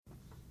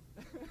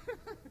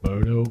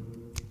Bardo,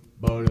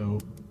 Bardo,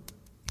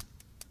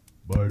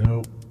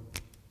 Bardo,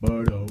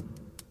 Bardo,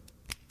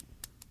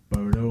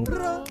 Bardo,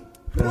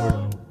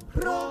 Bardo,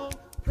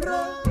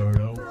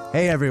 Bardo.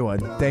 Hey everyone,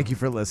 thank you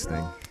for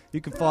listening.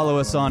 You can follow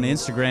us on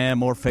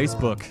Instagram or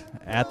Facebook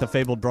at The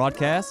Fabled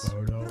Broadcast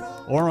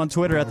or on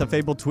Twitter at The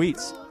Fabled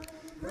Tweets.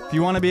 If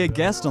you want to be a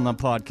guest on the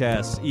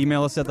podcast,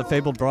 email us at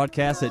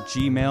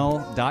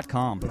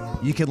thefabledbroadcast@gmail.com.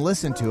 You can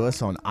listen to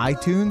us on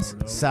iTunes,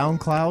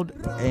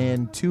 SoundCloud,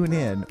 and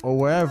TuneIn, or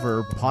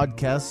wherever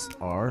podcasts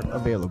are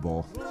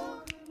available.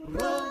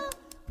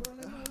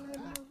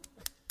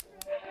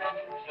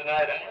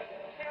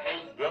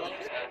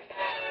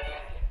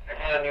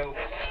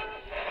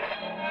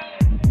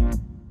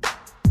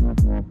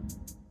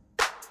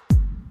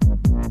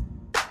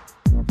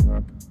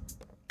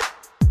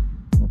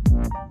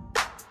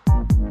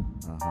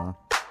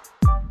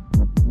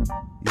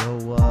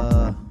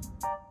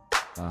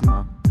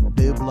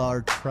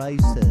 Dublar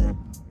Tricep.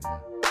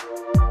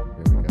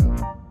 Here we go.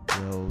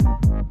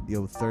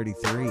 Yo,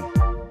 33. I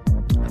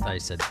thought you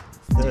said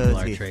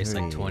Dublar Trace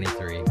like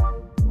 23.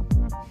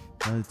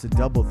 It's a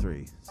double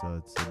three,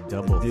 so it's a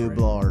Double three.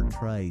 Dublar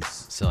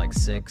Trace. So like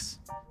 6.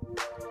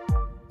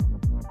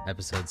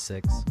 Episode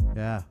 6.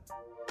 Yeah,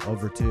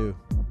 over 2,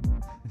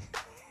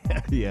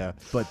 Yeah.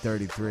 but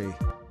 33.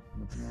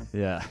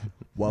 Yeah.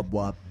 Wub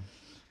wub.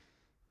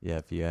 Yeah,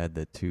 if you add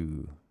the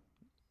two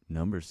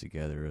numbers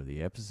together of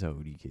the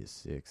episode, you get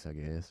 6, I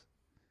guess.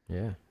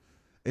 Yeah.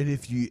 And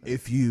if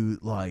you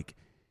like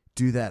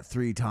do that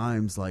 3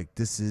 times, like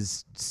this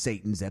is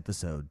Satan's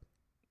episode.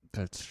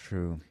 That's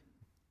true.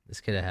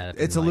 This could have had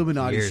It's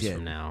Illuminati years shit.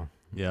 from now.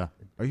 Yeah.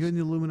 Are you in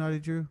the Illuminati,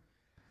 Drew?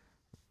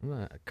 I'm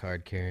not a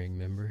card-carrying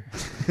member.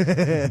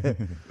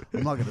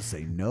 I'm not gonna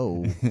say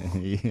no.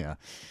 Yeah.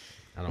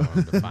 I don't want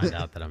them to find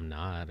out that I'm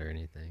not or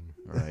anything.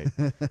 Right.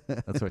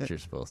 That's what you're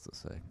supposed to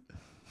say.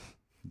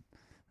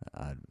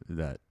 I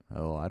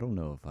don't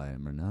know if I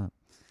am or not.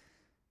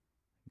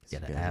 You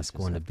gotta guys ask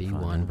just one to have be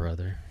find one, out.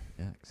 brother.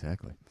 Yeah,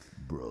 exactly.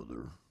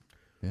 Brother.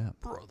 Yeah.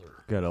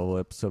 Brother. Got old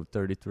episode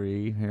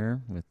 33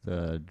 here with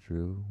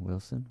Drew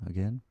Wilson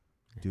again.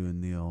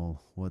 Doing the old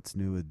what's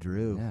new with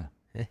Drew. Yeah.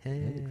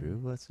 Hey, Drew,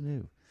 what's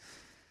new?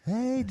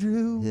 Hey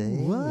Drew,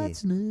 Hey.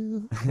 what's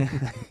new?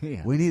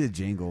 Yeah. We need a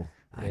jingle.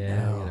 I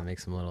Yeah, know. you gotta make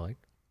some little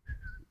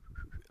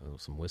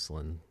some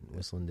whistling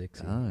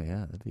Dixie. Oh,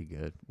 yeah, that'd be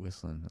good.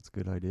 Whistling. That's a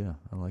good idea.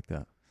 I like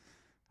that.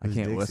 I Who's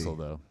can't Dixie? whistle,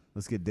 though.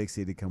 Let's get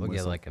Dixie to come We'll get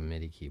whistle. like a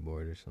MIDI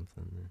keyboard or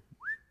something.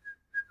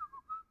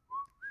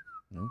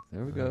 Oh,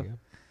 there we There go. you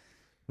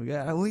We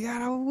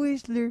got a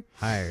whistler.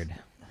 Hired.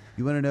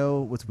 You want to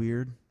know what's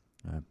weird?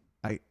 Uh,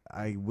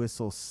 I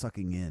whistle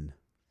sucking in.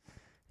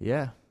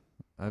 Yeah.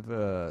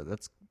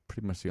 That's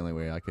pretty much the only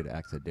way I could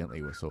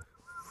accidentally whistle.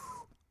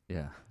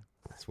 Yeah.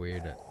 That's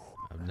weird.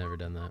 I've never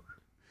done that.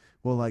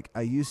 Well, like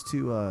I used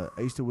to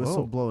whistle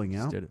Whoa. blowing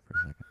Just out, did it for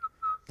a second.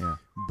 Yeah.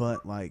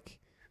 but like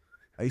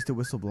I used to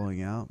whistle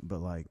blowing out, but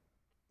like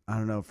I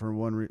don't know for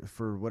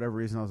whatever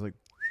reason I was like,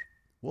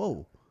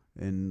 whoa,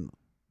 and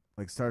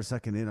like started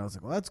sucking in. I was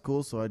like, well, that's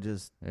cool. So I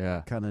just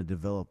Yeah. kind of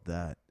developed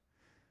that.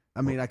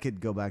 I mean, I could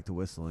go back to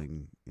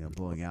whistling,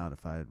 blowing out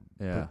if I had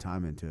Yeah. put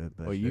time into it.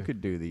 But Well, you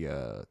could do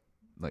the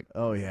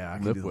oh yeah, I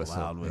can lip do the whistle.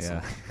 loud whistle.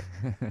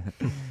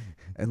 Yeah.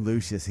 And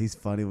Lucius, he's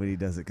funny when he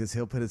does it because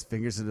he'll put his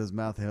fingers in his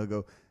mouth and he'll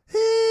go,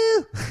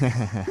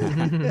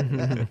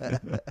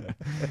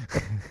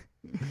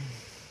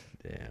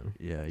 Damn.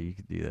 Yeah, you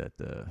could do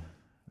that.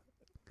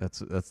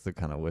 That's the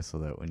kind of whistle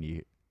that when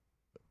you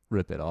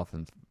rip it off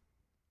and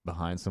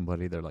behind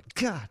somebody, they're like,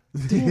 God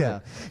damn yeah.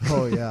 it."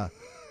 Oh yeah.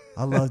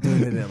 I love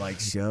doing it at like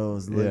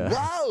shows. Like, Yeah.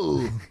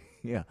 whoa!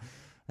 Yeah.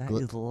 That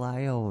Gl- is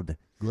loud.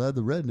 Glad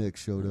the redneck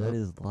showed That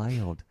is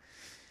loud.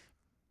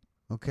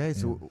 Okay,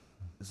 so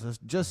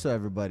just so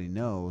everybody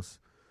knows,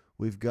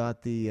 we've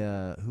got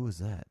the who is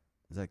that?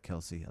 Is that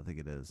Kelsey? I think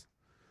it is.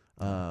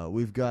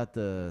 We've got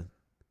the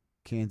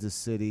Kansas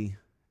City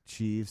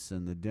Chiefs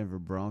and the Denver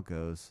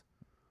Broncos.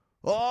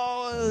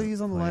 Oh, he's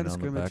on the line of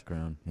Playing on the scrimmage.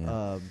 background.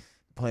 Yeah.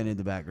 Playing in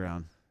the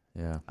background.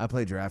 Yeah. I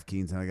play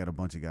DraftKings and I got a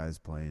bunch of guys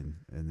playing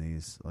in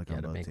these like You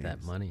on gotta both make teams.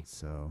 that money.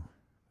 So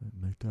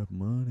Make that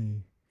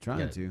money. trying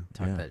gotta to.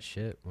 Talk Yeah. that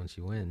shit once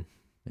you win.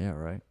 Yeah,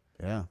 right.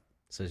 Yeah.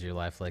 So is your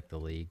life like the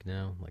league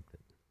now, like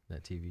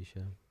that TV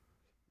show?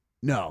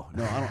 No,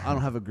 I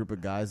don't have a group of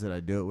guys that I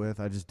do it with.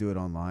 I just do it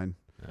online.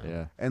 Oh.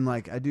 Yeah. And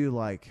like I do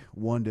like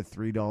 $1 to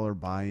 $3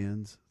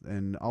 buy-ins,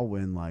 and I'll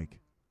win like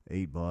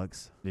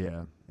 $8.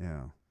 Yeah.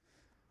 Yeah,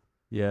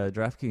 Yeah,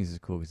 DraftKings is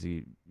cool because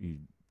you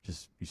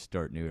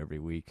start new every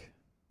week.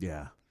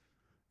 yeah.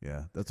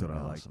 That's what I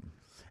Kinda like. awesome.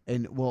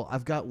 And well,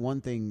 I've got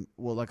one thing.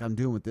 Well, like I'm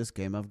doing with this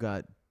game, I've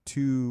got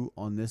 2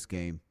 on this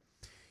game.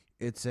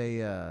 It's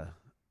a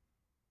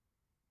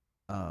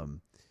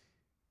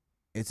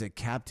it's a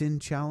captain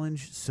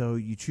challenge. So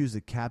you choose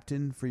a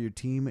captain for your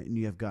team, and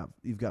you've got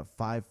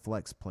 5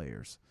 flex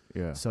players.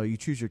 Yeah. So you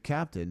choose your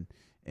captain,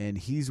 and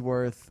he's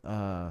worth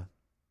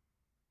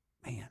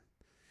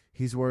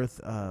he's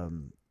worth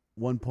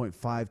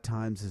 1.5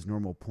 times his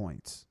normal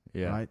points.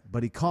 Yeah. Right?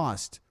 But he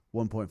cost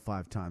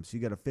 1.5 times. So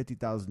you got a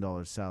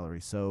 $50,000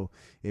 salary. So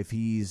if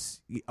he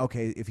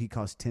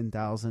costs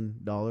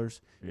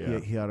 $10,000, Yeah.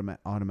 he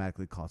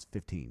automatically costs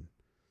 15.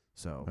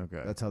 So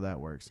Okay. that's how that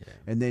works. Yeah.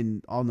 And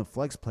then on the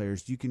flex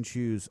players, you can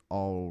choose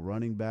all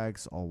running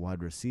backs, all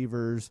wide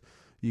receivers.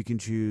 You can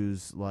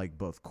choose like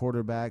both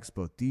quarterbacks,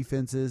 both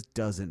defenses.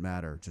 Doesn't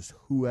matter. Just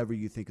whoever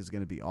you think is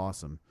going to be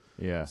awesome.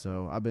 Yeah.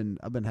 So I've been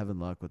having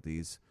luck with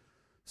these.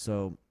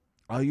 So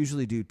I'll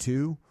usually do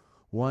two.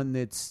 One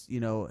that's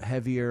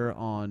heavier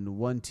on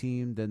one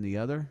team than the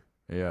other.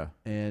 Yeah.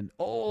 And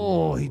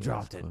he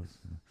dropped it. Close.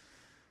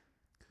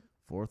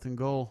 4th and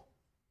goal.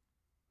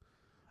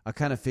 I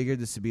kind of figured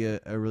this would be a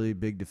really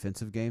big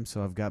defensive game,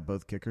 so I've got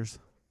both kickers.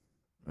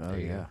 Oh There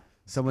you yeah. go.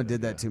 Someone good,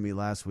 did that yeah. to me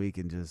last week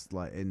and just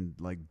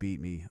beat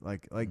me,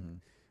 Mhm.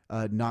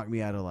 knocked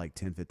me out of like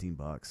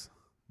 $10-15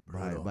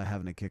 Brutal. by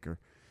having a kicker.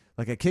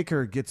 Like a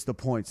kicker gets the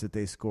points that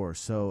they score,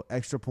 so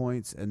extra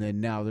points, and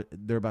then now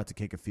they're about to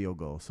kick a field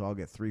goal, so I'll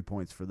get 3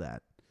 points for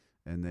that.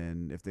 And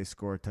then if they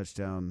score a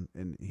touchdown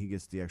and he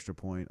gets the extra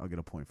point, I'll get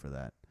a point for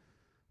that.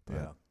 But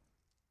Yeah.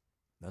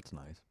 That's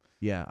nice.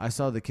 yeah, I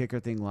saw the kicker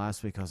thing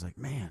last week. I was like,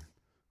 man,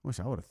 wish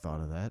I would have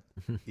thought of that.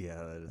 Yeah,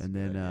 that is. And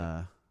then,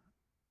 yeah,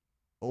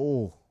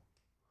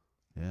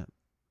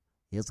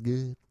 it's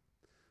good.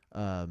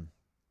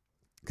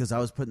 Because I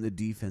was putting the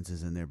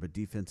defenses in there, but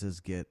defenses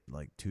get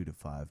like 2 to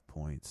 5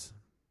 points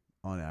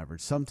on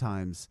average.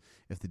 Sometimes,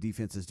 if the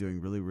defense is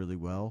doing really, really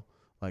well,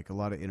 like a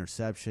lot of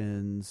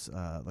interceptions,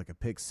 like a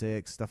pick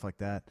six, stuff like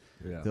that,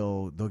 yeah.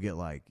 they'll get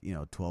like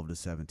 12 to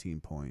 17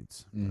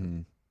 points.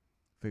 Mhm.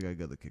 Figure I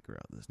got the kicker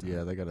out this time.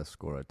 Yeah, they got to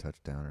score a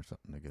touchdown or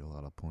something to get a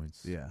lot of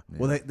points. Yeah.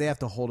 Well, they have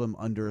to hold them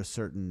under a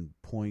certain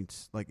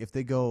point. Like if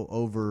they go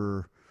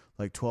over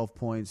like 12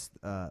 points,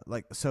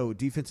 so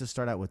defenses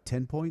start out with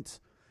 10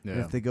 points. Yeah.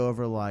 And if they go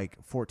over like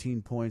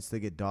 14 points, they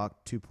get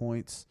docked 2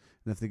 points.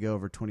 And if they go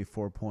over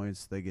 24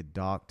 points, they get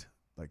docked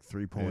like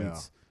 3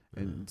 points,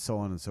 and so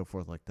on and so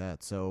forth like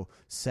that. So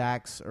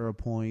sacks are a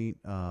point,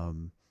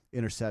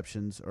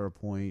 interceptions are a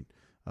point,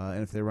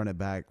 and if they run it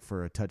back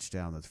for a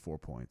touchdown, that's 4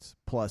 points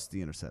plus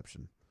the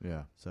interception.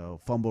 Yeah.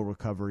 So fumble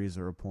recoveries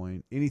are a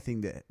point.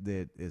 Anything that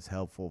is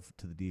helpful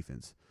to the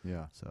defense.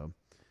 Yeah. So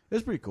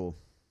it's pretty cool.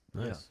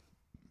 Nice.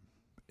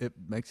 It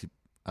makes you.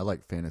 I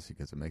like fantasy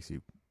because it makes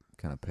you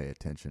kind of pay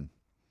attention.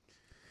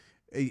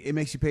 It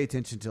makes you pay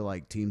attention to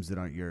like teams that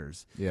aren't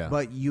yours. Yeah.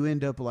 But you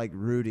end up like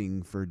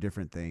rooting for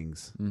different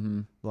things.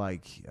 Mm-hmm.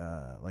 Like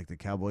the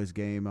Cowboys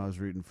game, I was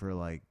rooting for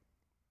like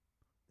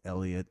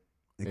Elliott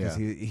because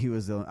Yeah. he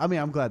was the. I mean,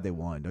 I'm glad they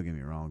won. Don't get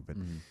me wrong, but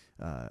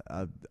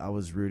I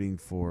was rooting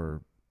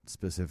for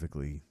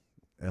specifically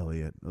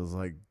Elliott. I was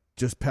like,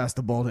 just pass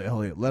the ball to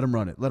Elliott. Let him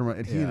run it. Let him run.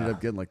 And he ended Yeah.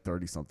 up getting like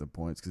 30-something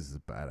points because he's a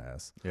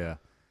badass. Yeah.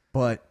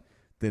 But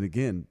then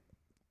again,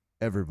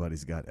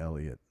 everybody's got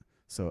Elliott.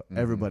 So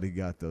everybody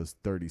got those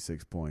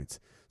 36 points.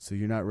 So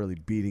you're not really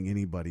beating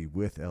anybody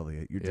with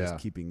Elliott. You're just Yeah.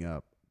 keeping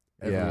up.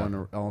 Yeah.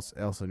 Everyone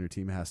else on your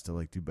team has to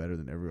like do better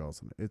than everyone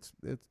else. It's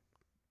Yeah.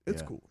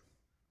 cool.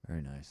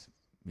 Very nice.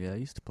 Yeah, I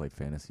used to play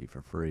fantasy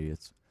for free.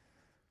 It's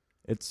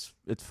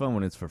fun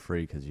when it's for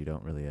free because you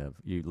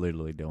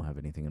literally don't have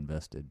anything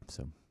invested,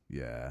 so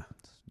Yeah.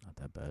 it's not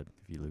that bad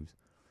if you lose.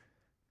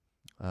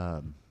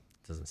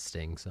 Doesn't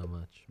sting so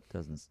much.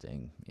 Doesn't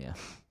sting. Yeah,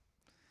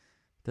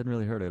 doesn't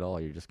really hurt at all.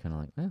 You're just kind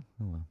of like, oh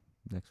well,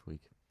 next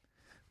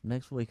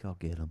week I'll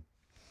get them.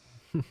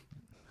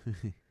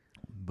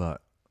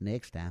 But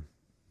Next time.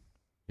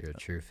 You're a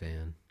true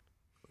fan.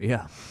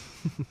 yeah,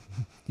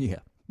 yeah,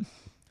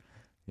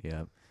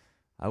 yeah.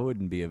 I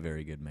wouldn't be a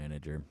very good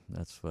manager.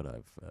 That's what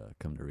I've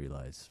come to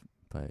realize.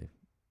 By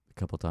a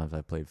couple times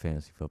I played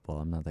fantasy football,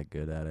 I'm not that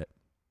good at it.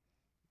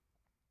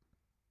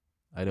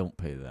 I don't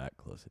pay that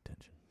close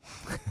attention.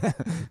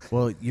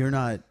 Well,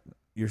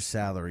 your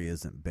salary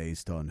isn't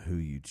based on who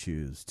you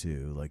choose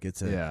to. Like it's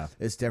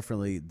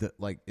definitely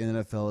like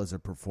NFL is a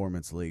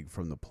performance league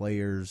from the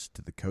players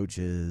to the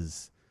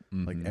coaches,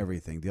 like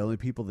everything. The only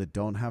people that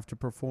don't have to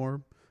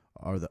perform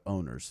are the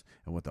owners.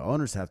 And what the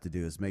owners have to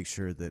do is make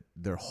sure that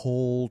their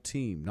whole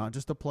team, not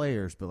just the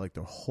players, but like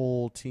their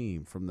whole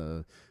team from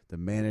the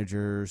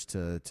managers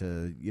to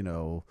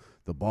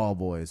the ball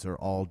boys are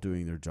all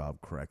doing their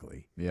job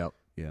correctly. Yep.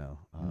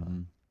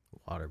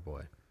 Water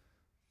boy.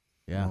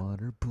 Yeah.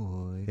 Water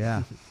boy.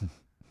 Yeah.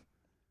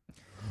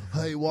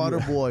 Hey, water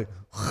boy.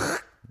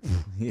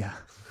 Yeah.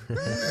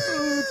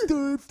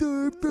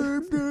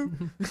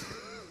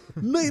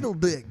 Needle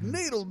dick.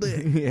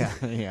 Yeah.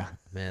 Yeah.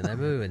 Man, that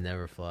movie would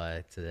never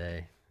fly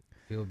today.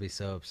 People would be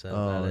so upset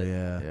Oh, about it.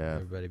 yeah. Yeah.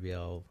 Everybody be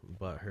all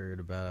butthurt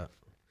about.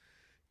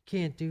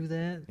 Can't do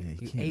that. Yeah,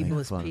 you can't make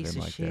ableist fun of piece him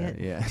of like shit. that.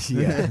 Yeah.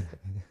 Yeah.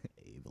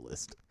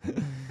 Ableist.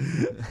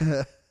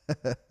 I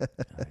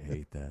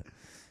hate that.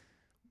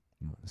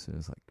 So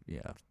it's like,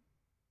 yeah.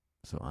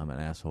 So I'm an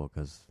asshole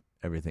because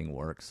everything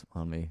works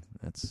on me.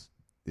 That's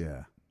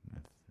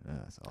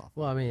awful.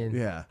 Well, I mean,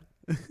 Yeah.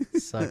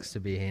 sucks to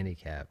be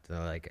handicapped.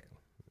 Like,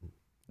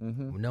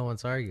 no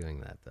one's arguing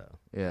that though.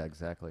 Yeah,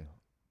 exactly.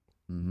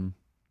 Mm-hmm.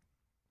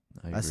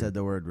 I said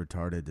the word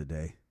retarded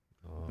today.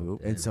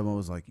 Oop. And someone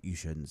was like, "You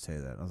shouldn't say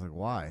that." I was like,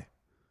 "Why?"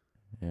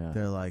 Yeah.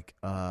 They're like,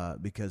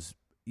 because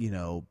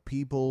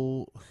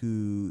people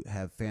who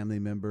have family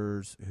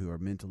members who are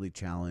mentally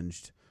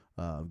challenged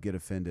get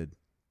offended.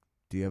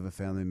 Do you have a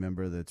family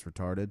member that's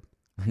retarded?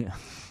 Yeah.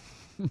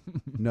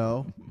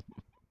 No.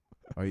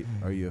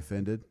 Are you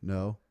offended?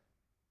 No.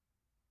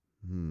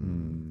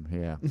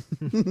 Yeah.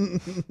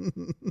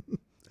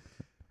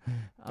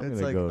 I'm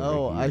It's gonna like, go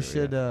oh, over I here,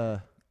 should. yeah.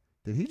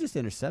 Did he just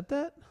intercept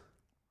that?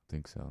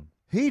 Think so.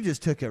 He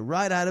just took it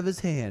right out of his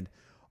hand.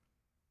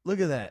 Look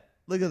at that.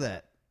 Look at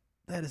that.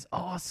 That is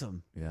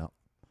awesome. Yeah.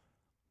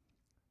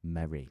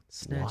 Mary.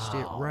 Snatched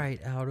it right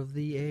out of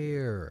the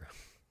air.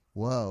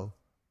 Whoa.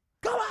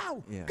 Come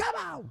on. Yeah. Come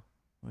on.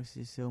 What's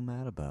he so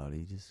mad about?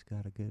 He just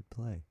got a good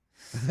play.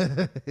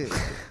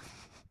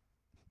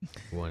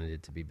 Wanted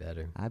it to be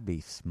better. I'd be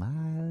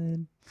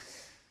smiling.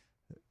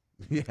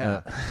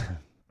 Yeah.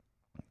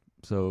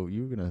 So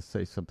you were gonna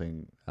say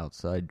something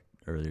outside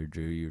earlier,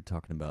 Drew. You were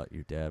talking about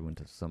your dad went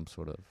to some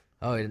sort of.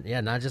 Oh, yeah,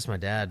 not just my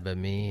dad, but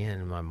me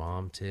and my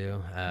mom,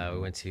 too. We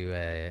went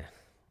to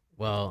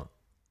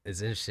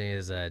it's interesting,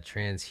 it's a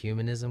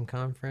transhumanism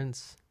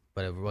conference,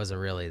 but it wasn't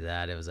really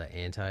that. It was an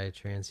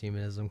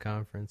anti-transhumanism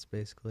conference,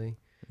 basically.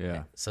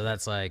 Yeah. So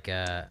that's like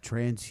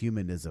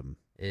Transhumanism.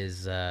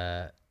 is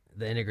the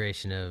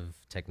integration of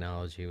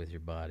technology with your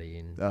body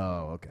and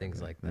Oh, okay.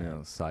 things like that. Yeah.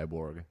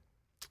 Cyborg.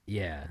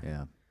 Yeah.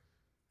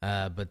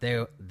 Yeah. But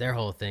their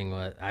whole thing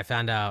was, I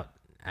found out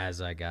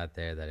as I got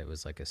there that it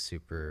was like a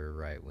super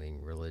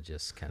right-wing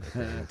religious kind of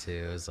thing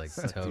too. It was like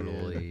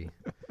totally.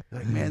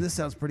 Like, man, this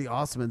sounds pretty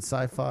awesome in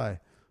sci-fi.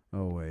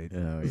 Oh wait.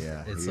 Oh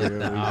yeah. It's Here like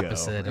the we go.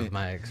 opposite of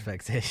my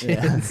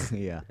expectations.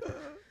 Yeah.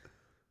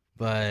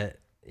 But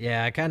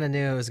yeah, I kind of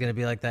knew it was going to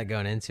be like that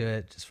going into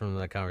it, just from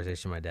the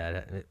conversation my dad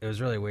had. It was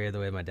really weird the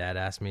way my dad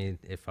asked me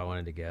if I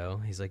wanted to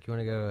go. He's like, "You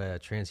want to go to a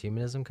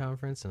transhumanism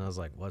conference?" And I was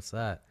like, "What's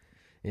that?"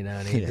 And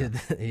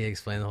he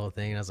explained the whole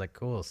thing, and I was like,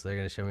 "Cool." So they're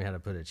going to show me how to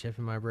put a chip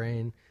in my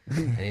brain.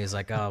 And he was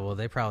like, "Oh, well,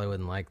 they probably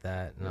wouldn't like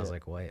that." And I was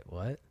like, "Wait,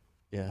 what?"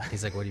 Yeah.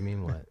 He's like, "What do you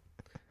mean what?"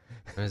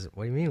 I was,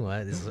 "What do you mean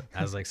what?"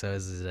 I was like, "So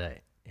is it an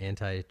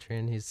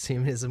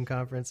anti-transhumanism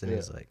conference?" And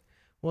he's like,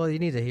 "Well, you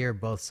need to hear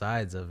both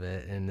sides of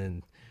it,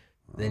 and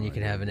then you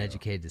can have an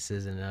educated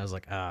decision." And I was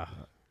like,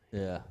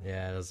 Yeah.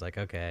 yeah. I was like,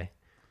 okay.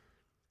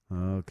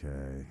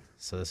 Okay.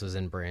 So this was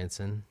in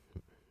Branson,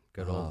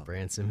 good Oh, old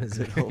Branson,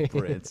 Missouri. Good old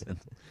Branson.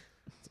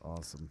 It's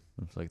awesome.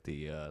 It's like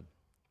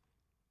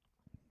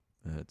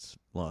it's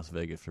Las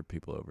Vegas for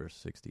people over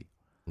 60.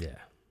 Yeah,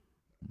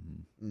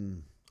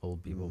 Mm.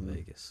 old people Mhm.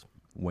 Vegas.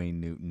 Wayne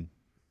Newton,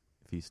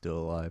 if he's still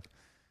alive.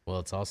 Well,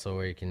 it's also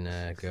where you can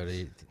go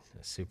to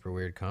super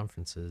weird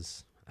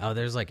conferences. Oh,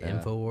 there's like Yeah.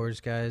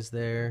 InfoWars guys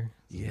there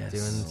Yes.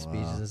 doing Oh,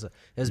 speeches wow. and stuff.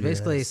 It was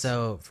basically, Yes.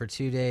 so for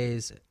 2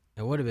 days,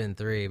 it would have been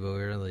 3, but we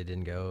really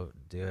didn't go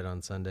do it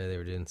on Sunday. They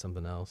were doing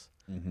something else.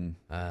 Mm-hmm.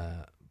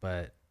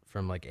 But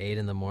from like 8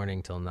 in the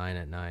morning till 9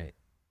 at night,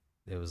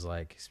 it was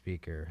like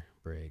speaker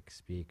break,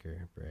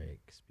 speaker break,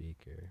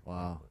 speaker.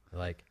 Wow.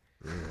 Like,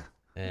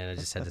 and I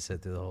just had to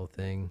sit through the whole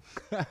thing.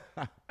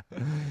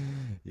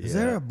 Is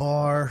there a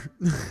bar?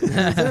 Is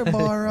there a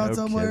bar out No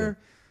somewhere?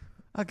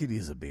 I could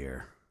use a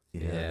beer.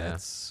 Yeah.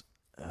 That's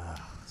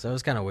So it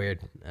was kind of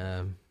weird.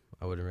 I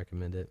wouldn't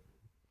recommend it.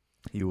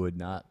 you would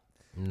not.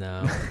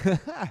 No.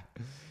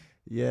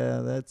 Yeah,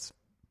 that's.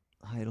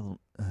 I don't.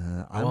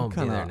 I won't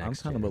be there I'm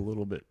next kind of a year.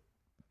 little bit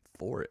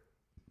for it.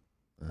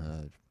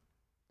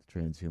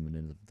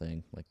 Transhumanism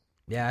thing, like.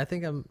 Yeah, I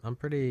think I'm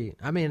pretty.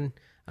 I mean,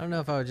 I don't know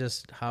if I would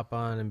just hop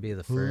on and be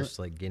the first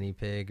like guinea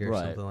pig or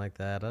Right. something like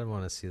that. I'd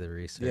want to see the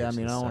research. Yeah, I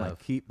mean, and I want stuff.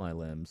 to keep my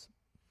limbs,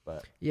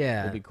 but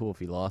Yeah, it'd be cool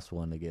if you lost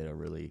one to get a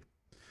really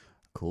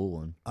cool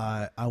one.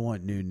 I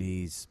want new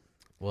knees.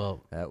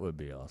 well, That would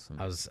be awesome.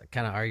 I was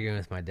kind of arguing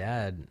with my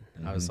dad.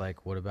 I was Mhm.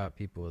 like, "What about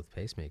people with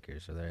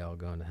pacemakers? Are they all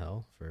going to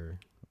hell for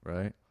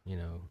Right?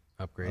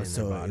 upgrading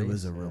So their bodies?" it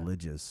was a Yeah.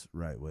 religious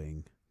right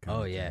wing.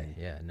 Oh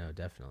yeah, no,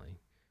 definitely.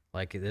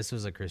 Like this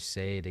was a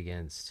crusade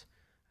against,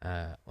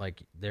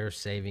 like they're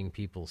saving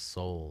people's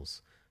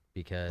souls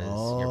because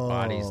your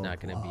body's Oh,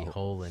 not going to be wow.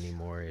 whole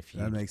anymore if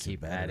you That makes it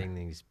keep better. adding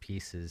these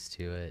pieces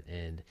to it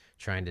and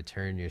trying to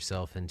turn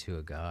yourself into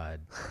a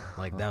god.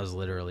 Like that was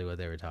literally what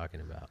they were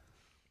talking about.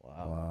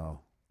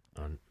 Wow.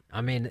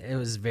 I mean, it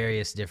was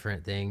various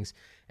different things,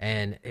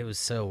 and it was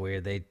so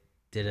weird. They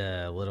did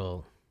a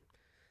little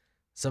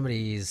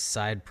somebody's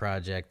side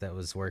project that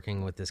was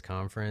working with this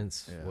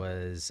conference Yeah.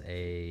 was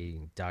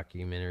a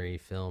documentary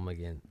film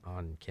again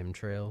on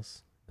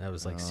chemtrails. That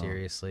was like Oh.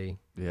 seriously,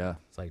 Yeah.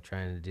 it's like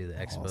trying to do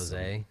the expose,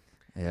 Awesome.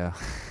 Yeah.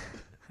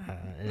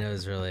 and it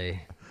was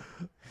really.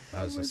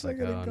 I was just like,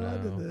 oh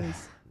no,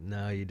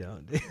 no, you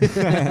don't.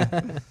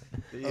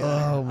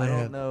 Oh, I man.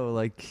 don't know.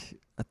 Like,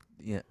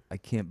 I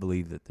can't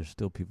believe that there's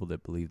still people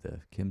that believe the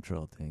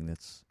chemtrail thing.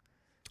 That's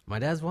My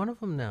dad's one of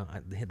them now.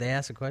 They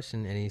asked a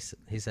question, and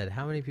he said,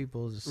 "How many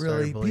people just started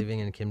Really? believing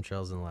in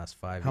chemtrails in the last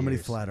 5 years?" How many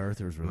flat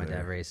earthers were My there?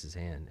 dad raised his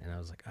hand, and I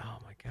was like, "Oh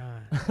my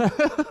god,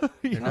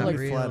 How not many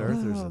real. flat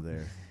earthers are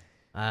there?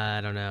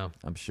 I don't know."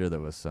 I'm sure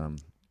there was some.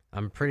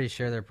 I'm pretty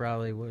sure there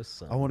probably was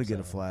some. I want to get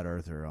a so. flat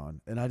earther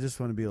on, and I just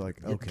want to be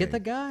like, okay, Get the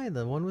guy,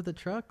 the one with the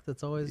truck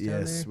that's always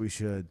down yes, there. we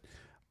should.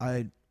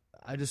 I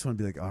just want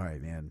to be like, all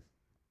right, man.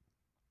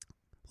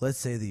 Let's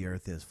say the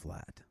Earth is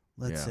flat.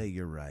 Let's Yeah. say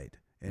you're right,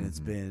 and it's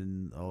Mhm.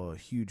 been a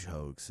huge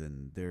hoax,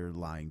 and they're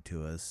lying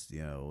to us.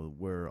 You know,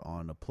 we're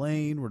on a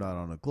plane, we're not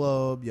on a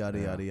globe, yada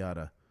Yeah. yada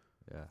yada.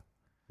 Yeah.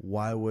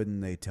 Why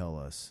wouldn't they tell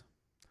us?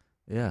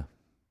 Yeah.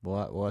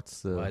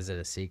 What's the? Why is it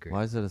a secret?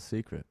 Why is it a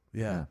secret?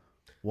 Yeah.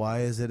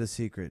 Why is it a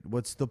secret?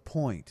 What's the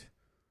point?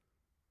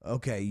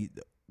 Okay.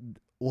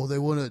 Well, they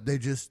want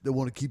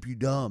to keep you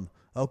dumb.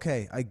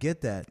 Okay, I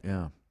get that.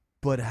 Yeah.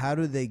 But how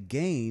do they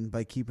gain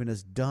by keeping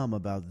us dumb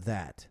about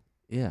that?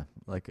 Yeah.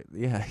 Like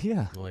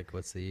yeah. Like,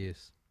 what's the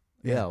use?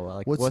 Yeah. Well,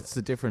 like, what's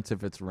the difference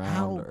if it's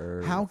round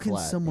or how can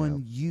flat, someone you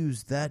know?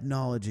 use that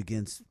knowledge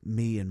against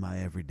me in my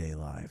everyday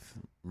life?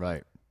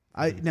 Right.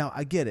 Now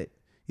I get it.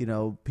 You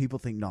know, people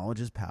think knowledge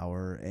is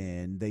power,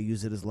 and they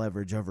use it as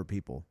leverage over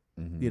people.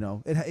 Mhm. You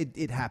know,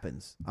 it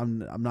happens. I'm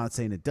not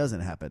saying it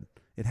doesn't happen.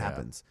 It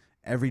happens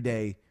every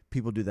day.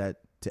 People do that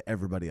to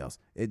everybody else.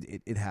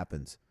 It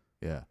happens.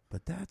 Yeah.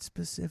 But that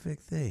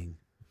specific thing,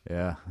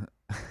 Yeah.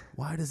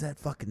 why does that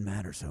fucking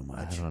matter so I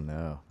much? don't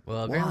know.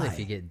 Well, apparently, if Why?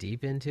 you get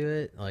deep into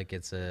it, like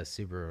it's a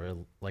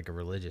like a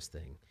religious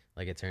thing.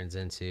 Like it turns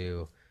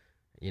into,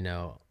 you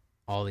know,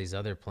 all these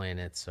other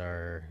planets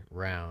are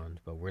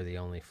round, but we're the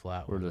only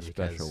flat We're one. the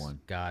special because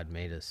one. God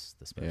made us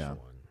the special Yeah.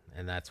 one,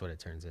 and that's what it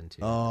turns into.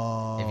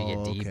 Oh, If you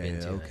get deep okay,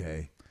 into it.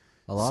 okay.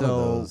 A lot So-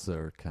 of those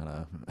are kind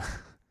of.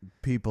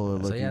 People are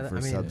So, looking yeah, for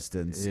I mean,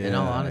 substance. Yeah, In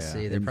all yeah.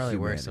 honesty, there In probably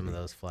were some of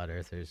humanity. those flat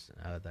earthers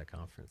out at that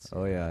conference.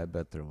 Oh yeah, I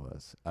bet there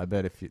was. I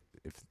bet if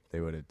they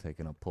would have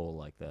taken a poll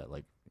like that,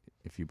 like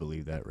if you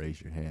believe that,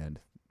 raise your hand.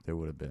 There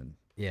would have been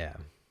Yeah.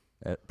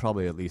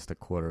 probably at least a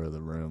quarter of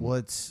the room.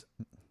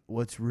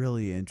 What's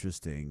really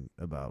interesting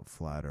about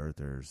flat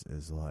earthers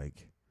is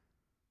like,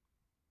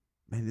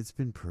 man, it's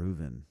been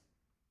proven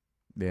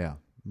Yeah,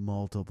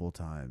 multiple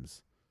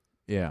times.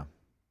 yeah.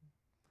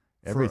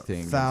 For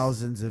Everything.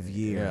 thousands of yeah.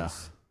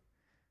 years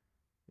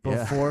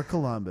Yeah. before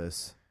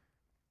Columbus.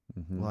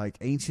 Mhm. Like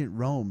ancient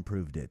Rome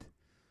proved it.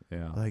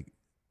 yeah, Like,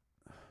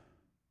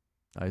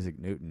 Isaac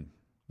Newton.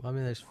 Well, I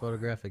mean, there's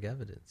photographic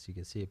evidence. You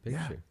can see a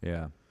Yeah. picture.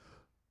 Yeah,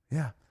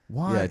 yeah,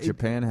 why? yeah. It-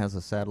 Japan has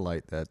a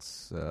satellite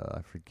that's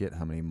I forget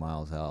how many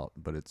miles out,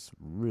 but it's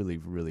really,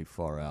 really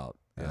far out.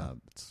 Yeah.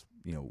 It's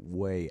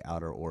way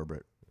outer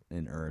orbit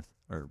in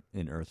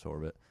Earth's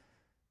orbit.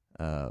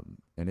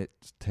 And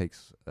it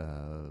takes,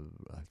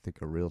 I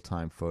think, a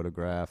real-time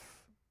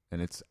photograph,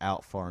 and it's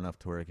out far enough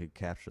to where it could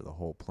capture the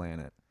whole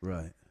planet.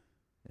 right.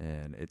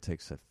 And it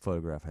takes a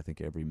photograph, I think,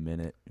 every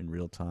minute in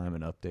real time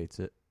and updates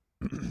it.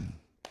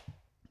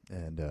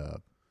 And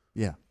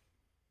yeah,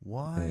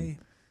 Why?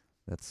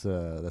 that's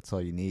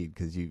all you need,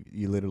 because you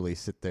literally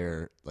sit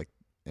there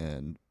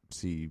and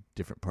see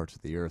different parts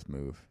of the Earth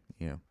move.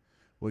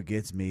 What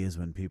gets me is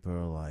when people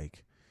are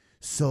like,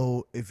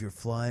 so if you're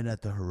flying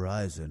at the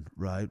horizon,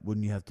 right,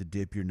 wouldn't you have to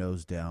dip your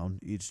nose down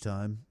each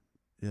time?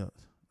 Yeah,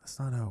 that's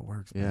not how it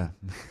works. Yeah,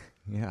 man.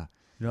 yeah.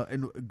 You know,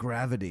 and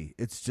gravity,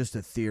 it's just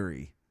a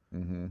theory.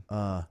 Mm-hmm.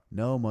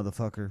 No,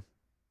 motherfucker.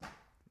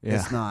 Yeah.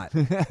 It's not.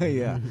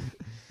 Yeah.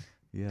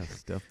 Yeah,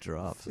 stuff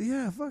drops.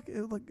 Yeah, fuck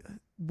it, like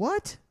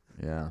what?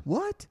 Yeah.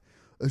 What?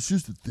 It's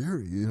just a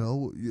theory, you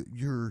know.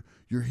 You're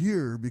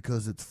here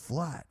because it's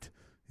flat,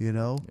 you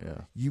know.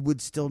 Yeah. You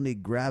would still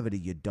need gravity,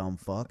 you dumb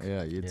fuck.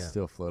 Yeah, you'd Yeah.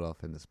 still float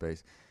off into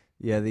space.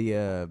 Yeah,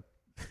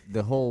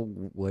 the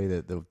whole way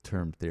that the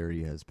term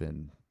theory has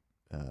been,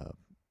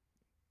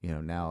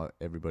 now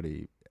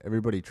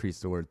everybody treats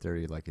the word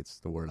theory like it's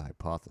the word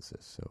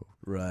hypothesis. So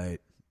Right.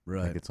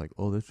 like it's like,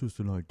 oh, that's just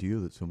an idea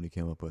that somebody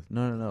came up with.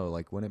 No.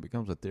 Like when it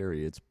becomes a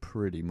theory, it's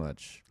pretty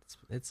much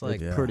It's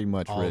like Yeah. pretty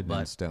much all written but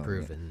in stone.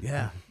 proven.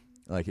 Yeah.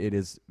 Like it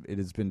has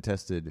been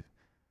tested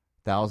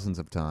thousands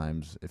of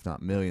times, if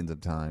not millions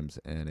of times,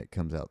 and it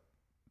comes out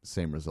the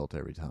same result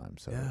every time.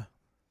 So Yeah.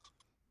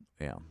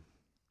 yeah.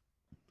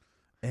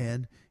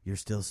 And you're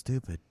still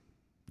stupid.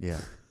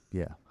 Yeah.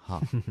 Yeah.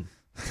 Ha.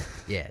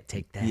 Yeah,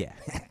 take that. Yeah.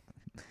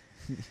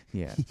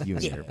 Yeah. You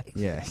and your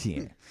yeah.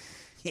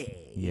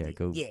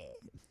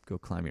 Go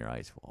climb your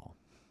ice wall.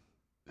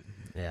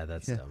 Yeah,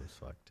 that's Yeah. dumb as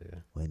fuck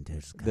too.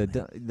 Winter's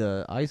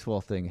The ice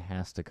wall thing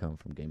has to come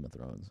from Game of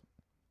Thrones.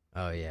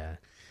 Oh yeah.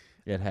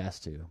 It has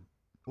to.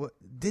 What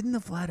didn't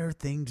the flat Earth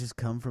thing just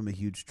come from a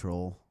huge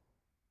troll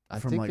I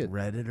from think like it,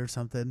 Reddit or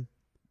something?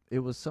 it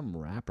was some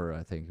rapper.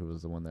 I think who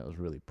was the one that was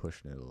really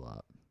pushing it a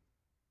lot,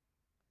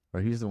 or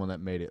he's the one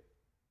that made it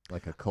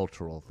like a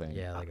cultural thing.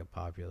 Yeah, like a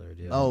popular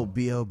deal. Oh,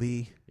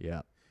 B.O.B.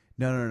 Yeah.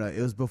 No. It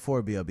was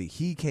before B.O.B.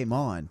 He came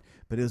on,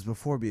 but it was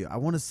before B. I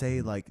want to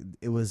say like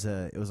it was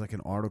like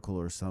an article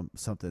or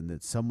something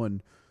that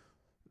someone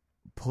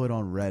put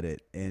on Reddit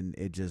and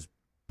it just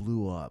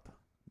blew up.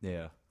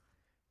 Yeah.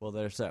 Well,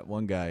 there's that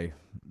one guy,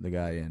 the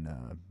guy in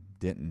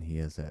Denton. He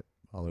has that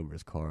all over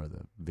his car.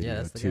 The video,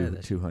 that's the guy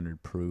that-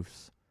 200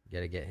 proofs. You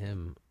gotta get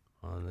him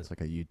on It's this.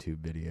 like a YouTube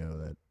video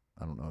that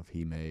I don't know if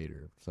he made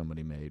or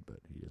somebody made, but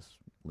he just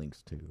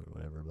links to or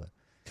whatever. But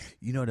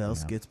You know what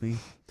else Yeah. gets me?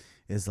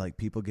 Is like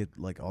people get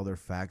like all their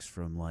facts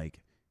from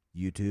like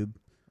YouTube.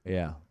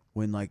 Yeah.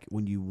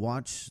 When you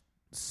watch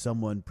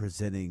someone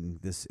presenting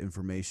this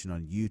information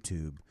on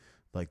YouTube,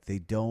 like they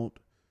don't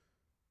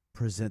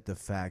present the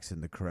facts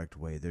in the correct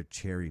way. They're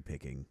cherry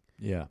picking,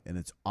 Yeah. and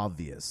it's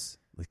obvious.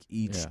 Like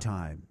each Yeah.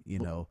 time,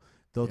 Well,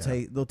 they'll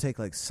yeah. take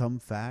like some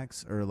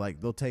facts, or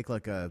like they'll take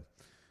like a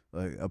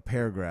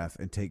paragraph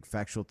and take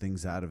factual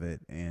things out of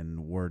it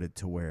and word it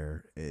to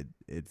where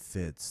it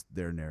fits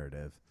their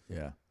narrative.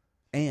 Yeah.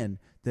 And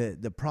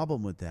the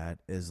problem with that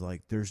is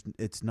like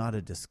it's not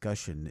a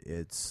discussion.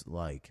 It's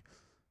like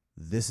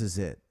this is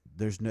it.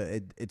 There's no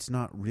it's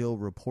not real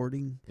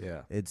reporting.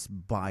 Yeah. It's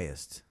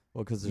biased.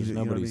 Well, because You there's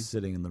know what I nobody mean?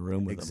 sitting in the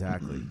room with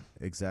Exactly.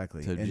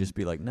 Exactly. them to And, just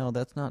be like, no,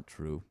 that's not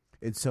true.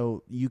 and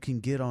so you can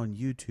get on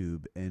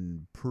YouTube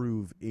and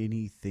prove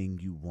anything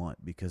you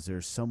want because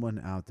there's someone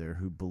out there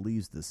who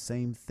believes the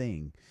same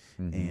thing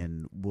Mhm.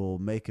 and will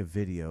make a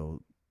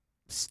video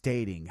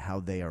stating how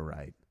they are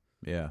right,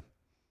 Yeah.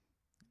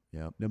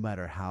 Yep. no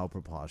matter how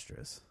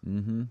preposterous.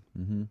 Mm-hmm.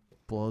 Mm-hmm.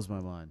 Blows my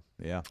mind.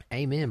 Yeah.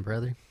 Amen,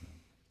 brother.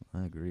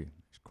 I agree.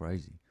 It's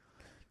crazy.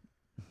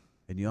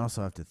 And you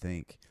also have to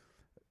think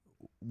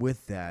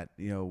with that,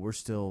 we're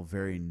still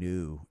very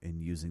new in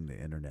using the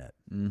internet.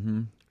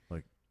 Mm-hmm.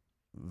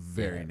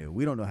 Very Yeah. new.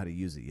 We don't know how to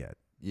use it yet.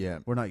 Yeah.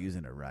 We're not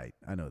using it right.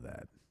 I know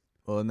that.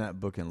 Well, in that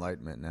book,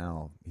 Enlightenment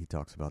Now, he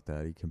talks about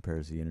that. He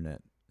compares the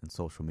internet and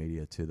social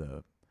media to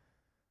the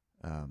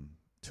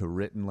to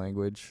written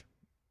language.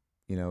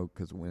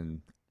 Because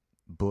when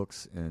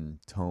books and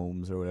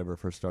tomes or whatever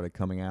first started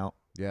coming out,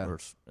 Yeah.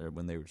 or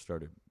when they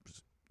started,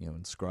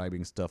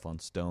 inscribing stuff on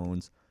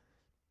stones,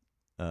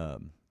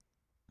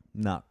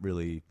 not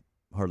really,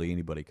 hardly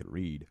anybody could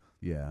read.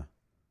 Yeah.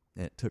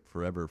 And it took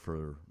forever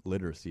for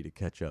literacy to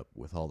catch up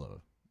with all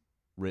the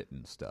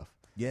written stuff.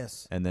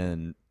 Yes. And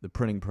then the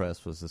printing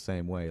press was the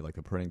same way. Like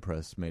the printing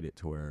press made it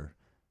to where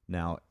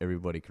now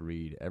everybody could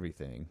read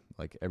everything.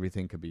 Like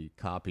everything could be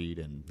copied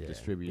and Yeah.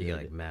 distributed. You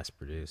can, like mass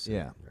produce. it,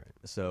 Yeah. Right.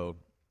 So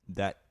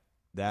that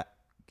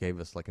gave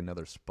us like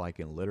another spike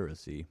in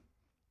literacy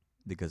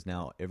because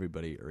now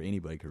everybody or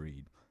anybody could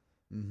read.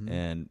 Mm-hmm.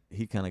 And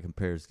he kind of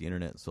compares the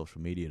internet and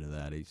social media to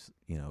that. He's,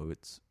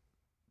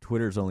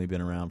 Twitter's only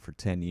been around for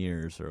 10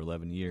 years or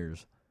 11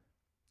 years,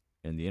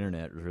 and the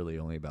internet is really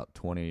only about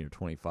 20 or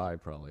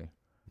 25 probably.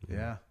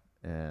 Yeah.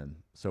 And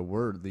so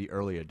we're the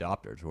early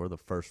adopters. We're the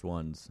first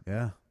ones.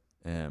 Yeah.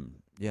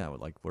 And yeah,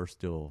 we're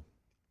still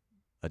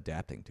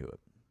adapting to it,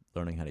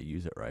 learning how to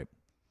use it right.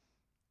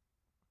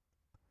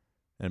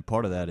 And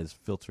part of that is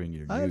filtering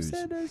your news.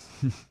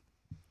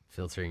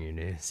 Filtering your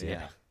news.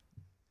 Yeah.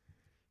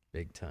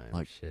 Big time.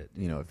 Like, shit.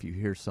 If you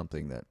hear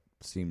something that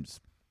seems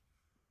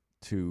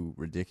too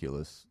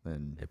ridiculous,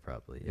 then It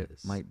probably it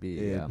is. might be.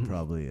 It Yeah.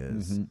 probably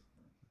is. Mhm.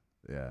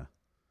 Yeah.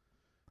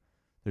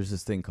 There's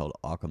this thing called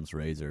Occam's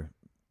razor,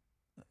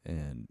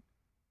 and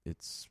it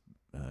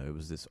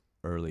was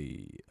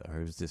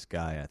this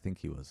guy. I think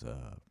he was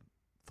a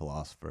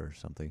philosopher or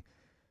something,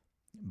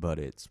 but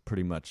it's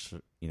pretty much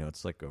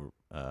it's like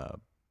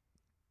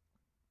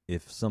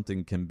if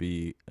something can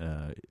be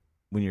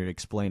when you're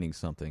explaining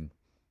something,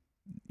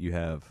 you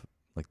have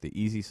like the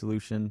easy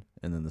solution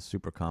and then the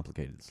super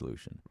complicated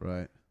solution,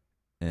 Right.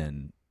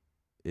 and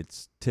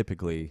it's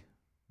typically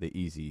the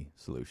easy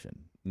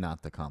solution,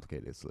 not the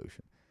complicated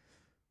solution.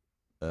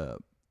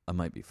 I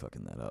might be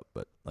fucking that up,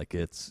 but like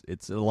it's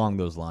along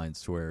those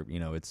lines to where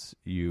it's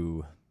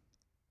you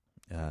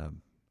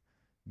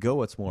go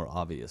what's more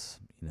obvious.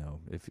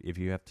 If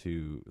you have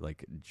to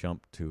like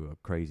jump to a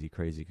crazy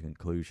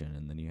conclusion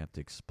and then you have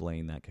to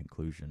explain that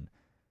conclusion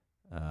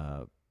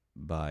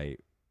by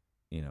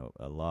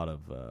a lot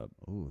of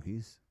Oh,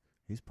 he's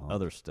pumped.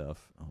 other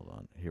stuff. Hold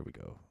on, here we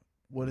go.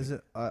 What is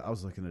it? I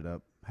was looking it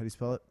up. How do you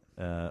spell it?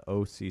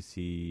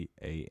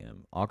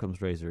 OCCAM.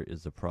 Occam's razor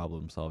is the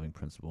problem-solving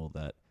principle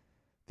that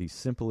the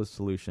simplest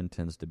solution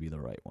tends to be the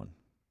right one.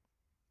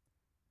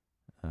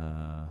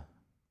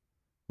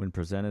 When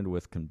presented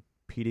with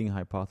competing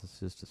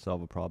hypotheses to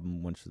solve a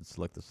problem, one should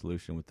select the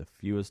solution with the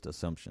fewest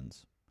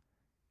assumptions.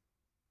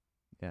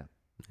 Yeah.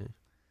 Yeah.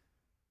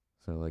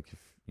 So, like, if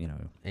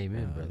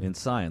Amen, brother. in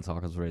science,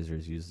 Occam's razor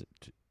is used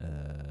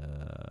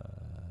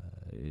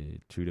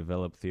to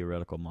develop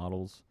theoretical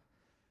models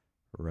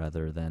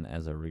rather than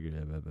as a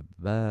rigorous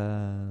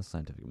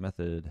scientific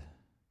method.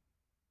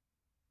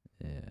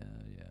 Yeah,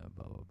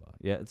 blah, blah, blah.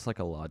 Yeah, it's like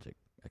a logic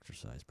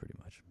exercise pretty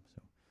much.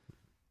 So,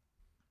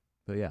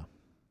 but yeah,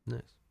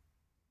 Nice.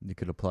 you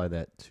could apply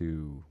that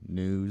to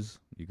news.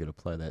 You could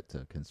apply that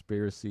to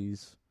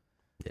conspiracies,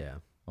 Yeah.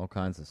 all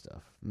kinds of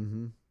stuff.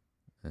 Mm-hmm.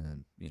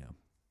 And,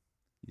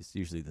 it's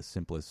usually the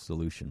simplest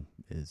solution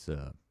is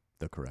the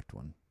correct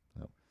one.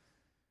 So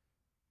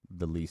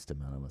the least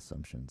amount of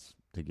assumptions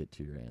to get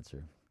to your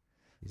answer.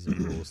 These are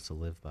rules to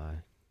live by.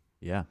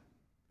 Yeah,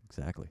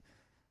 exactly.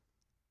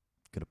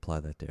 Could apply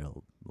that to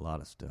a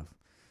lot of stuff.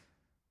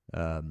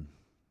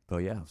 But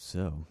yeah,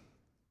 so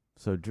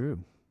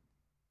Drew,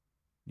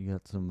 you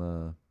got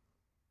some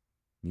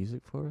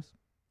music for us?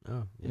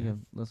 Oh, You yeah.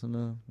 can listen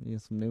to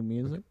some new We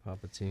music. could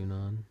pop a tune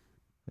on,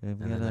 And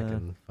we and then got I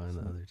can find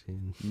the other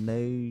tune.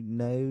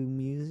 no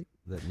music.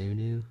 That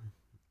new?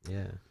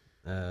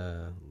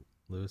 Yeah.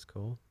 Lewis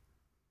Cole.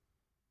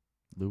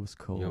 Lewis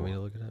Cole. You want me to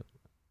look it up?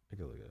 I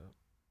can look it up.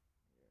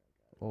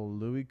 Oh,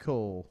 Louis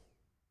Cole.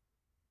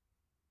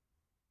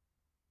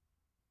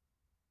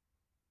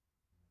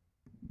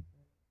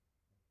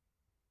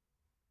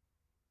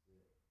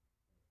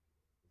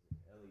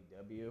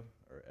 L-E-W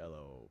or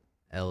L-O?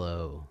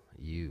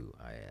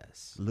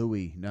 Louis.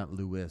 Louis, not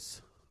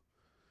Lewis.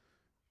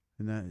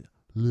 And that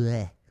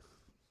Bleh.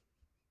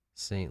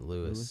 St.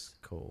 Louis, Louis?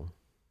 Cole.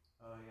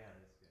 Oh, yeah,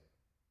 that's good.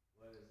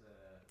 What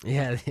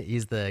is Yeah,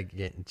 he's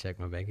the check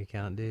my bank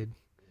account dude.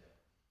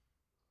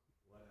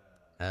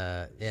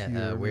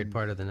 Pure Weird and-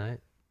 Part of the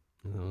Night.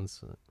 That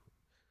one's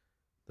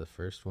the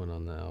first one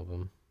on the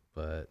album.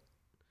 But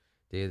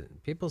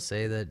dude, people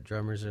say that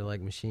drummers are like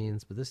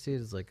machines, but this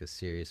dude is like a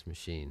serious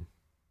machine.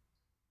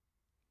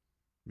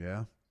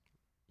 Yeah,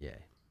 Yeah,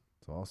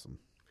 it's awesome.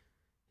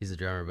 he's a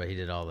drummer, but he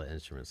did all the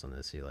instruments on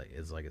this. He like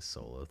it's like a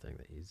solo thing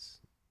that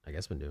he's I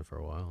guess been doing for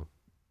a while.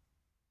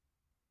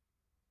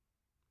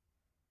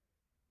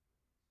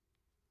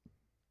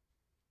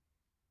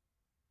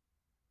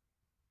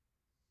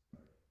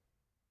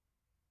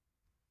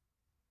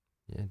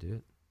 Yeah, do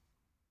it.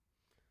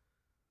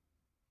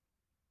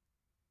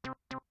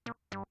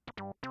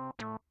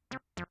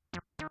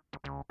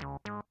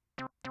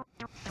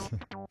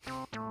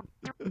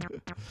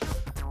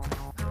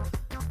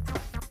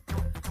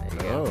 There you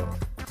go. Oh.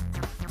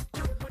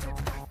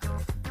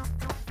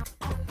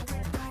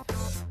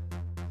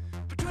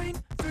 Between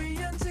 3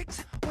 and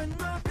 6, when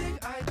my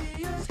big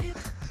ideas hit.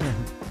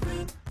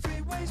 Green,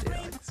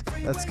 freeways,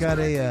 green, That's got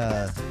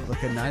a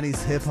like a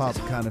 '90s hip hop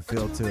kind of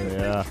feel to it.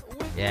 Yeah.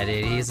 Yeah,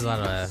 dude, he uses a lot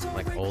of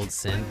like old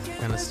synth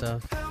kind of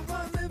stuff.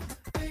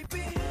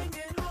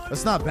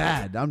 That's not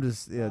bad. I'm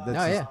just That's Oh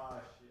just- yeah.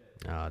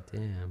 Oh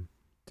damn.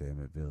 Damn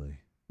it, Billy.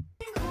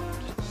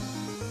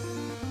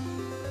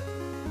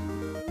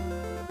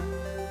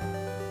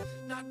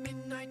 Not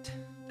midnight,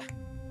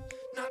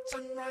 not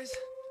sunrise.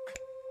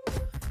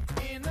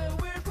 In a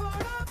weird part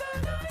of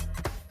the night,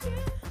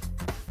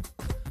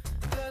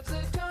 that's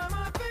the time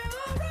I feel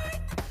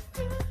alright.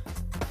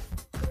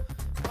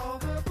 All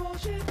the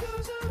bullshit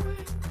goes away,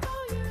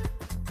 oh yeah.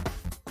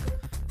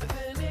 But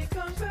then it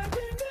comes back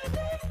in the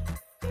day.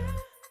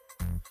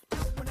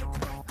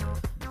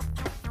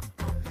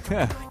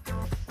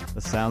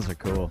 The sounds are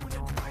cool.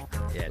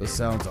 Yeah, The dude.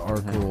 sounds are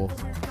cool.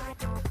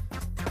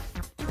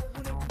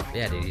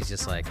 Yeah, dude, he's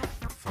just like a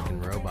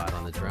fucking robot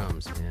on the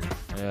drums, man.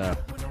 Yeah.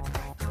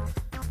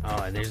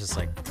 Oh, and there's just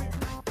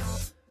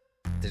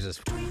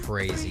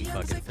crazy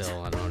fucking fill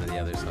on one of the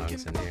other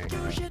songs in here.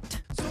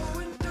 Shit, so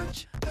in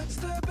touch, that's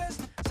the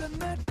best. Send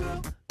that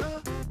girl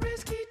a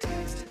risky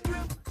text.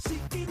 Thrill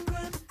seeking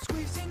glance,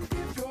 squeezing,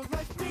 give your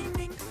life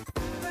meaning.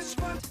 That's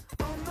what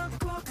on the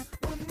clock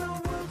when the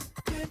world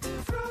can't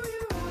throw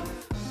you off.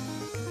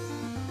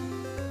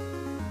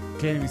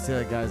 Can't even see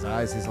that guy's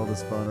eyes. He's holding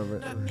his phone over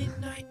Not it.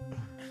 midnight,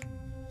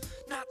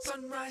 not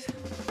sunrise.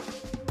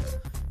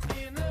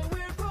 In a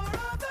weird part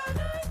of the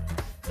night,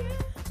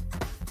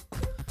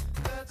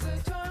 that's the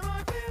time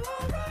I feel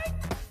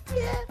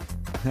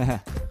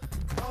alright.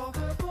 All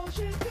the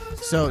bullshit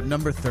goes So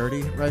number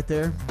 30 right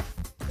there.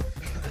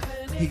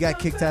 He got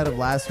kicked out of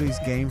last week's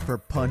game for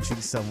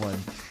punching someone.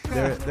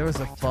 There was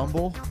a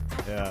fumble,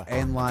 Yeah.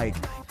 and like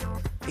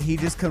he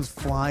just comes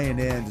flying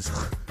in, just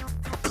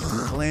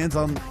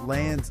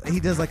lands. He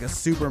does like a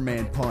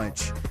Superman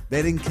punch.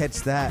 They didn't catch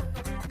that,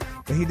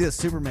 but he did a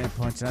Superman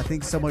punch, and I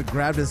think someone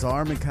grabbed his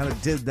arm and kind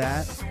of did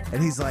that,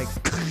 and he's like,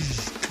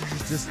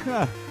 just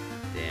Damn.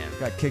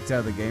 got kicked out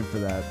of the game for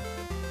that.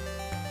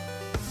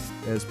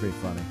 It was pretty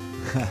funny.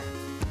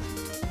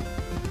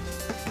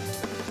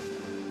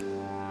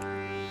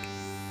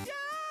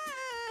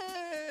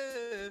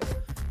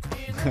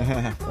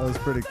 That was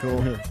pretty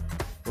cool.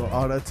 Well,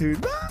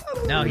 auto-tune.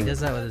 No, he does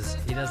that with his.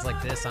 He does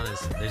like this on his.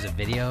 There's a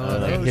video.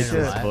 of Oh, him shit.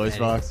 live, Voice and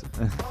box.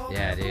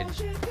 Yeah, dude.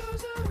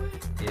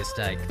 He just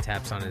like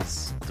taps on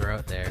his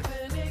throat there.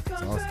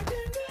 That's awesome.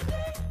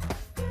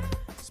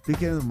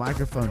 Speaking of the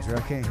microphones here,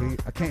 I can't hear you.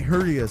 I can't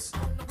hear you.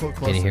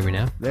 Can you hear me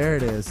now? There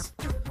it is.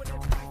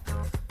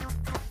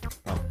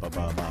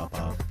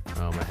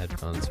 Oh, my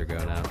headphones are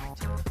going out.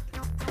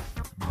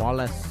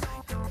 Wallace.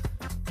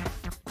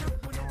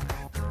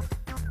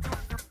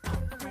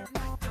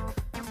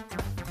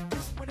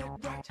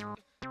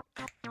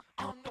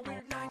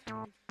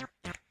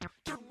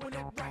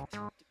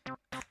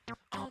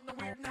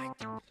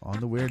 On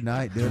the weird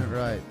night, doing it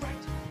right.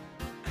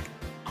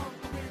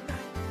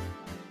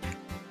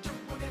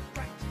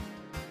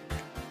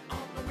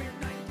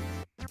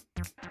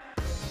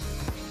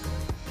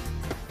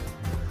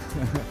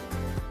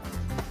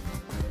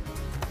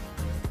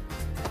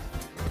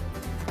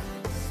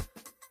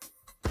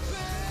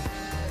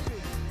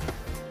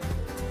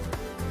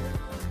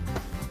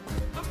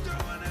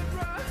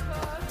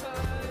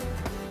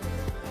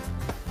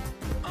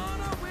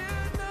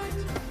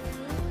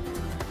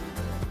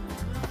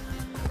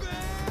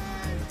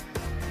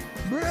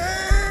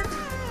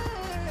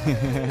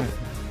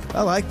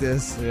 I like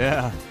this.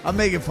 Yeah. I'm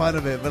making fun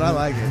of it, but I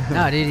like it.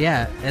 No, dude,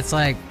 yeah. It's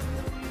like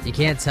you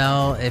can't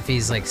tell if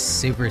he's like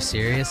super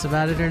serious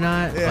about it or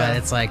not, Yeah. but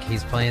it's like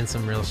he's playing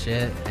some real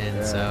shit, and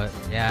Yeah. so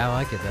yeah, I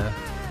like it though.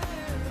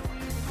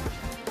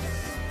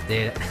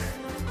 Dude.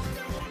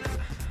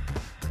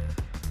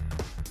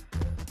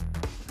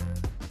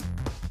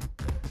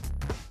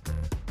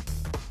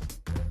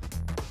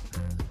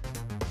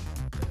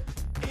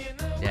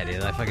 Yeah,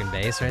 dude, that fucking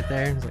bass right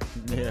there.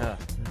 Yeah.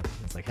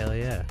 It's like hell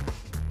yeah.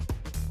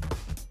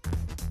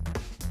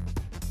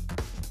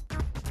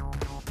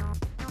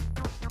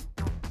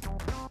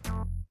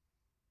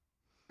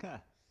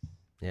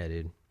 Yeah,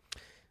 dude.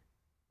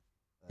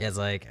 Yeah, it's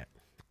like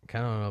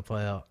kind of want to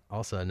play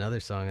also another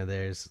song of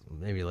theirs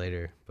maybe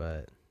later,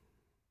 but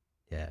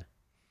yeah,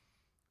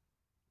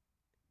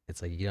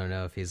 it's like you don't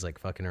know if he's like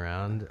fucking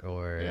around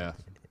or Yeah.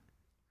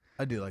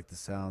 I do like the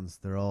sounds.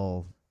 They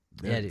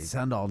Yeah, dude.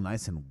 sound all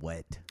nice and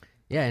wet.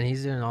 Yeah, and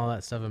he's doing all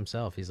that stuff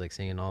himself. He's like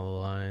singing all the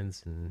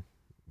lines and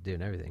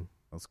doing everything.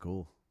 That's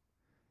cool.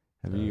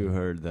 Have you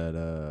heard that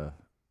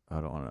I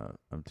don't want to,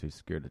 I'm too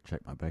scared to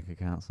check my bank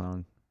account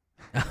song?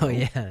 Oh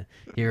yeah,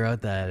 he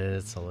wrote that. And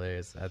it's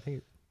hilarious. I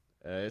think,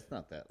 It's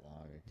not that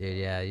long. dude.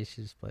 Yeah, you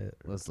should just play it.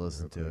 Let's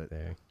listen real to quick it.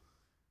 There.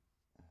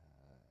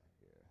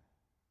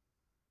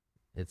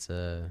 It's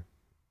a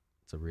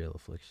real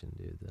affliction,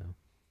 dude. Though.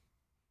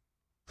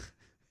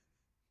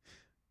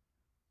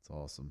 It's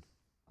awesome.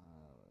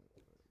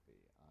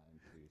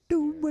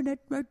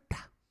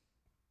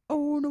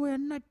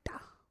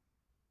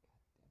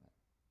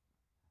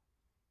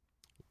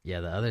 Yeah,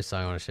 the other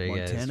song I want to show you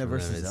guys. Montana from them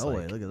versus is,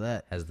 Elway. like, Look at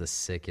that. has the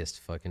sickest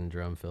fucking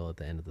drum fill at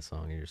the end of the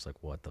song. And you're just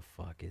like, what the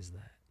fuck is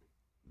that?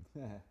 I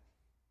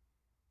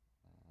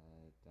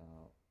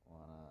don't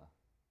wanna.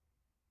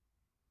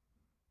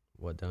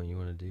 What don't you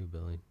want to do,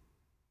 Billy?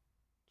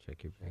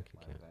 Check your bank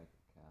account.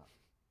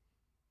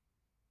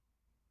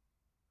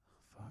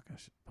 Fuck, I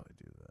should probably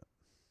do that.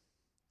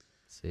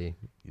 See,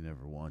 You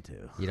never want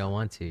to. you don't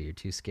want to. You're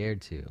too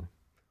scared to.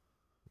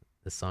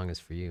 This song is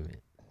for you, man.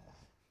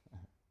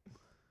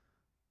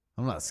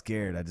 I'm not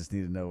scared. I just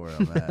need to know where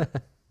I'm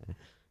at.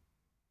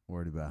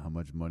 Worried about how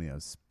much money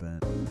I've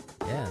spent.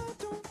 Yeah.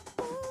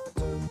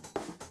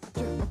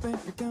 Check my bank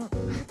account.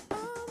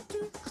 I'm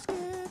too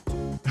scared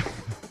to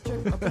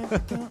check my bank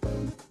account.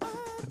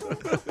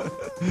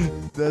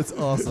 That's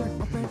awesome.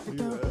 My bank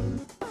account.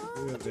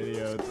 The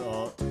video,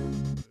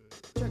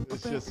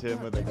 it's just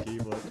him with a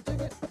keyboard.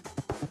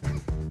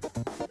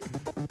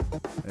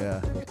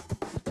 Yeah.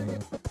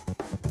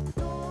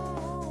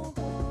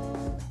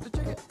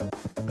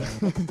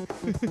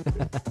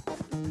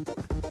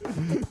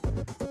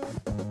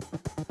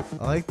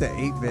 I like the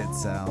 8-bit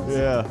sounds.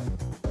 Yeah.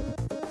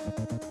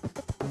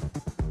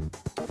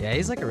 Yeah,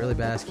 he's like a really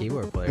badass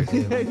keyboard player,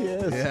 too.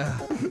 Yes.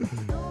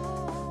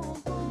 Yeah.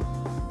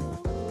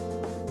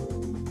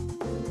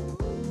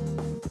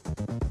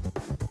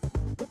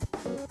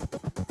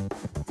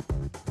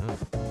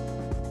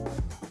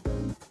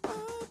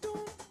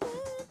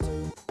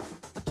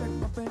 Check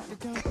my bank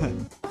account.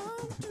 I'm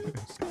too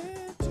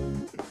scared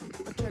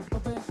to check my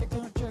bank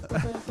account. Check my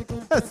bank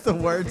account. That's the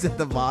words at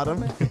the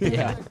bottom.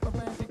 Yeah. Check my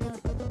bank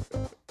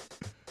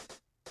account.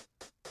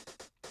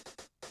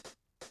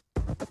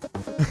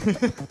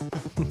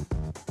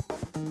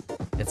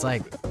 It's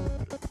like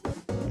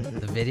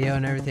the video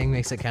and everything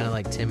makes it kind of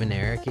like Tim and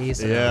Eric-y.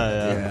 So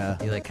Yeah.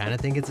 Yeah. you like kind of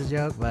think it's a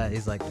joke, but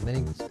he's like,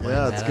 then he's playing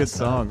Yeah, it's a badass good stuff.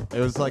 song. It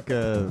was like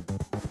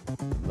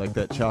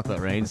that Chocolate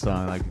Rain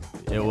song. Like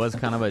it was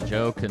kind of a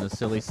joke and a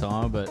silly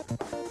song, but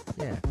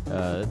Yeah.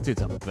 that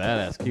dude's a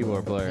badass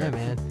keyboard player. Yeah,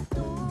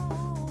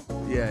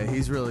 man. Yeah,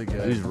 he's really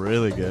good. He's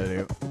really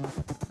good.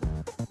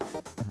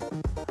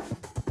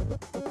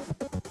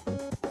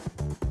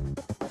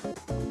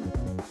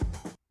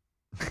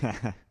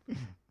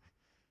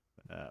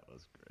 That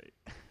was great.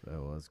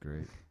 That was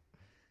great.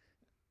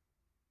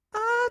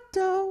 I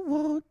don't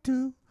want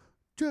to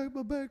check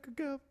my bank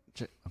account.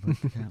 Check my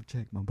bank account.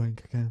 Check my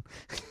bank account.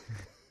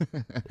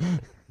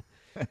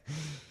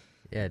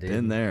 Yeah, dude.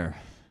 Been there.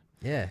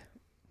 Yeah.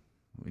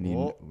 We need.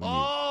 Oh, we need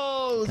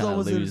oh, it was kind of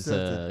almost lose,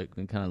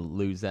 intercepted. kind of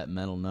lose that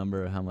mental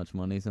number of how much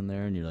money's in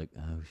there, and you're like,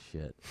 oh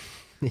shit,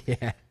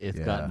 Yeah. it's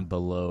Yeah. gotten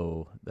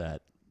below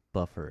that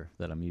buffer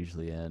that I'm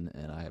usually in,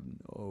 and I have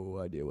no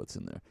idea what's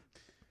in there.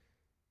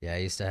 Yeah, I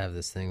used to have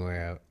this thing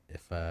where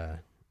if I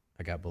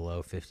got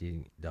below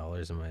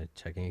 $50 in my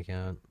checking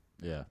account,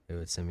 Yeah, it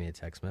would send me a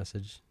text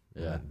message.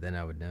 Yeah. And then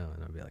I would know,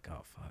 and I'd be like,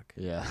 oh, fuck.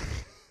 yeah,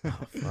 Oh,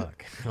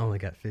 fuck. I only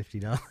got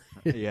 $50.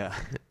 yeah.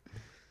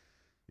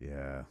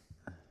 Yeah.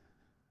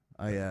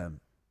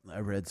 I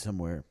read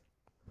somewhere,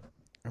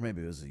 or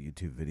maybe it was a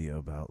YouTube video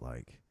about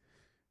like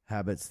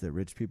habits that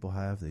rich people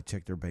have. They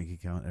check their bank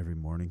account every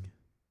morning.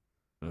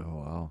 Oh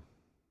wow,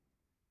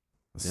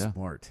 That's Yeah.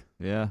 smart.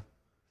 yeah.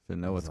 To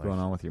know what's It's going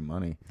like- on with your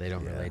money. They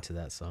don't Yeah. relate to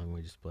that song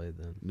we just played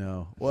then.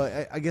 No.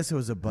 Well, I guess it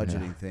was a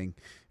budgeting thing.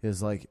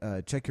 Is like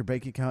check your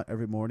bank account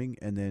every morning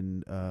and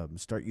then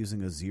start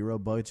using a zero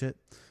budget.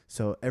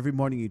 So every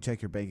morning you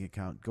check your bank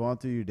account, go on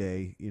through your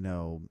day,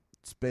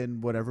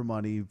 spend whatever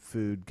money,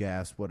 food,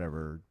 gas,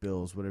 whatever,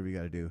 bills, whatever you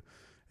got to do.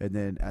 And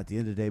then at the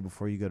end of the day,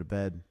 before you go to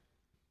bed,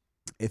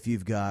 if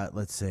you've got,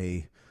 let's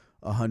say,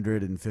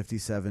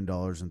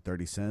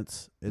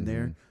 $157.30 in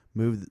there,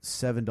 move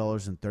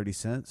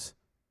 $7.30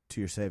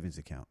 to your savings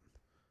account.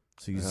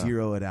 So you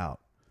zero it out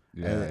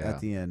at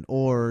the end.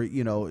 Or,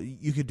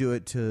 you could do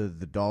it to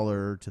the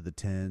dollar, to the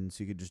tens.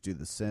 You could just do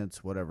the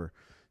cents, whatever.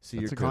 So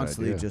That's you're a good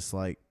constantly idea. just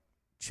like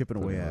chipping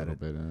away at it.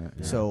 Bit in it.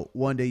 Yeah. So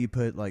one day you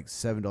put like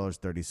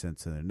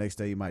 $7.30 in there. Next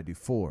day you might do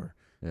 $4.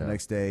 Yeah. The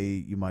next day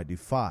you might do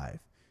 $5.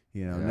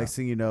 Next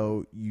thing you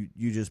know, you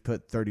just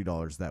put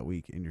 $30 that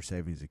week in your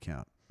savings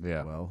account.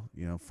 Yeah. Well,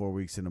 4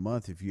 weeks in a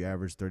month, if you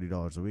average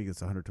 $30 a week,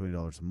 it's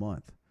 $120 a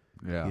month.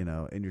 Yeah.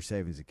 In your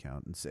savings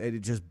account, and so it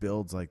just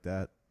builds like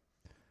that.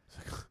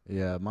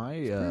 Yeah,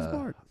 pretty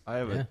smart. I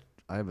have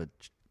a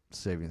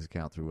savings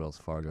account through Wells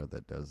Fargo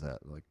that does that.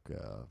 Like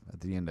at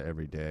the end of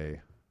every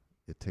day,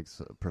 it takes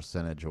a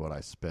percentage of what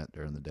I spent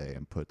during the day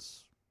and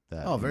puts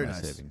that in very my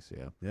nice. savings.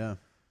 Yeah, Yeah,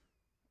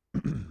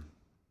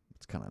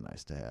 it's kind of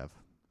nice to have.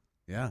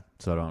 yeah.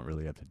 So I don't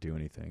really have to do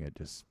anything. It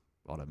just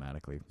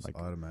automatically Just like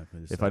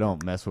automatically. if I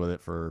don't mess with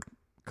it for a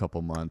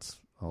couple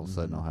months, all of a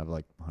sudden Mhm. I'll have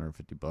like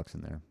 $150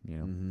 in there.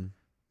 Mm-hmm.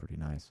 Pretty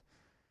nice.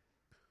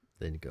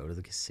 Then go to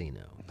the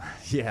casino.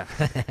 Yeah.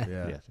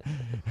 Yeah.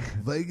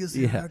 Vegas,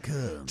 Yeah. here I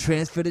come.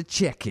 Transfer to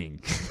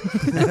checking.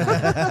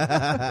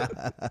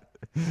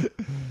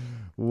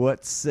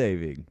 What's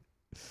saving?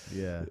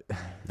 Yeah,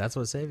 That's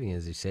what saving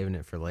is. You're saving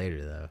it for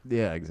later, though.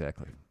 Yeah,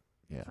 exactly.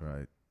 Yeah, that's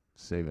right.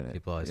 saving it.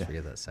 People always yeah.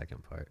 forget that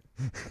second part.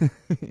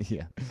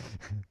 Yeah.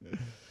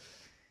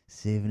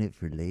 Saving it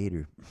for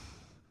later.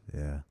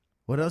 Yeah.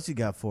 What else you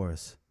got for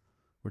us?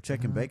 We're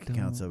checking bank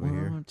accounts over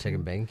here.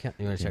 Checking bank account?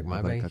 You want to check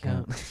my bank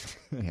account?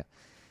 Yeah.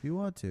 If you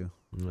want to.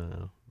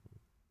 No.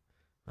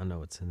 I know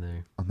what's in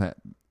there. On that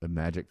the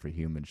Magic for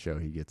Humans show,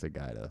 he gets a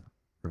guy to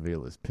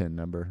reveal his PIN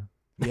number.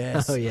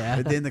 Yes. Oh, yeah.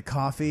 But then the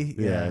coffee.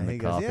 Yeah, and the he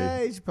goes, coffee.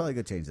 yeah, you should probably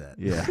go change that.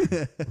 Yeah.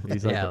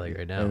 He's Yeah, like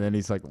right now. And then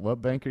he's like,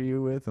 "What bank are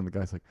you with?" And the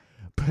guy's like,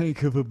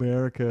 "Bank of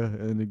America."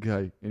 And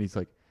he's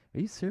like, "Are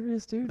you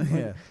serious, dude?" Like,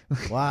 Yeah.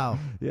 Wow.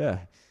 Yeah.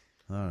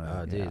 All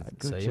right. Oh, dude. yeah,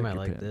 go So you check might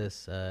your like PIN.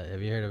 this.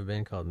 Have you heard of a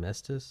band called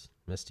Mestis?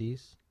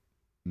 Mestis?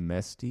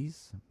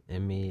 Mesties?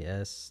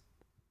 MESTI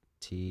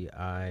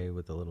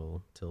with a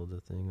little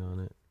tilde thing on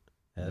it.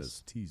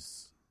 S.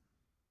 Tease.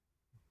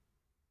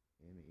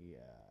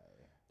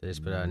 They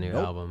just put out a new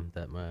Nope. album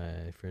that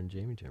my friend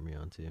Jamie turned me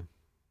on to.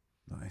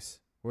 Nice.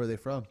 Where are they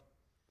from?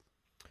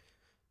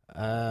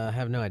 I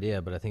have no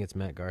idea, but I think it's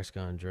Matt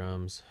Garska on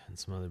drums and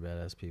some other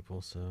badass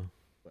people. So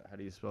How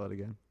do you spell it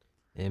again?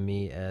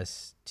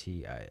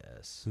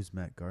 MESTIS. Who's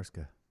Matt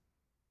Garska?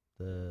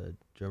 The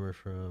drummer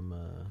from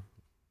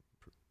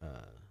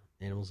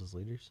Animals as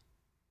Leaders.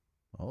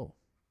 Oh.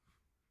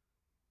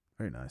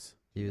 Very nice.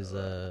 He was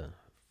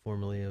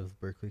formerly of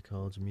Berklee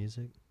College of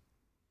Music.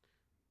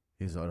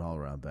 He's an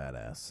all-around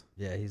badass.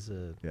 Yeah, he's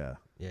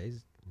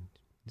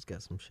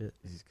got some shit.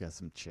 He's got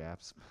some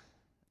chaps.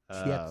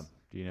 Chaps.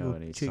 Do you know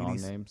Little any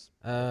chickadees. song names?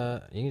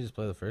 You can just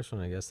play the first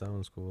one, I guess. That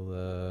one's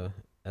cool.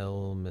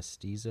 El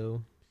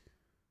Mestizo.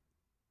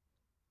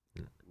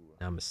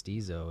 Now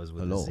Mestizo is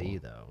with Hello. a Z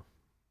though.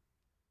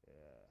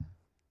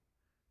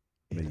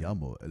 Me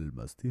llamo el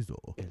mestizo.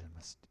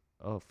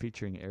 Oh,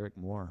 featuring Eric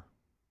Moore.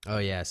 Oh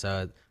yeah,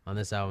 so on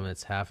this album,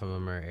 it's half of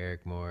them are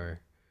Eric Moore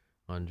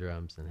on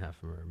drums and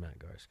half of them are Matt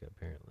Garska.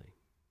 Apparently,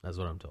 that's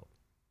what I'm told.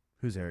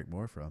 Who's Eric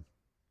Moore from?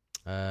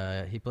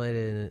 He played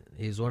in.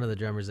 He's one of the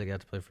drummers that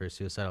got to play for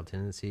Suicidal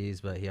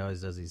Tendencies, but he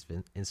always does these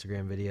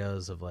Instagram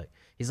videos of like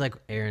he's like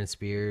Aaron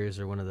Spears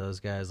or one of those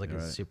guys, like Right.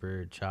 a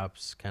super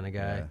chops kind of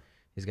guy. Yeah.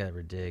 He's got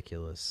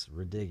ridiculous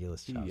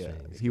chops.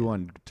 man. He's He good.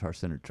 won Guitar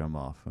Center drum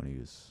off when he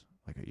was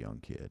like a young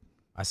kid.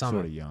 I saw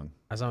Sort him. of young.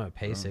 I saw him at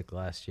PASIC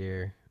last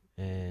year,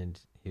 and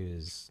he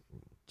was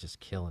just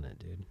killing it,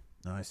 dude.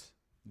 Nice.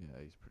 Yeah,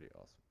 he's pretty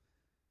awesome.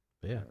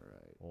 But yeah.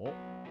 All right.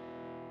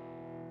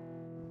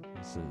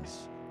 This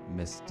is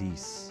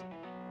Mestis.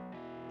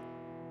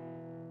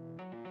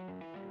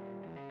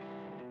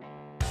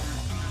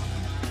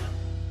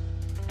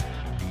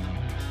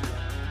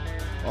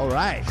 All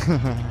right.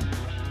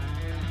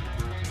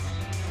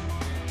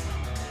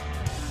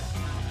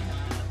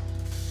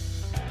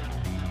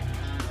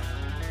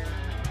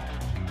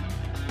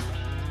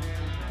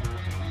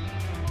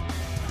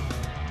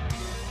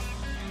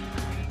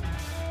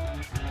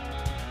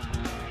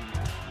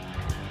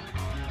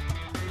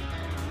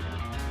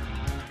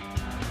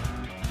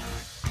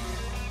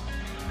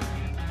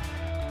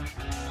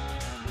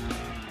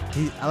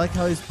 I like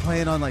how he's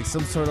playing on like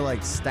some sort of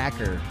like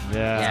stacker.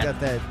 Yeah. He's got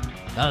that.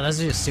 Oh, those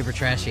are just super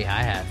trashy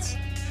hi hats.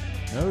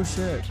 No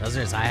shit. Those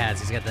are his hi hats.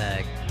 He's got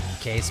the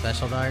K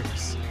Special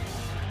Darks.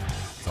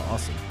 It's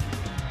awesome.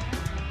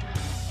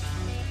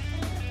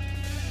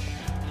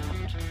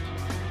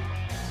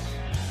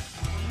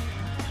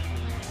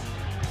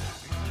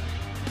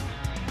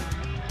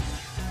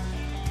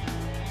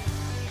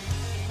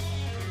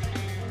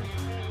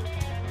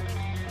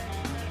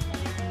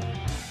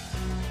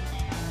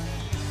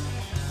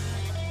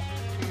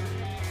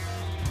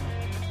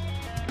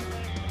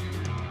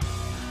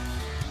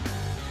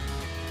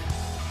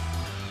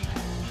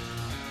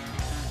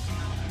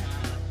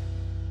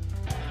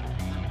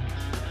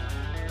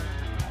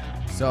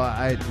 So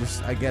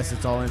I guess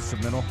it's all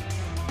instrumental.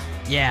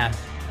 Yeah,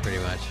 pretty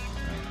much.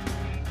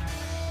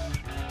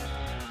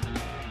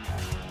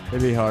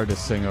 It'd be hard to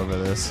sing over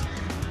this.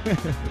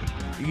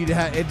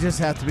 It just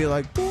have to be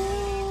like.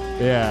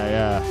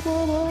 Yeah.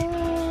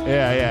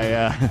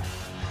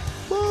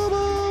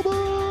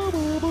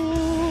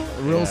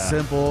 Real Yeah.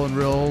 simple and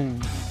real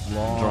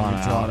long, Drawn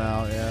and drawn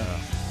out. Yeah.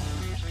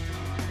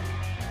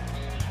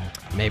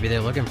 Maybe they're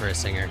looking for a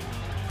singer.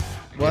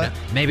 What? You know,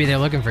 maybe they're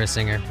looking for a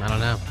singer. I don't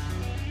know.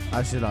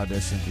 I should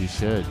audition. You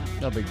should.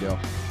 No big deal.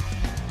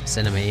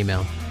 Send them an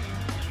email.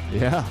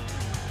 Yeah.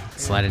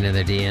 Slide into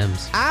their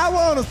DMs. I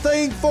want to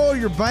sing for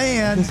your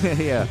band.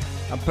 Yeah.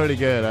 I'm pretty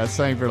good. I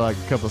sang for like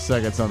a couple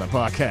seconds on the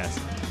podcast.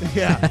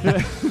 Yeah.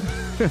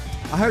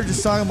 I heard your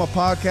song on my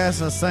podcast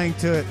and I sang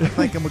to it. I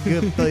think I'm a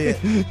good fit.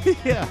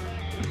 Yeah.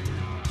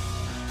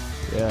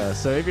 Yeah.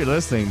 So if you're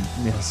listening,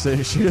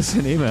 shoot us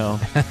an email.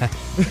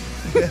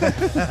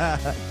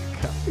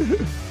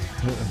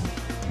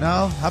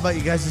 No? How about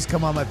you guys just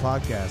come on my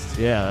podcast?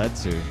 Yeah,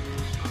 that's true.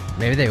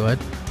 Maybe they would.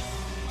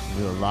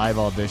 Do a live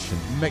audition.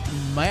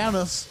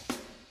 McManus.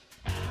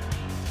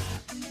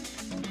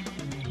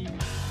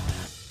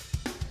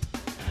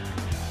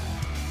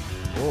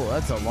 Oh,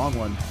 that's a long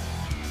one.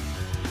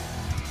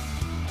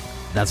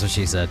 That's what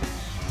she said.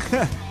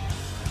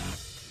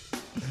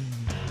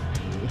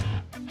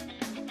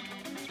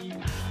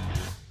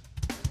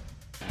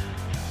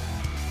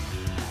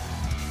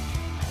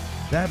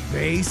 That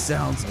bass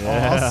sounds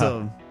Yeah.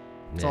 awesome.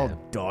 It's all Yeah.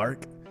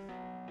 dark.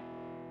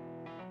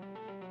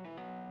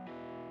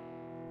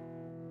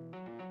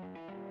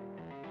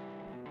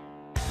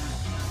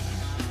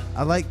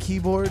 I like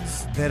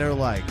keyboards that are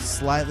like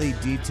slightly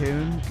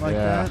detuned like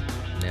Yeah. that.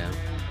 Yeah.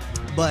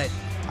 But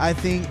I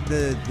think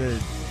the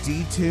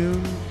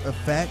detune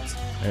effect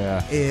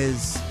Yeah.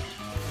 is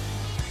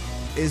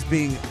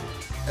being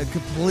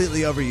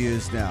completely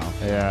overused now.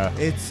 Yeah.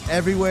 It's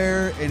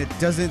everywhere and it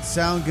doesn't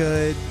sound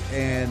good.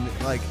 And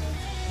like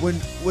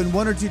when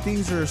one or two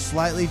things are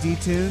slightly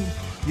detuned,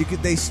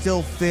 they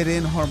still fit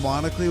in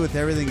harmonically with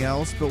everything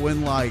else. But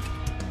when like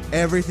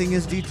everything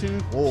is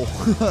detuned,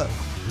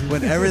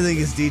 when everything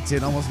is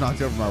detuned, almost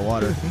knocked over my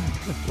water.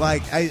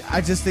 Like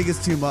I just think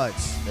it's too much.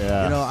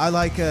 Yeah. You know, I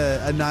like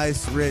a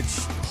nice rich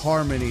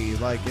harmony.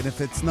 Like, and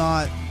if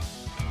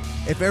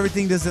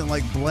everything doesn't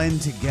like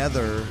blend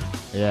together.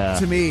 Yeah.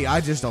 To me, I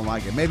just don't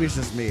like it. Maybe it's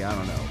just me. I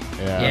don't know.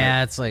 Yeah.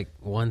 Yeah, it's like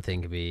one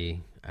thing could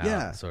be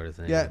out sort of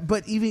thing. Yeah,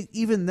 but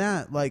even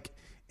that, like,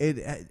 it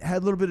had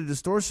a little bit of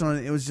distortion on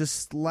it. It was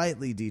just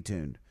slightly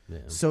detuned. Yeah.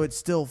 So it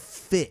still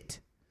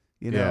fit,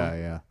 you know?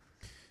 Yeah.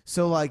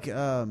 So, like,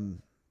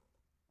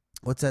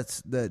 what's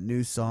that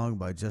new song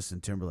by Justin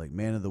Timberlake,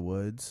 Man of the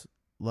Woods?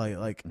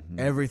 Like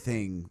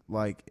everything,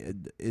 like,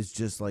 is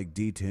just, like,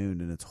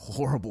 detuned, and it's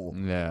horrible.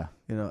 Yeah.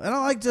 You know? And I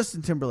like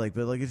Justin Timberlake,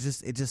 but, like, it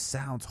just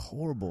sounds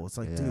horrible. It's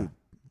like, Yeah. dude,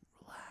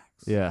 relax.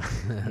 Yeah.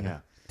 Yeah.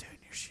 Tune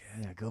your shit.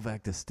 Yeah. Go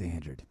back to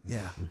standard.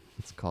 Yeah.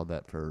 It's called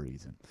that for a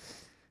reason.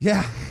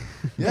 Yeah.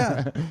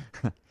 Yeah.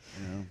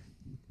 You know?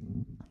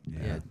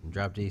 Yeah.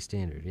 Drop D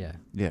standard. Yeah.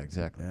 Yeah.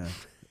 Exactly.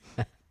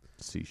 Yeah.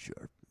 C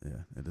sharp. Yeah.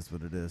 It is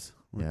what it is.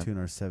 We're Yeah. tuning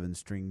our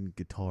 7-string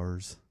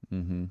guitars,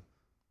 Mm-hmm.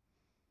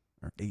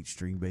 our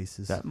 8-string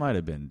basses. That might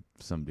have been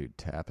some dude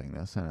tapping.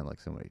 That sounded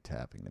like somebody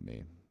tapping to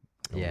me.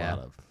 A Yeah.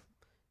 lot of.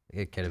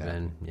 It could have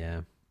been.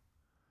 Yeah.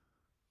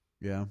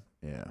 yeah.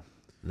 Yeah.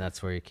 And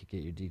that's where you could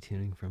get your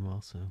detuning from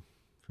also.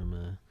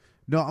 From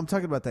No, I'm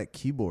talking about that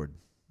keyboard.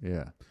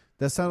 Yeah.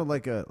 That sounded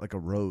like a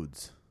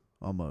Rhodes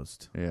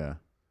almost. Yeah.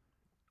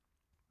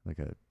 Like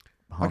a.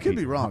 I could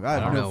be wrong. I I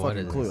have don't no know what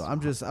fucking it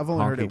clue. is. I've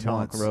only heard it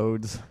Honky-tonk once.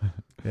 roads.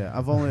 Yeah,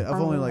 I've only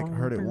like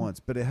heard it once,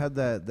 but it had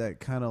that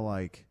kind of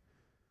like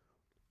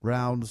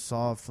round,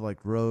 soft, like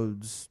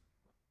Rhodes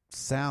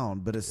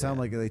sound, but it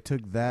sounded like they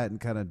took that and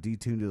kind of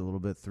detuned it a little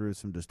bit, threw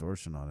some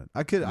distortion on it.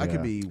 I could Yeah.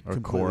 be Or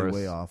completely chorus,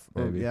 way off.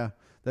 Or, maybe. yeah,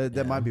 that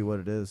Yeah. might be what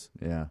it is.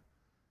 Yeah.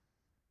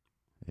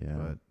 Yeah.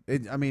 But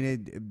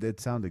it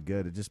sounded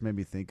good. It just made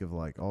me think of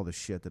like all the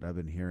shit that I've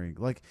been hearing.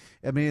 Like,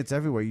 I mean, it's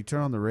everywhere. You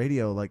turn on the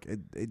radio, like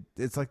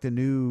it's like the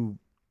new.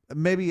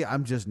 Maybe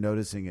I'm just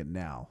noticing it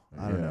now.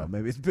 I don't Yeah. know.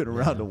 Maybe it's been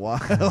around a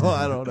while.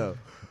 I don't know.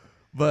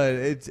 But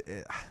it's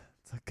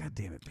like, God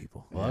damn it,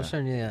 people. well, I was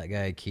showing you that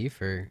guy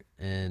Kiefer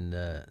and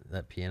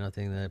that piano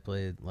thing that I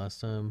played last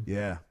time.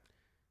 Yeah.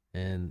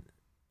 And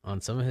on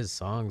some of his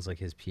songs, like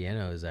his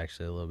piano is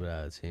actually a little bit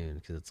out of tune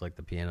because it's like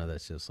the piano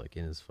that's just like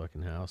in his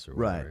fucking house or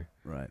whatever.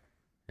 Right.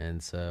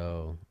 And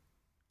so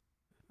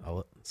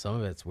some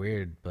of it's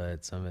weird,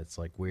 but some of it's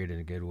like weird in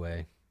a good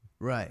way.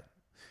 Right.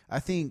 I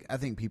think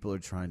people are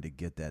trying to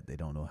get that. They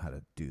don't know how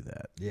to do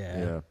that.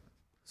 Yeah.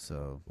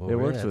 So Well, It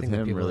really, works I with think the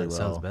him people really that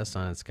sounds well. best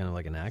on it's kind of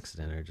like an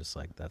accident or just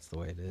like that's the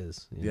way it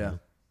is. you yeah. know?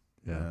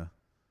 Yeah.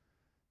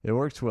 It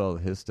works well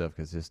with his stuff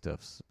because his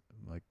stuff's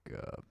like,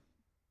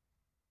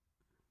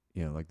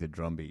 like the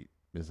drum beat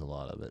is a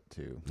lot of it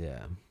too.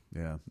 Yeah.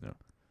 Yeah.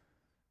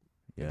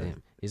 Yeah.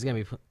 Damn. He's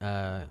gonna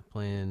be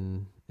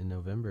playing in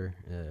November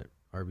at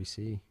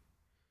RBC.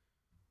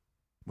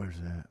 Where's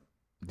that?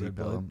 Red Deep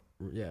Blood. Ellum?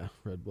 Yeah,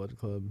 Red Blood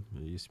Club.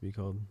 It used to be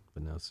called,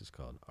 but now it's just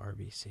called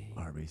RBC.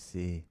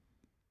 RBC.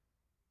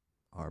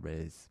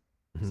 Arby's.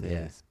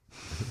 Yeah, Says.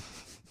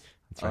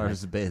 it's right,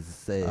 next, Arby's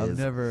says. I've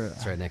never.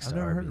 it's right next I've to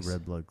never heard Arby's. of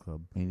Red Blood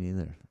Club. Me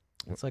neither.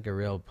 It's like a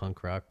real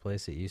punk rock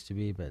place. It used to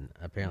be, but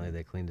apparently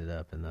they cleaned it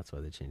up, and that's why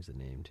they changed the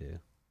name too.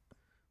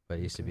 But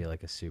it used to be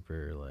like a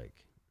super like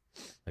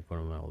one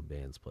of my old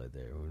bands played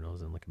there when I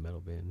was in like a metal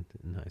band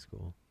in high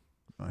school.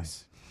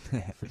 Nice.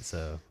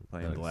 So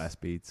Playing that's-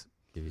 blast beats.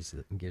 gives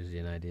you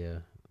an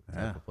idea what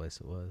Yeah. type of place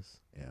it was.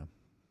 Yeah.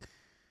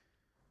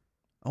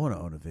 I want to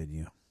own a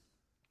venue.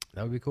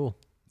 That would be cool.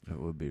 It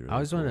would be really I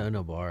always wanted to cool. own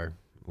a bar,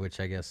 which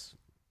I guess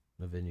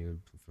the venue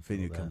would fulfill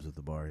Venue that. comes with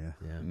the bar. Yeah.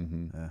 Yeah,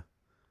 Mm-hmm. Yeah.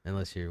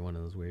 unless you're one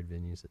of those weird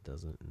venues that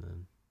doesn't. And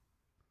then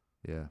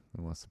Yeah.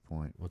 And what's the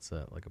point? what's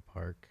that? Like a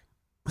park?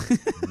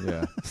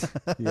 Yeah.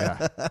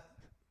 Yeah.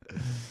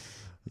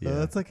 Yeah.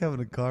 That's like having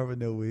a car with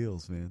no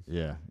wheels, man.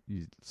 Yeah.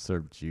 You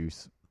serve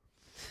juice,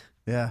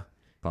 Yeah.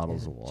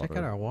 bottles Yeah, of water. check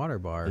out our water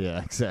bar.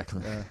 Yeah,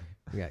 exactly.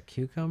 We got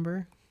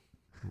cucumber,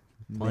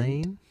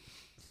 plain.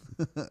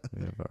 We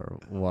have our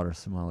water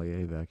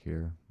sommelier back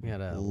here. We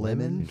got a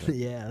Lemon. lemon.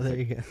 Yeah, there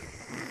you go.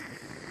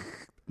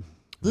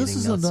 This Getting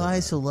is a nuts on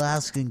nice that.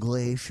 Alaskan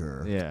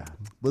glacier. Yeah.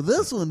 But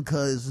this one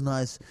is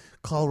nice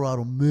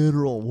Colorado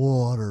mineral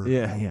water.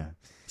 Yeah, yeah.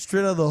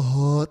 Straight out of the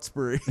hot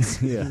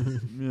springs. Yeah.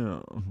 Yeah.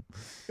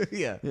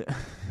 yeah. Yeah.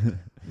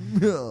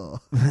 Yeah.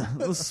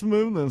 The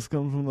smoothness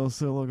comes from those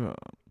silica.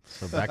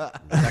 So back to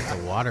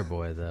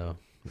Waterboy though.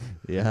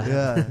 Yeah.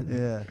 Yeah.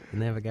 Yeah. Didn't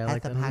they have a guy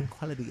like that? here?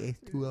 quality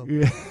H2O.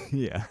 Yeah.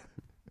 Yeah.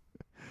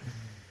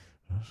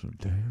 That's some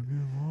damn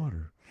good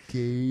water.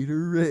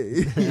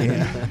 Gatorade.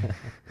 Yeah.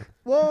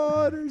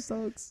 Water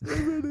sucks. It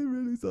really,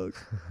 really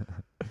sucks.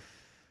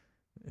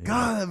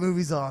 God, that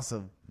movie's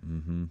awesome.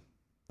 Mm-hmm.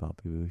 Bobby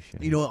Boucher.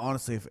 You know what?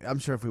 Honestly, I'm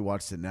sure if we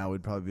watched it now,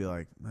 we'd probably be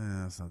like,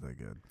 that's not that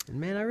good.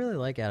 And man, I really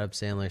like Adam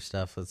Sandler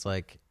stuff. It's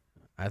like,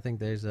 I think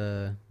there's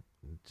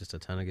just a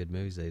ton of good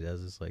movies that he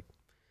does. It's like,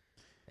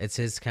 it's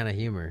his kind of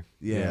humor.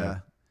 Yeah. Yeah.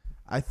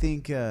 I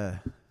think, I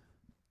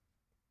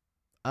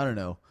don't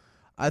know.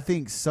 I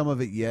think some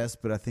of it, yes,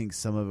 but I think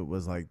some of it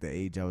was like the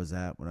age I was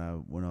at when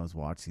I was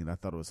watching it. I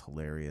thought it was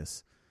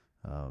hilarious.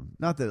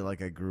 Not that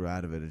like I grew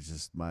out of it. It's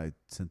just my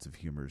sense of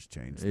humor has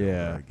changed. the older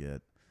Yeah. I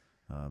get.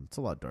 It's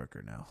a lot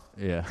darker now.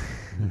 Yeah.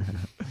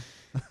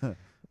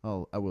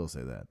 I will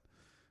say that.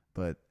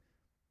 But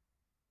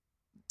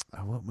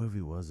what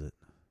movie was it?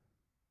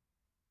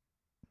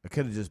 It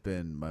could have just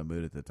been my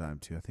mood at the time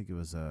too. I think it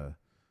was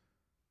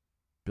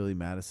Billy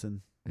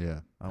Madison. Yeah.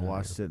 I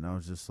watched it and I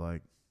was just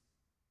like,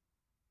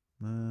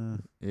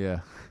 Yeah.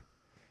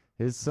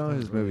 Some of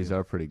his movies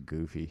are pretty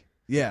goofy.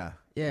 yeah.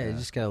 Yeah, you Yeah.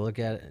 just gotta look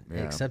at it,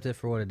 Yeah. accept it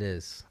for what it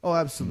is. Oh,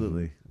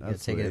 absolutely. You gotta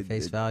take it at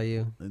face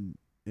value. value. And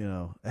you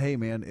know, hey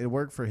man, it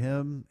worked for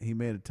him. He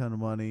made a ton of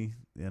money,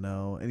 you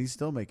know, and he's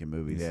still making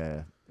movies.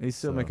 Yeah. He's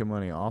still So- making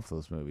money off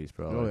those movies,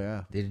 probably. Oh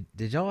yeah.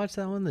 Did y'all watch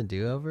that one, The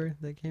Do-Over,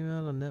 that came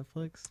out on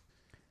Netflix?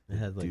 It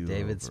had like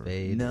David Do-Over.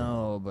 Spade.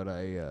 No, but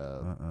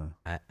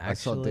I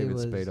saw David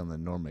Spade on the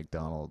Norm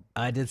Macdonald.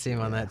 I did see him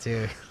on that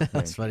too.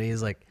 That's funny.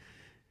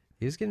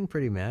 He was getting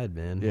pretty mad,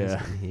 man. He was Yeah.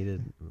 getting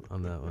heated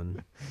on that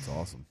one. It's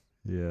awesome.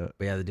 Yeah.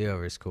 But yeah, The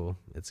Do-Over is cool.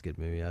 It's a good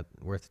movie.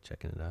 Worth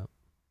checking it out.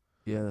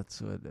 Yeah,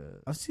 that's what.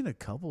 I've seen a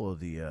couple of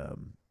the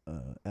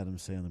Adam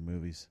Sandler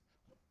movies.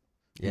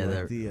 Yeah,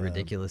 like the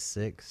Ridiculous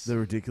Six. The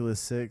Ridiculous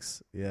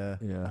Six, yeah.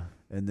 Yeah.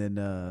 And then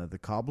The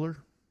Cobbler.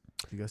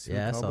 You guys see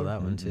Yeah, I The saw Cobbler?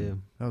 that one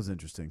too. That was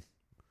interesting.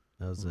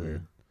 That was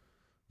Weird.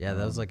 yeah,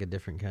 that was Um, like a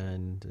different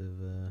kind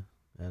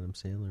of Adam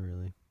Sandler,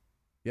 really.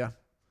 Yeah.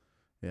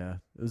 Yeah.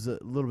 It was a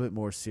little bit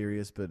more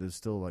serious, but it was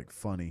still like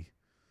funny.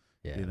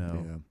 Yeah, You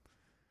know. Yeah.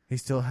 He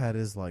still had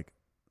his like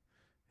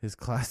his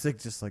classic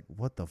just like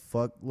what the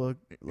fuck look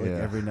like Yeah.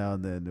 every now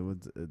and then. It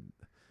was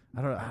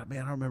I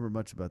don't remember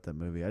much about that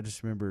movie. I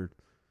just remember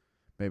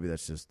maybe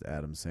that's just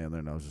Adam Sandler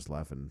and I was just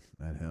laughing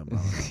at him. I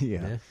don't know.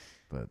 Yeah.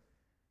 But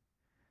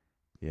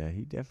Yeah,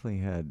 he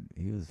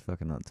was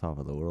fucking on top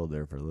of the world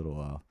there for a little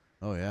while.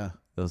 oh yeah.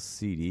 Those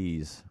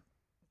CDs,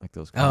 like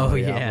those Oh,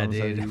 comedy yeah, albums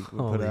that dude. he would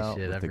Holy put out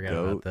shit, with I the forgot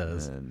about goat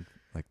those. and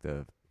like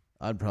the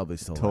I'd probably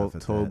still Toll laugh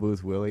at that.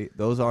 Booth Willie.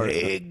 Those are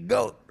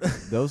goat.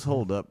 those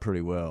hold up pretty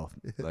well.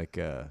 Like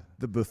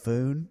The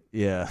buffoon.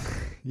 yeah.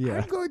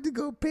 Yeah. I'm going to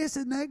go piss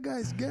in that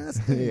guy's gas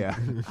tank. Yeah.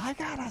 I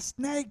got a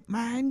snake,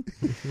 man.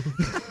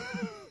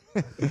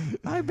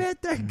 I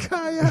bet that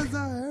guy has a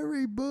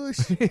hairy bush.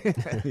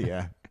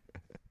 Yeah.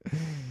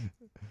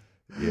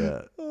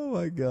 Yeah. Oh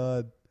my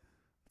god.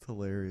 It's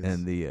hilarious.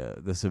 And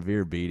the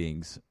severe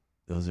beatings,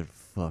 those are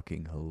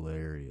fucking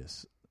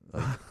hilarious.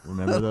 Like,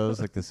 remember those?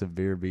 Like the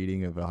severe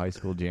beating of a high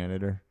school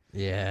janitor?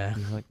 Yeah,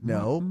 He's like,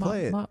 No,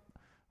 play it. Oh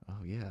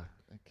yeah,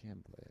 I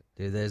can play it.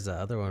 dude. There's the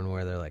other one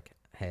where they're like,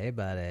 "Hey,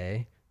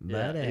 buddy,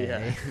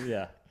 buddy."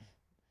 Yeah.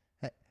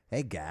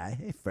 hey guy,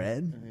 hey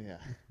friend. Yeah.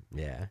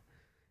 Yeah.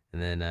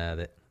 And then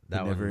that The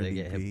one never they ending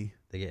get hit, pee.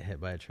 they get hit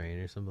by a train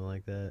or something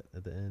like that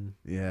at the end.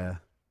 Yeah.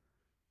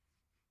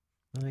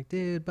 I'm like,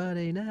 dude,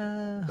 buddy,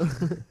 no.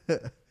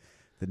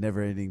 the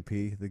never ending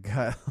pee. The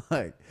guy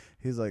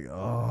he's like,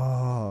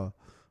 oh.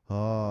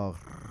 All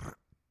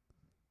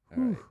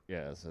right.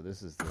 Yeah, so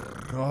this is the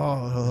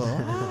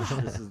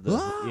this is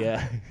the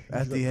yeah.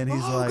 At the end,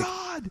 he's like,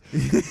 God.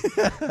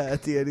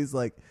 at the end, he's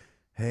like,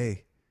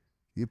 hey,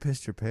 you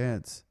pissed your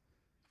pants.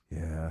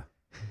 Yeah,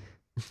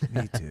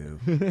 me too.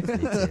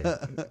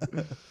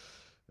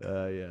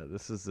 Yeah,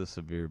 this is the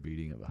severe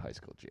beating of a high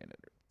school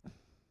janitor.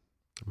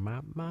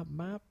 Mop, mop,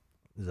 mop.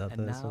 Is that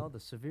And this now one? the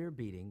severe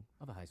beating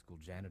of a high school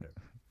janitor.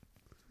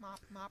 Mop,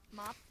 mop,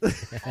 mop,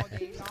 all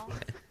day long.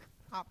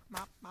 Mop,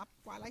 mop, mop,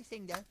 while I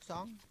sing that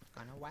song.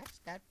 Gonna wax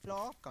that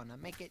floor, gonna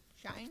make it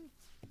shine.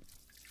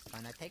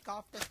 Gonna take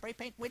off the spray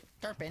paint with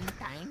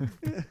turpentine.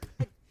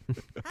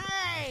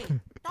 Hey!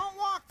 Don't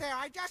walk there,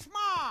 I just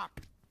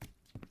mopped!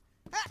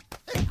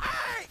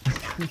 Hey!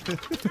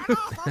 Get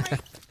off of me!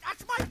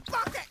 That's my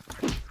bucket!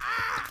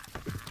 Ah!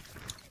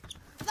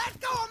 Let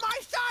go of my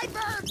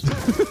sideburns!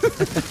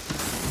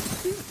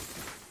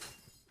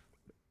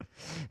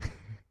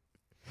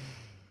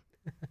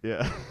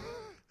 Yeah.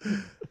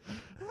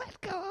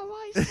 Let go of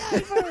my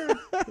sideburns!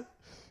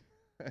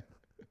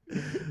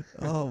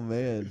 Oh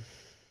man,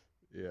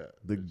 Yeah.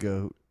 the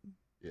goat.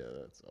 Yeah,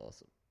 that's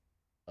awesome.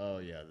 Oh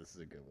yeah, this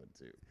is a good one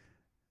too.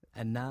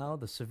 And now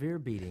the severe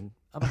beating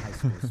of a high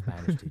school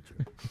Spanish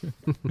teacher.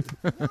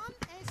 Juan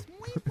es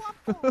muy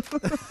guapo.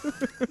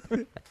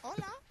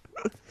 Hola,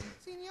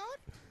 señor.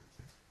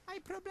 ¿Hay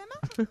problema?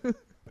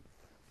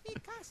 Mi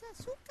casa,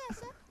 su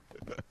casa.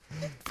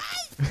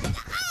 ¡Ay! ¡Au!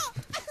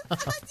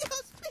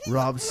 ¡Dios mío!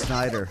 Rob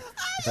Schneider.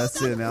 That's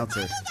the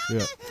announcer.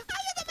 Yeah.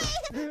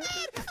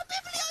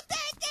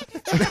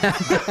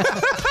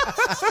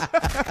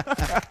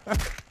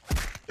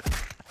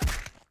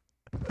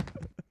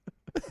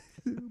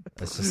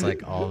 That's just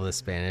like all the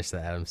Spanish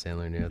that Adam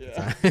Sandler knew at the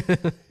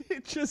time.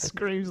 It just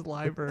screams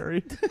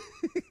library.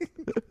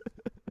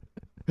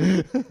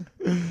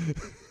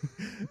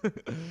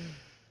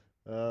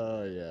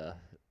 Oh yeah,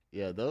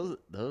 yeah. Those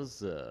albums.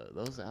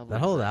 That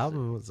whole actually-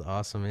 album was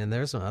awesome, man. There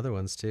were some other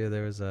ones too.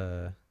 There was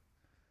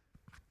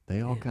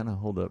They all kind of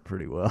hold up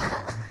pretty well.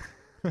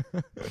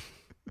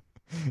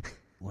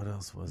 What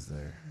else was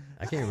there?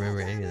 I can't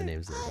remember any of the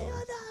names of the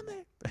songs.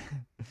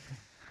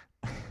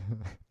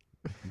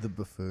 The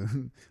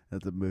buffoon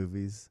at the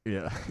movies.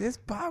 Yeah. This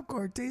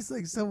popcorn tastes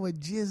like someone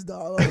jizzed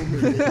all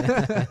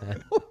over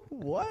it.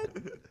 What?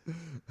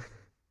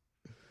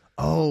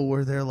 Oh,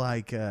 were there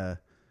like the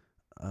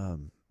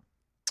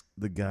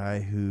guy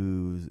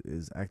who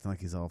is acting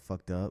like he's all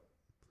fucked up?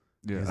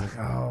 He's like,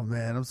 oh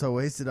man, I'm so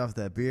wasted off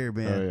that beer,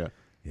 man. Oh yeah.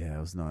 Yeah,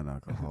 I was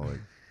non-alcoholic.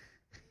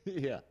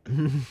 Yeah.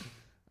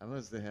 I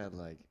must have had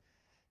like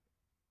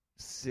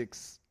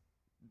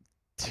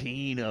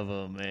 16 of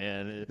them,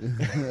 man. What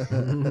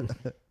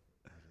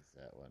is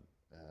that one?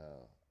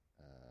 Oh,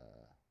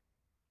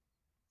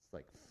 it's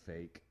like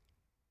fake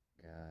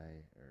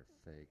guy or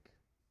fake.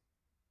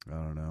 I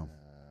don't know.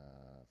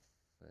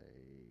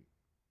 Fake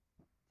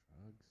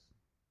drugs.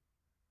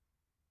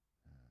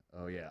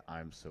 Oh yeah,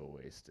 I'm so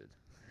wasted.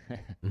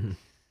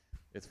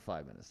 It's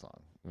 5 minutes long.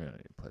 We don't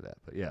need to play that,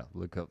 but yeah,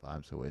 look up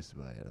 "I'm So Wasted"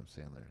 by Adam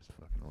Sandler. It's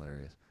fucking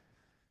hilarious.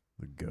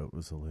 The goat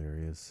was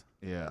hilarious.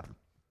 Yeah,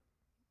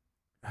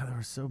 God, there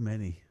were so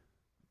many.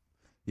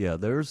 yeah.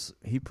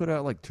 He put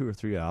out like 2 or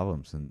 3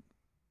 albums, and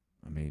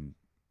I mean,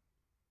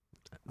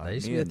 That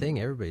used to me be a and- thing.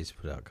 Everybody used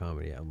to put out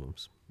comedy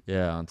albums.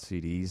 Yeah, on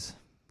CDs.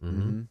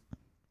 Mm-hmm.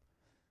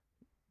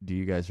 Do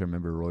you guys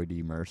remember Roy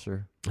D.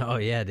 Mercer? Oh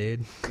yeah,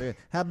 dude.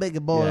 How big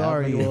a boy Yeah, how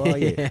are big you? a boy are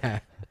you? Yeah.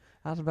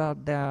 How's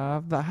about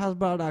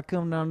I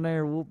come down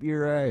there and whoop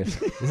your ass?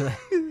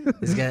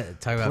 He's got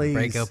talk about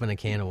break Please. open a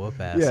can of whoop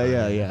ass.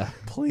 yeah.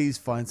 Please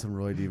find some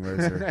Roy D.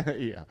 Mercer.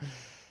 Yeah,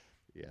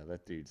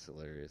 that dude's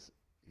hilarious.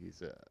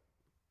 He's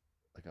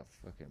like a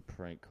fucking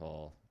prank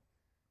call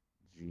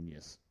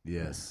genius.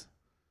 Yes.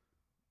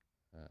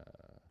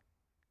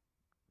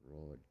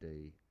 Roy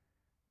D.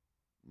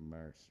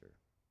 Mercer.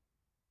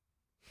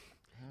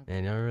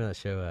 And you remember that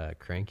show,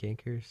 Crank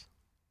Yankers?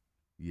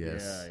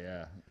 Yes.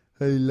 Yeah,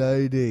 Hey,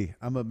 lady.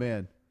 I'm a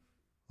man.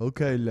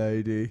 Okay,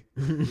 lady.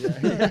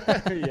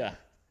 yeah.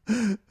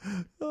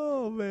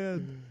 Oh,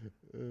 man.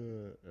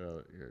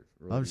 Here's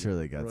Roy I'm D. sure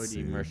they got Roy D.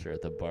 sued. Mercer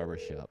at the barber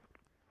shop.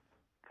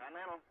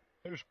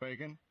 Who's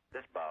speaking?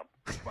 This Bob.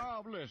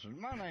 Bob, listen,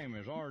 my name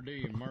is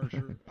R.D.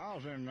 Mercer. I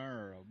was in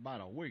there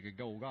about a week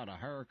ago, got a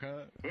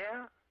haircut.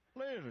 Yeah?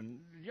 Listen,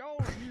 y'all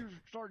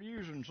start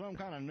using some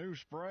kind of new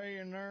spray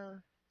in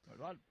there?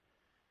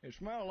 It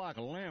smelled like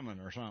a lemon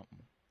or something.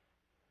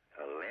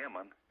 A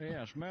lemon?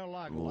 Yeah, it smelled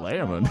like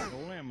Lemon? like a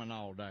lemon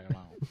all day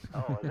long.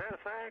 Oh, is that a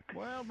fact?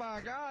 Well,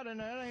 by God, and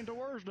that ain't the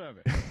worst of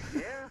it.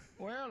 Yeah?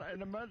 Well,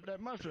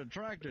 that must have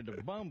attracted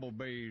the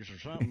bumblebees or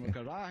something,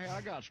 because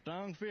I got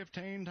stung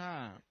 15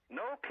 times.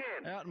 No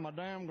kidding. Out in my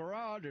damn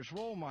garage, it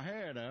swole my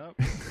head up.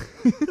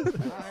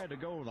 I had to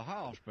go to the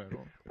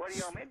hospital. What do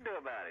you want me to do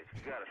about it?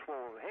 You got a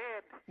swollen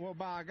head. Well,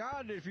 by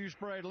God, if you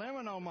sprayed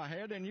lemon on my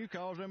head, then you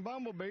caused them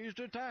bumblebees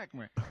to attack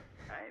me.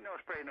 I ain't no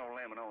spray no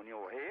lemon on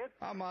your head.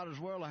 I might as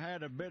well have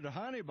had a bit of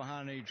honey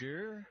behind each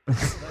ear.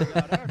 They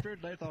got after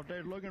it. They thought they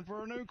was looking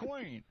for a new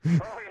queen.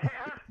 Oh, yeah?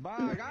 By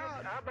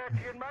God. I bet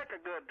you'd make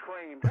a good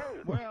queen,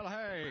 too. Well,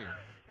 hey.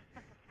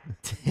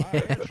 My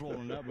head's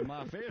swollen up, but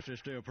my fist is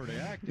still pretty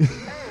active.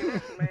 Hey,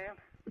 listen, man.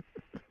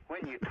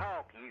 When you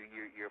talk,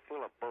 you're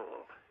full of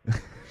bull.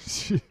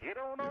 Get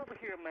on over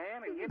here,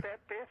 man, and get that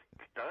fist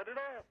studded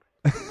up.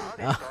 I'll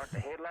just start the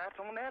headlights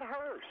on that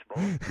hearse,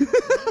 boy.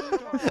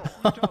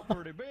 You talk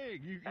pretty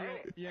big.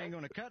 You ain't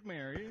gonna cut me,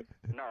 are you?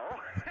 No.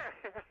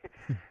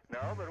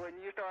 No, but when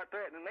you start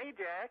threatening me,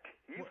 Jack,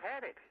 you've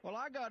had it. Well,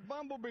 I got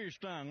bumblebee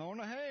stung on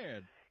the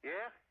head. Yeah?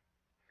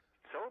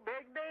 So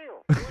big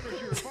deal. What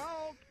is your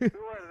fault?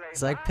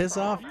 It's like, piss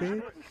off,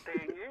 dude.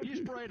 You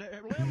sprayed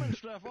lemon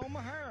stuff on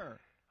my hair.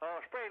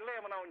 Spray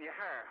lemon on your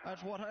hair.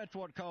 That's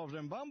what caused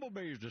them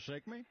bumblebees to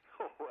sick me.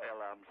 Oh, well,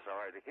 I'm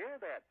sorry to hear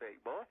that,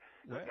 big boy.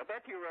 Look, I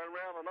bet you run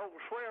around an old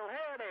swell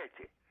head, ain't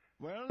you?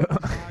 Well,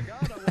 I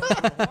got it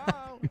for a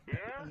while.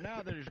 Yeah? And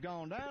now that it's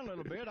gone down a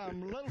little bit,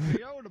 I'm a little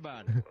PO'd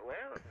about it.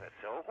 Well,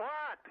 so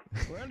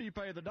what? Well, you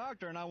pay the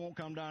doctor, and I won't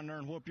come down there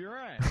and whoop your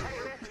ass. Hey,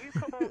 listen, you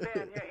come on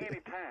down here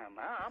anytime.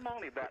 I'm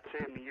only about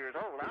 70 years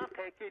old. I'll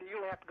take you, and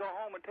you'll have to go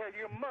home and tell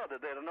your mother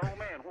that an old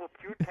man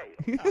whooped your tail.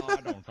 Oh,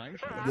 I don't think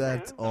so.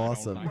 That's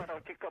awesome. Why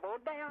don't you come on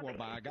down? Well,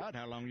 by God,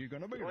 how long you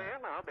gonna be Well, there?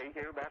 I'll be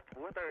here about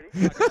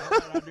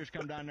 4:30. I'll just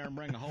come down there and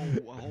bring a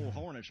whole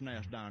hornet's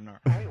nest down there.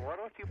 Hey, why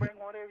don't you bring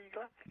whatever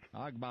you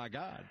like? By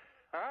God.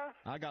 Huh?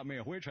 I got me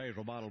a witch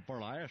hazel bottle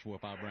full of ass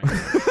whoop I bring.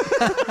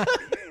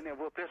 You ain't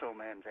never whooped this old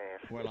man's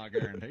ass. Well, I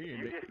guarantee you.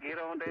 You just get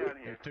on down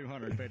here. It's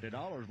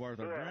 $250 worth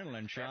of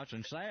adrenaline shots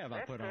and salve I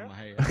put on my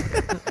head. And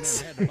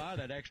then had to buy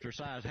that extra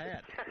size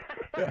hat.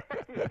 Yes,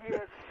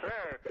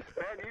 sir.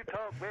 Man, you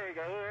talk big.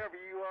 Whoever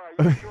you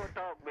are, you sure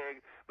talk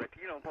big. But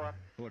you know what?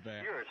 What's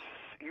that?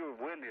 Your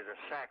wind is a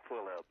sack full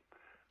of.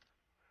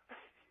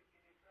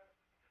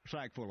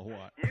 Sack full of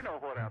what? You know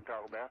what I'm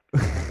talking about.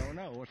 I don't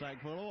know. A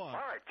sack full of what?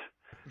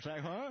 Farts.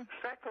 Sack, huh?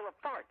 Sack full of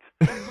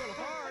farts. Sack full of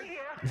farts?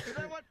 Yeah. Is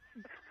that what?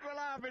 Well,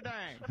 I'll be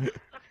danged.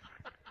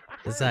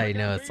 That's how you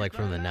know it's like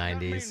from the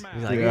 90s. He's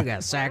like, Yeah. you got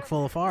a sack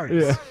full of farts.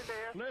 Yeah.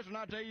 Listen,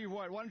 I'll tell you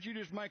what. Why don't you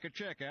just make a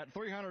check out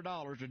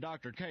 $300 to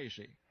Dr.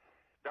 Casey?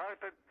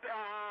 Doctor,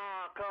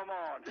 come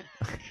on.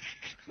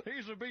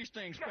 He's a bee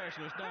sting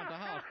specialist down at the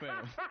hospital.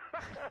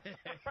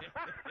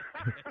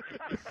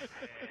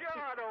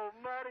 God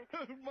almighty.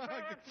 My Man,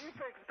 God. you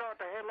fix to start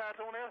the headlights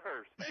on that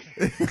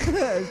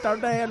hearse.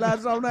 Start the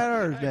headlights on that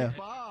earth Hey, now.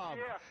 Bob,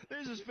 Yeah.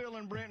 this is Phil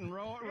and Brenton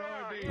Roy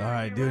D. All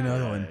right, do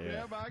another one.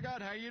 Yeah, by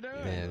God, how you doing?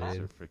 Yeah, Those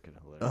dude. are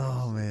freaking hilarious.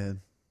 Oh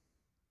man,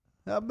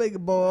 how big a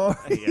boy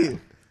are you?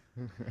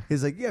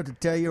 He's like, you have to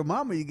tell your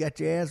mama you got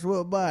your ass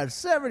whooped by a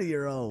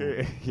 70-year-old.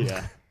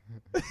 Yeah.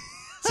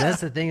 So that's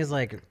the thing is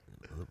like,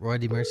 Roy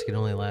D. Mercy can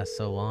only last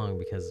so long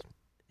because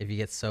if you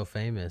get so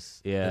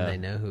famous, Yeah. then they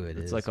know who it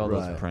is. It's like all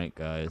Right. those prank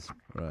guys.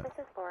 Right. This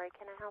is Lori.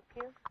 Can I help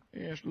you?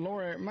 Yes,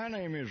 Lori, my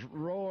name is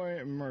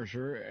Roy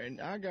Mercer, and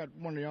I got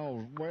one of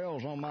y'all's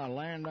wells on my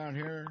land out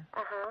here.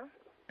 Uh-huh.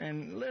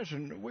 And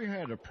listen, we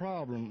had a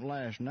problem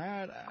last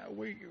night.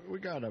 We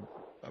got a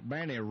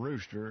banty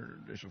rooster.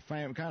 It's a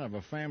kind of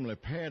a family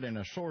pet and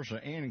a source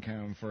of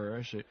income for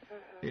us.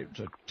 It's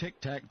a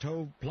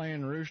tic-tac-toe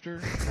playing rooster,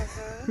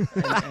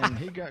 and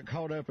he got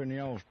caught up in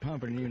y'all's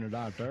pumping unit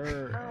out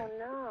there.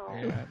 Oh,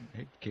 no. Yeah,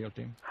 it killed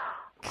him.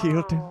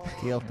 Killed him. Oh,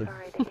 Killed him.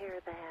 sorry to hear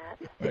that.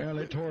 Well,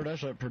 it tore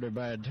us up pretty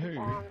bad too.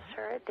 Oh, I'm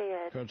sure it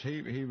did.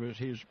 Because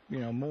he's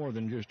more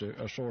than just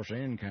a source of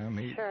income.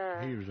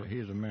 Sure.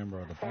 He's a member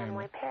of the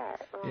Family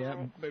pet. Right. Yeah,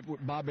 but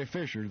Bobby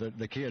Fisher,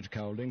 the kids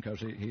called him because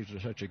he's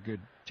such a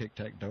good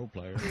tic-tac-toe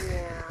player.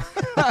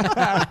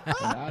 Yeah.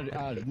 And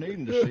I was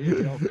needing to see if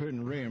y'all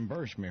couldn't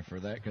reimburse me for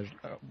that because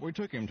we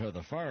took him to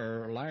the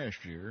fair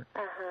last year.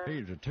 Uh-huh.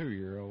 He's a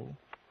 2-year-old.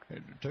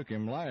 It took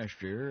him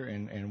last year,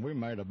 and we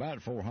made about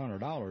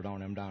 $400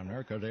 on him down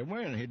there because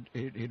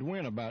he'd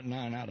win about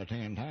 9 out of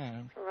 10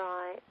 times.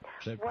 Right.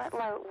 Except Where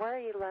are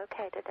you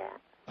located at?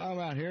 I'm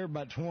out here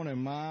about 20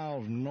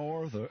 miles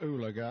north of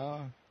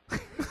Oologah.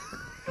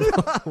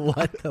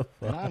 What the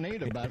And I fuck?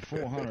 need about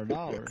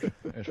 $400.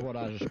 That's what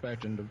I was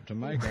expecting to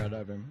make out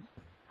of him,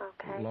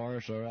 Okay.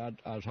 Laura. So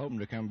I was hoping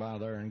to come by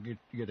there and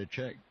get a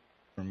check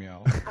from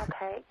y'all.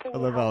 Okay. Can I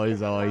you love how hold he's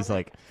just a always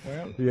moment?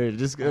 like, Well, yeah,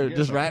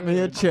 just write me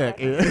a check.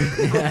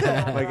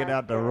 Make it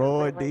out to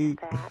Roy D.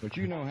 but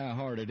you know how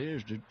hard it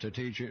is to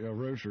teach a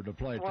rooster to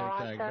play Well,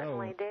 I tic-tac-toe.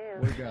 certainly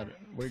do.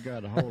 We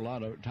got a whole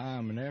lot of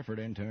time and effort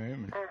into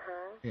him. And,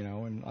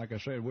 Uh-huh. and like I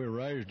said, we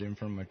raised him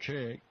from a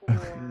chick,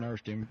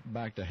 nursed him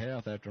back to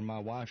health after my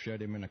wife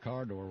shut him in a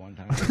car door one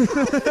time. Poor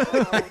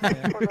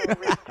little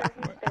rooster.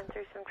 He's been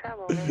through some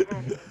trouble, then,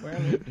 hasn't he?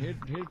 Well,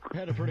 he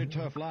had a pretty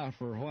tough life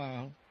for a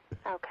while.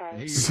 Okay.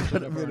 He used to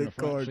sit up there in in the a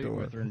car front seat door.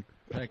 with her and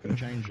take and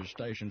change the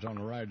stations on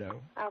the radio.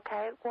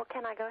 Okay. Well,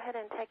 can I go ahead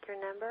and take your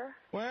number?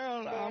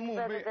 Well, I'm gonna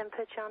rather be. than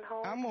put you on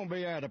hold? I'm gonna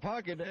be out of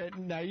pocket.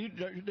 Now,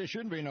 there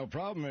shouldn't be no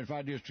problem if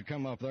I just to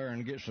come up there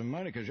and get some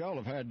money, because y'all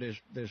have had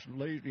this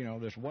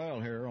well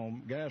here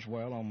gas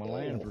well on my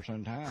land for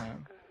some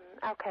time.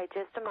 Okay,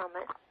 just a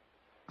moment.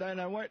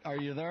 Now wait, are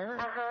you there?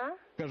 Uh-huh.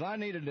 Because I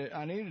needed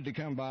to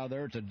come by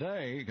there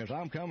today because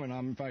I'm coming.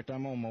 In fact,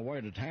 I'm on my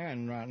way to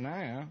town right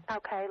now.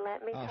 Okay,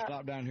 let me I'll talk.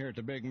 stop down here at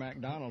the big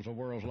McDonald's, the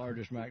world's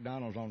largest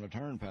McDonald's on the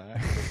turnpike.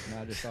 And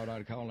I just thought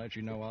I'd call and let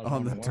you know I was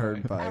On the way.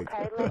 turnpike.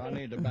 Okay, So I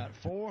need about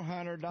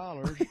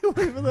 $400. You won't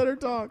even let her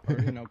talk. Or,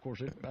 of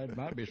course, it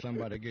might be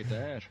somebody to get the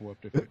ass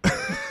whooped if it.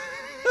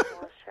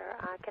 Well, sure,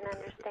 I can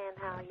understand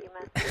how you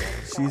must be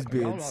upset. She's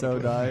being so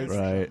nice.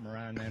 Right. Something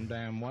around them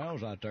damn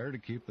wells out there to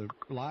keep the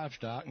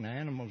livestock and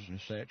animals and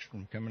such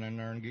from coming in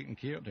there and getting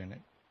killed in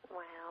it.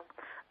 Well,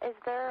 is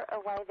there a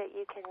way that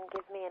you can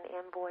give me an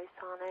invoice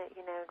on it,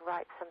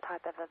 write some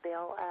type of a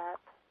bill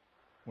up?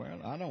 Well,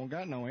 I don't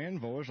got no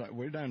invoice.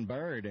 We done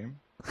buried him.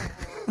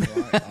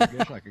 So I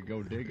guess I could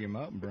go dig him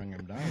up and bring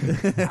him down.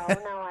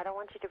 Oh, no, I don't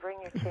want you to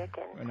bring your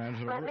chicken. And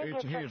he's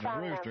a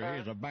rooster.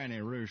 He's a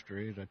Benny rooster.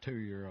 He's a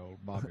 2-year-old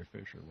Bobby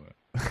Fischer.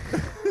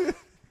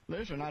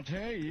 Listen, I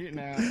tell you,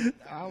 now,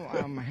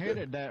 I'm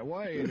headed that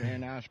way,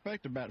 and I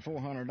expect about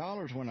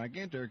 $400 when I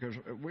get there, because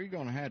we're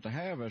going to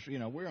have us,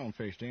 we're on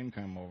fixed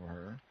income over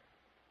here,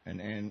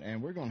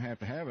 and we're going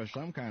to have us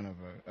some kind of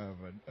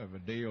a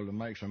deal to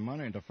make some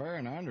money at the fair,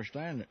 and I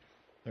understand that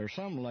there's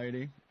some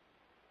lady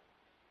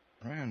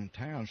around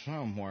town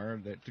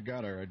somewhere that's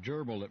got a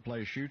gerbil that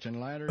plays Chutes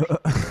and Ladders.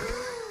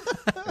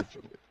 It's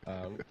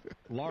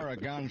Laura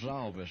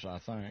Gonzalez, I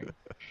think.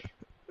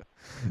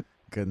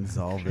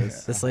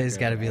 Gonzalez. This lady's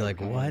got to be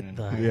like, what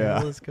the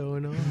hell is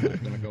going on? I'm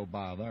going to go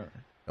by there.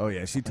 Oh,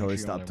 yeah, she totally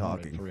She stopped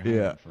only wanted talking. $300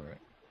 Yeah. for it.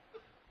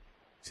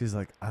 She's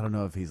like, I don't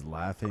know if he's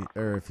laughing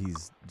or if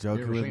he's You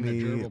joking ever with seen me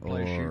a gerbil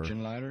play Chutes or...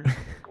 and Ladders?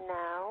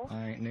 No.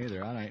 I ain't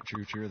neither. I ain't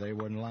too sure they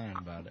wasn't lying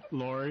about it.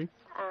 Lori,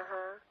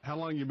 Uh-huh. how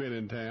long you been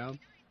in town?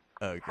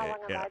 How Okay, long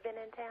have yeah. I been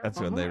in town? That's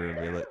when they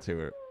reveal it to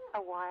her.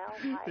 A while.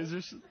 Why? Is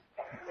this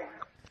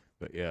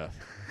But yeah.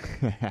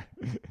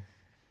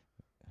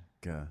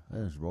 God,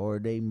 that's Roy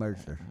D.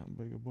 Mercer. How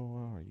big a boy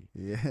are you?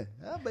 Yeah.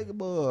 How big a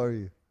boy are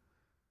you?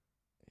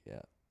 Yeah,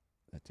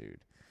 that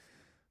dude.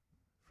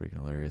 Freaking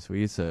hilarious. We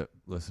used to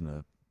listen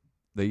to,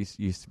 they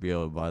used to be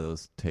able to buy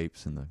those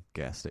tapes in the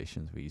gas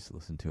stations. We used to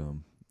listen to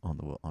them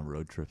on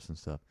road trips and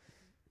stuff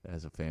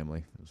as a family.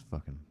 It was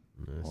fucking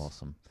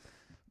awesome.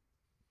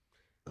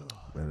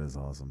 That is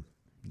awesome.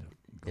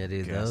 Yeah,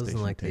 dude, Gas those and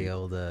station like tape. the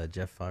old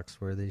Jeff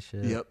Foxworthy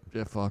shit. Yep,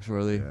 Jeff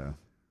Foxworthy. Yeah.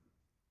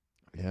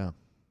 Yeah,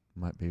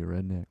 might be a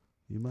redneck.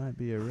 You might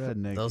be a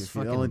redneck. Those if the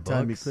fucking only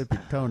time you books. clip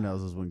your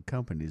toenails is when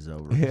company's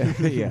over.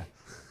 Yeah,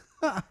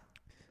 yeah.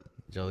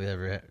 Joel, you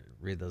ever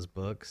read those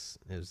books?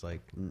 It was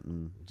like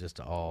Mm-mm. just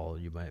all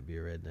you might be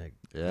a redneck.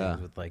 Yeah.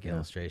 Things with like Yeah.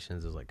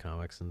 illustrations, there's like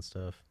comics and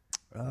stuff.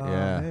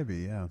 Yeah. Maybe,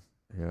 yeah.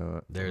 Yeah,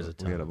 There's a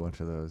we had a ton. bunch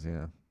of those.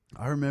 Yeah,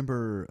 I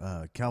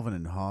remember Calvin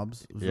and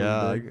Hobbes. Was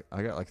yeah. really big.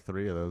 I got like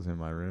 3 of those in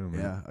my room.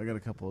 Yeah, I got a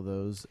couple of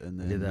those,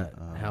 and I then did that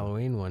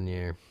Halloween one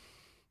year.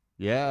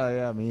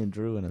 Yeah. Me and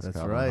Drew in a That's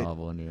Calvin right.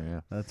 novel in here. Yeah,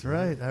 That's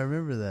right. I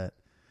remember that.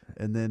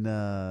 And then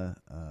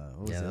what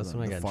was Yeah, the that's other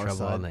when I one? got in The Far trouble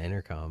Side? on the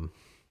intercom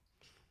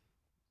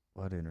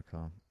what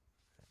intercom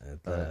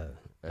at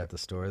the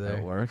store at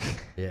there. work?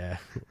 Yeah,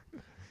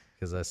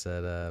 because I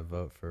said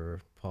vote for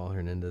Paul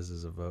Hernandez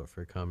is a vote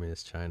for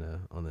communist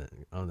China on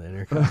the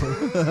intercom.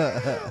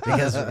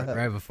 Because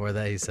right before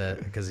that he said,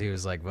 because he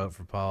was like vote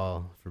for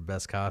Paul for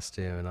best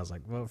costume, and I was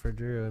like vote for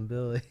Drew and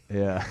Billy.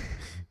 Yeah.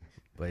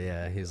 But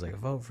yeah, he was like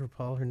vote for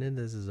Paul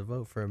Hernandez is a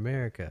vote for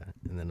America,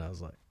 and then I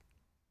was like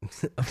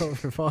a vote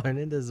for Paul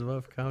Hernandez is a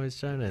vote for communist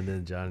China, and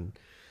then John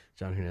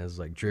Hernandez was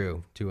like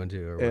Drew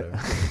 212 or whatever.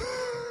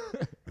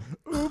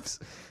 Oops.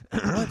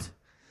 What?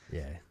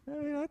 Yeah. I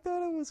mean, I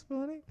thought it was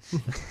funny.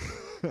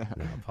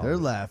 No, Paul They're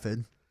was-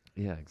 laughing.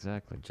 Yeah,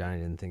 exactly. Johnny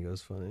didn't think it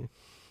was funny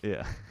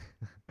Yeah.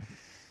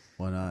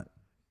 Why not?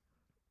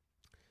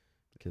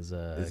 because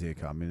Is he a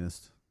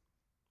communist?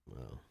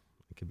 well,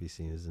 it could be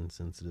seen as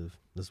insensitive.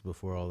 This is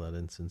before all that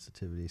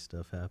insensitivity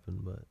stuff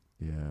happened, but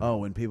Yeah. Oh,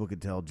 when people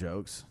could tell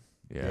jokes,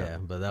 yeah,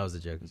 but that was a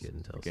joke you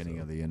couldn't tell. Beginning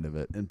still. of the end of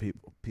it. and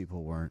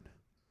people weren't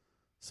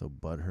so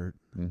butthurt.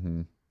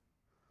 Mm-hmm.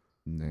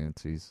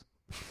 Nancy's.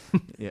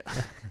 Yeah.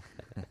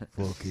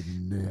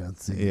 Fucking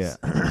Nancy's. Yeah.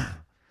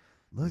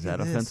 Look Is at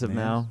that this, offensive man.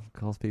 now?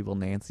 Calls people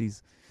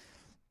Nancy's.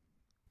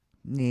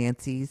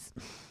 Nancy's.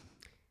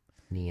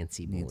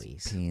 Nancy Nancy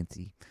boys.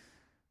 Pansy.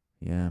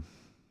 Yeah.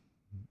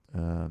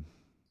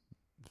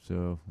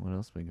 So what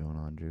else been going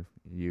on, Drew?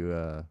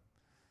 You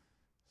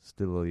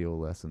still the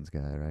old lessons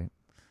guy, right?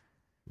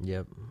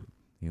 Yep.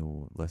 The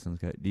old lessons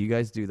guy. Do you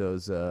guys do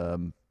those or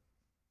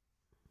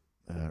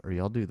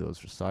y'all do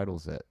those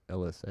recitals at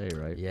LSA,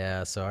 right?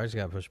 Yeah, so ours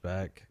got pushed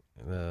back.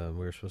 We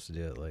were supposed to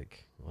do it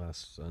like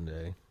last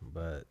Sunday,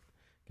 but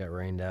got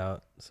rained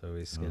out, so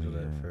we scheduled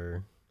it yeah.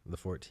 for the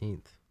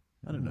 14th.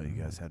 I didn't know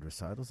you guys had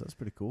recitals. That's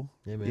pretty cool.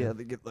 Yeah, man. Yeah,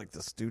 they get like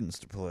the students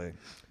to play.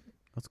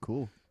 That's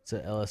cool. It's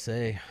at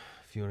LSA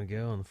if you want to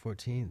go on the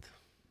 14th.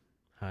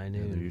 High Yeah,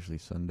 noon. they're usually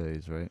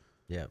Sundays, right?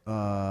 Yep.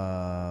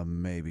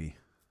 Maybe.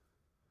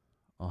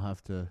 I'll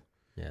have to.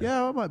 Yeah.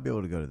 Yeah, I might be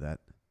able to go to that.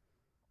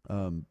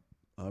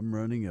 I'm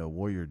running a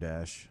Warrior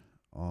Dash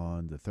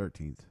on the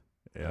 13th.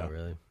 Oh,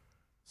 really?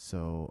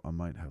 So I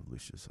might have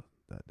Lucius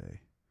that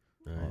day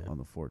Oh, yeah. on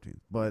the 14th.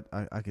 But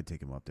I could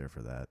take him up there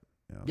for that.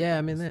 You know, Yeah,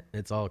 I mean,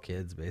 it's all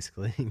kids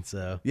basically.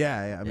 So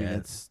yeah, I mean Yeah.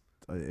 it's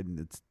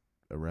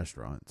a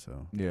restaurant,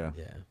 so Yeah.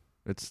 yeah,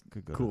 It's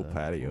could go to cool that.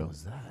 patio. What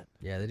was that?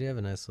 yeah, they do have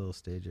a nice little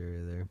stage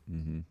area there.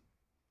 Mm-hmm.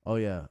 Oh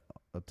yeah,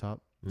 up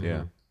top.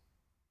 Yeah. Mhm.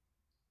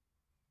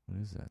 What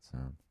is that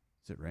sound?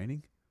 Is it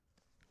raining?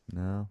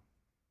 No.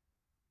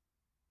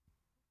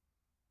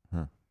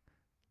 Huh.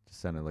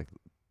 Just sounded like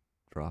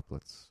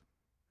droplets.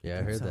 Yeah, I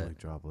Didn't heard sound that. like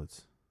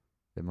droplets.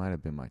 It might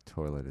have been my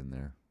toilet in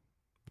there.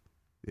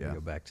 Yeah.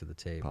 Go back to the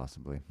tape.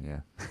 Possibly.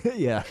 Yeah.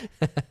 Yeah.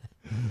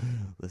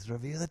 Let's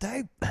review the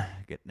tape.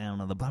 Get down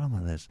to the bottom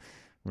of this.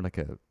 We're like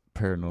a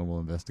paranormal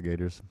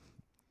investigators.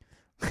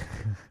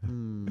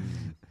 Hmm.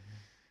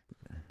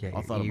 Get I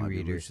your thought it might be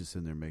e-reader. Lucius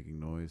in there making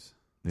noise.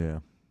 Yeah.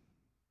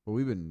 But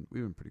we've been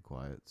pretty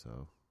quiet,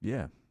 so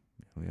Yeah.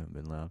 We haven't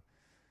been loud.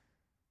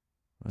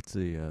 What's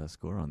the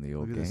score on the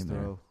old look at this game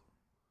there? throw.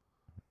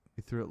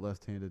 He threw it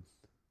left-handed.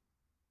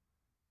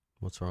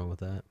 What's wrong with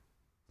that?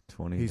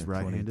 20 He's to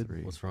right-handed.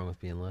 23. What's wrong with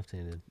being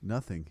left-handed?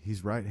 Nothing.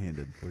 He's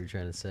right-handed. What are you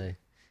trying to say?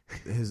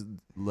 His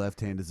left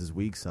hand is his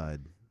weak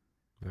side.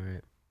 All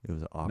right, It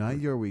was awkward. Not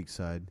your weak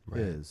side.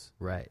 Right. His.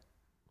 right,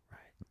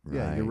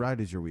 Yeah, your right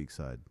is your weak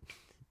side.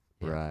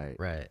 Yeah. Right.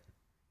 right.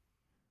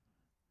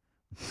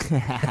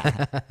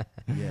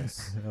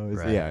 Yes.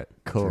 Right. Yeah.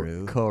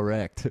 True.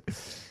 Correct.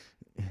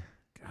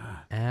 God.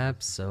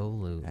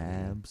 Absolutely.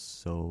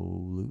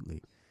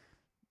 Absolutely.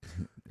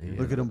 Yeah.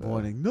 Look at him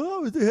pointing.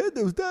 No, it's the head.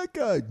 That was that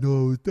guy.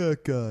 No, it's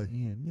that guy.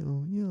 Yeah,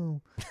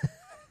 no.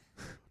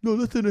 No,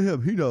 listen to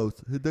him. He knows.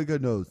 That guy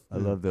knows. I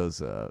love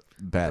those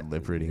bad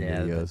lip reading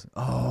Yeah, videos.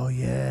 Oh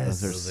yes.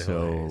 Those are Those are so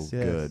hilarious.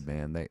 Yes. good,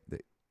 man.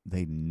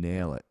 They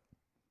nail it.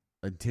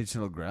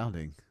 Intentional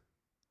grounding.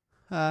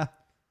 Ha.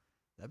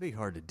 That'd be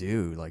hard to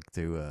do. Like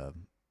to,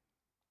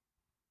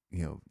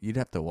 you'd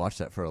have to watch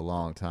that for a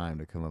long time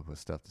to come up with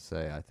stuff to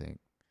say. I think,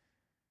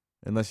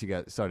 unless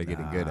you started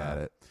getting good at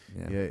Nah. it.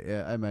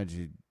 Yeah. I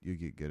imagine you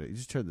get good at it. You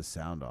just turn the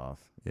sound off.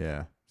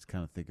 Yeah. Just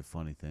kind of think of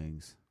funny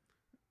things.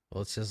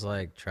 Well, it's just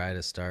like try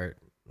to start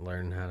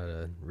learning how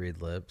to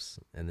read lips,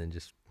 and then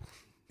just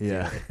do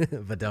Yeah.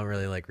 it. But don't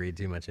really like read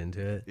too much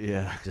into it.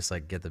 Yeah. Just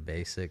like get the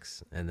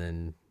basics, and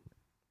then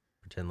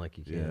pretend like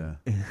you can.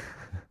 Yeah.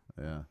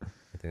 Yeah.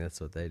 I think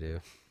that's what they do.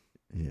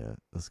 Yeah.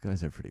 Those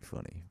guys are pretty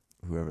funny.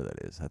 Whoever that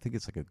is. I think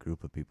it's like a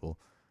group of people.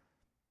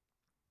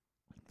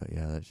 But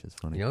yeah, that's just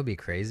funny. You know, what'd be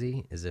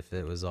crazy is if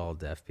it was all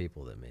deaf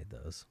people that made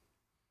those.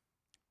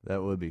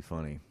 That would be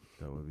funny.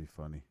 That would be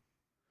funny.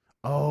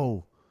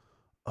 Oh,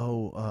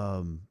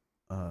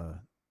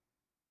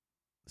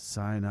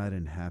 Cyanide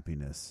and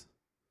Happiness.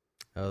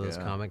 Oh, those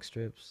Yeah. comic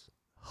strips.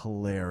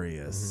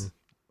 Hilarious.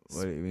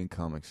 What do you mean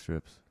comic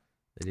strips?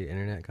 They do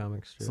internet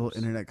comic strips. It's a little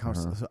internet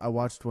conversation. Uh-huh. So I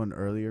watched one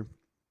earlier,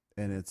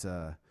 and it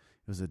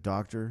was a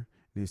doctor, and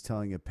he was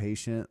telling a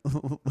patient,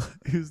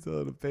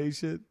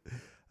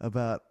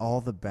 about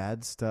all the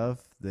bad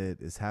stuff that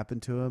has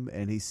happened to him,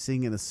 and he's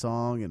singing a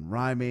song and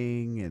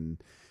rhyming,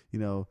 and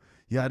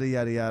yada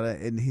yada yada,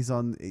 and he's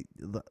on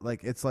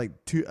like it's like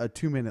a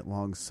 2-minute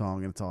long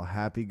song, and it's all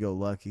happy go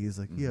lucky. He's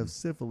like, you have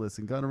syphilis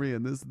and gonorrhea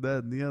and this and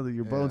that and the other.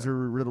 Your bones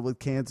are riddled with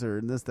cancer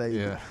and this that.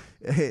 Yeah.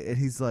 And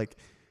he's like,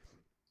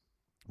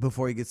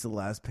 before he gets to the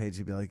last page,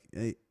 he'd be like,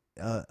 hey,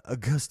 a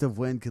gust of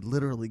wind could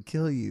literally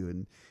kill you.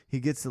 And he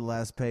gets to the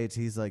last page.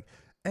 He's like,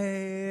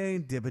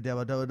 and dibba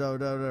dabba do do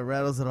do,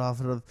 rattles it off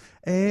of,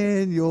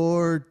 and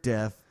you're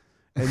deaf.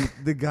 And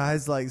the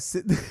guy's like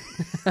sitting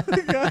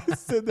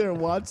there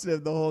watching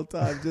him the whole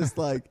time, just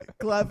like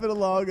clapping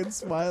along and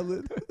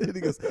smiling. And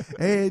he goes,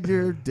 and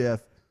you're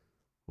deaf.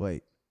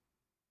 Wait.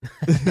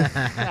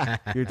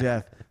 You're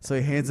deaf. So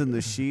he hands him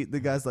the sheet. The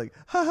guy's like,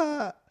 ha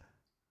ha.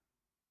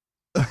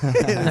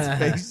 And his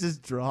face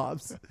just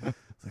drops.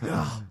 It's like,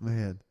 oh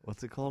man.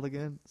 What's it called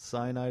again?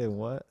 Cyanide and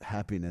what?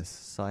 Happiness.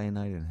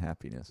 Cyanide and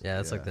happiness. Yeah,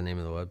 that's like Yeah. the name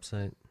of the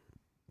website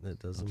that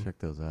does I'll them. check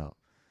those out.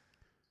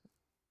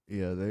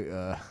 Yeah, they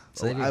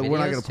So they do we're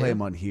not videos, gonna play too?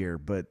 them on here,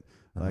 but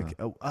like,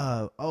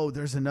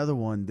 there's another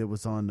one that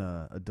was on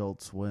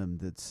Adult Swim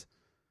that's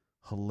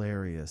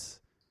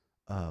hilarious.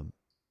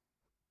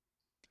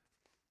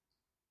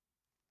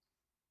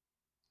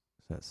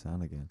 What's that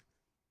sound again?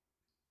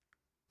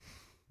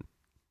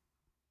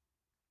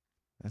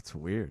 That's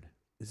weird.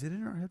 Is it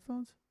in our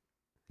headphones?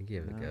 I think you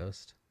have a No.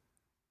 ghost.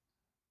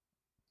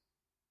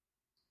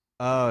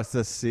 Oh, it's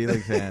the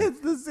ceiling fan. It's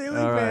the ceiling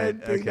All fan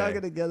right, thing okay.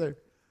 knocking together.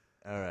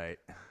 All right.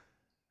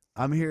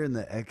 I'm hearing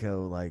the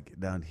echo like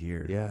down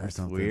here. Yeah, or it's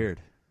something.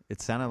 weird.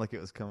 It sounded like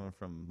it was coming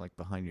from like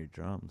behind your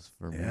drums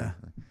for Yeah.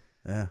 me.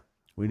 Yeah,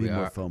 we We need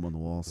more are- foam on the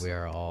walls. We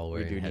are all We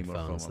wearing do need more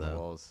foam headphones, on the though.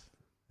 walls.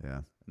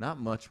 Yeah, Not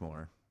much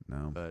more,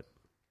 no. but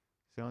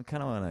so I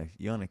kind of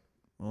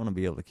want to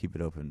be able to keep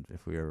it open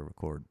if we ever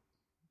record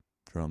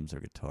drums or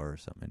guitar or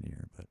something in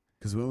here. But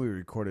Because when we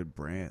recorded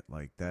Brant,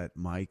 like that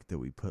mic that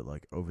we put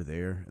like over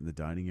there in the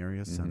dining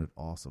area sounded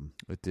awesome.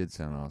 it did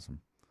sound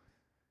awesome.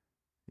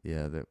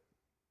 Yeah, that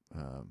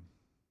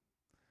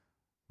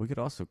we could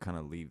also kind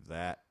of leave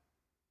that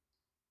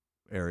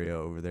area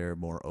over there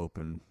more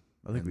open.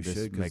 I think and we just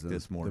should make because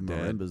this more the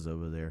dead. marimba's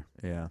over there.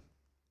 Yeah,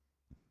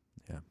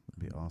 That'd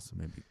be awesome.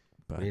 maybe.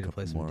 buy We a need to couple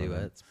play some more of them.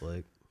 duets,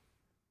 Blake.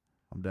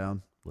 I'm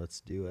down. Let's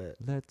do it.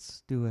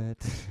 Let's do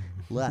it.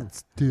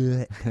 Let's do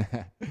it.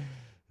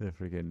 The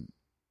freaking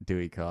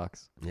Dewey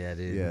Cox. Yeah,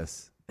 dude.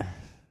 Yes.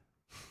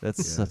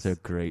 That's such a Yes.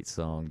 great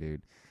song,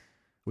 dude.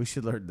 We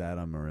should learn that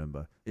on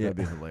marimba. That'd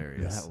be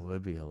hilarious. That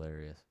would be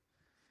hilarious.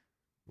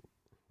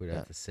 We'd Yeah.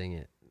 have to sing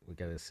it. We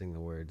got to sing the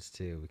words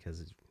too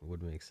because it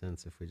would make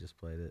sense if we just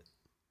played it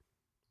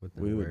with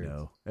the We would words.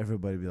 know.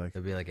 Everybody would be like,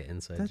 It'd be like an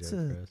inside that's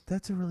joke for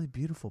us. a really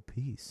beautiful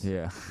piece.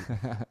 Yeah.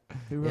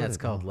 Who Yeah, wrote it's it?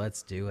 called Oh.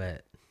 Let's Do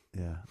It.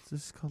 Yeah, it's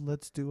just called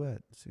Let's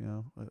Duet. It's,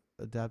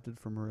 adapted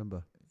from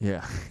marimba.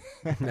 Yeah.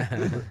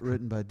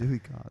 Written by Dewey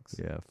Cox.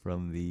 Yeah,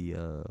 from the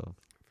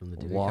From the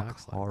Dewey Walk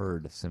Cox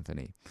Hard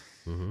Symphony.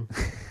 Mm-hmm.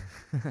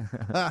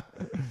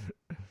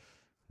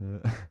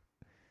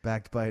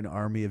 Backed by an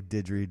army of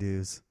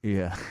didgeridoos.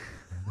 Yeah.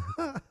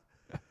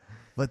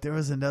 But there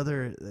was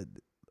another,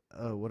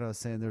 what I was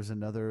saying, there's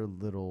another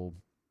little,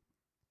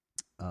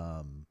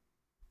 I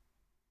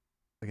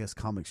guess,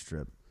 comic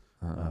strip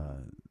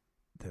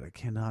that I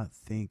cannot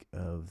think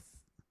of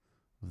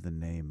the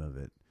name of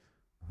it.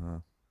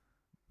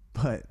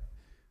 But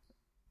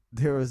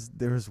there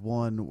was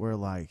one where,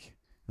 like,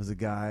 it was a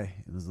guy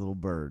and his little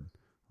bird.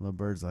 The little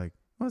bird's like,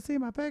 want to see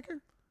my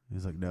pecker?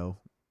 He's like, no.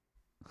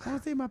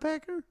 Want to see my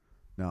pecker?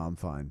 No, I'm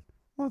fine.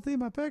 Want to see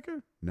my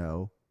pecker?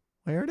 No.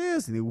 There it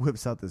is. And he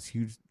whips out this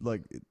huge,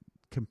 like,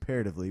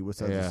 comparatively, he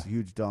whips out this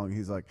huge dong.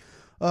 He's like,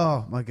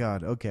 oh, my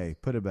God. Okay,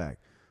 put it back.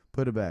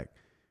 Put it back.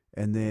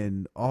 And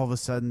then all of a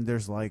sudden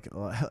there's like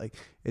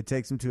it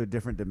takes him to a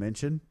different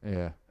dimension.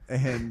 Yeah.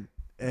 And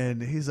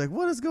he's like,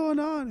 what is going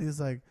on? He's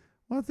like,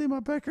 want to see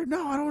my pecker?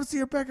 No, I don't want to see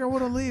your pecker. I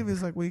want to leave.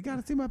 He's like, well, you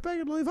got to see my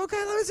pecker to leave. Okay,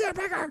 let me see your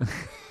pecker.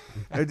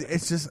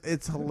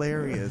 It's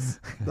hilarious.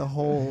 The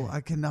whole,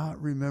 I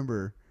cannot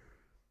remember.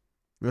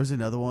 There's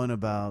another one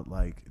about,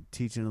 like,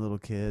 teaching a little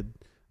kid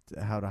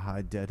how to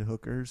hide dead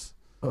hookers.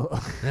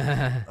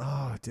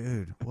 Oh,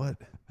 dude, what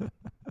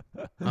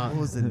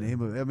was the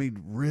name of it? I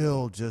mean,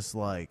 real, just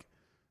like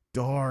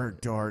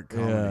dark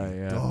comedy.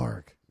 Yeah.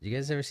 Dark. You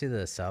guys ever see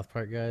the South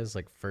Park guys,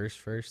 like,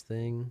 first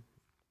thing?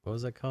 What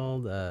was it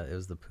called? It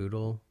was the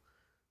poodle.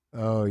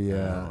 Oh,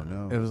 yeah. Oh,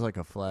 no. It was like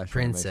a flash.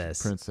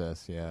 Princess.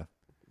 Princess, yeah.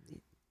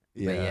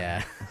 But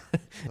yeah.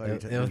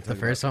 The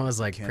first one was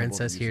like, Cannibal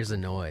Princess musical. hears a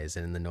noise,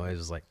 and the noise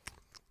was like,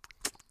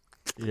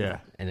 Yeah.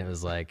 and it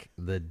was like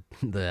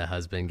the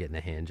husband getting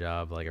a hand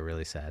job, like a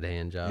really sad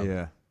hand job.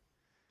 Yeah.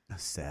 A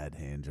sad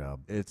hand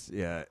job. It's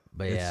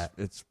But it's, yeah.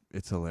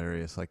 it's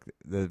hilarious. Like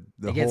the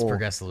It gets whole,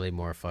 progressively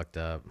more fucked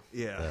up.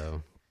 Yeah.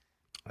 So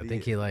I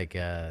think he like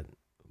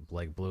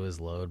blew his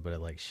load, but it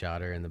like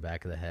shot her in the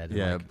back of the head. And,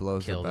 Yeah, like, it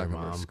blows the killed back her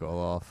of her mom. skull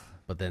off.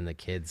 But then the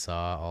kid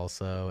saw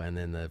also, and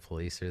then the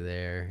police are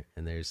there,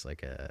 and there's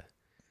like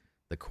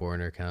the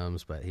coroner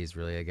comes, but he's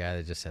really a guy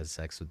that just has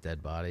sex with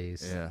dead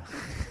bodies. Yeah.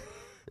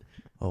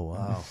 Oh,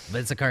 wow. But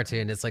it's a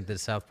cartoon. It's like the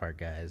South Park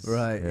guys.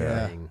 Right,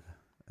 yeah. thing.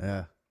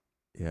 Yeah.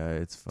 Yeah,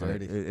 it's funny.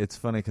 Dirty. It's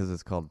funny because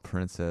it's called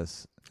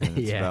Princess, and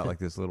it's Yeah. about like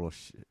this little,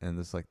 and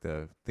this like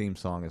the theme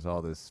song is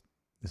all this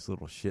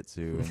little Shih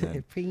Tzu, and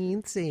then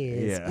Princess,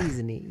 Yeah.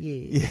 isn't it?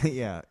 Yeah.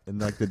 yeah, and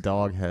like the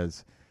dog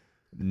has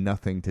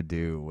nothing to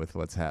do with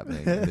what's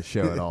happening in the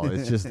show at all.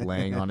 It's just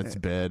laying on its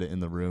bed in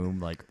the room,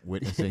 like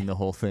witnessing the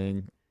whole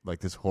thing, like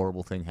this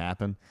horrible thing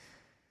happen,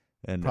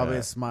 and Probably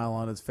a smile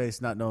on his face,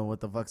 not knowing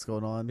what the fuck's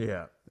going on.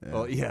 yeah.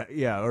 Oh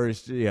yeah, or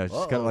it's just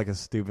kind Uh-oh. of like a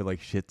stupid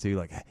like Shih Tzu,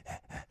 like,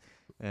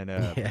 and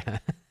Yeah.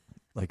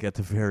 like at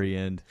the very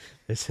end.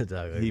 It's a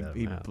dog. Like He that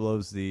he mouth.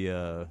 blows the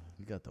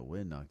You got the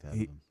wind knocked out of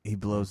he him. he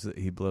blows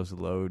the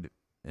load,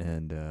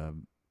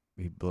 and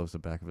he blows the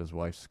back of his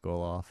wife's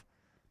skull off,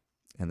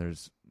 and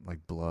there's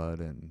like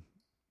blood and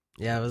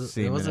Yeah, it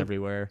semen wasn't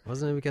everywhere.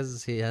 Wasn't it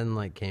because he hadn't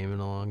like came in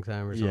a long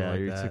time or something Yeah, like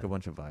he that? took a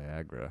bunch of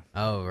Viagra,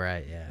 Oh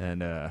right, yeah.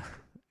 and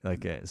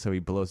so he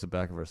blows the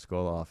back of her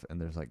skull off,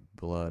 and there's like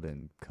blood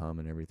and cum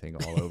and everything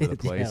all over the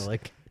place. Yeah,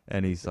 like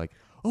And he's like,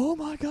 "Oh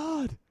my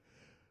God,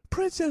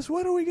 Princess,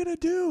 what are we gonna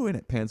do?" And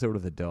it pans over to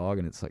the dog,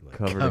 and it's like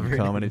covered in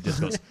cum, and it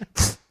just goes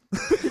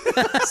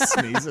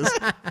sneezes,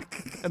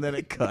 and then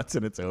it cuts,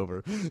 and it's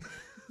over.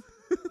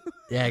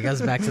 yeah, it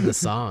goes back to the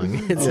song.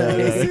 It's I want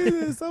to like, see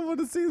this. I want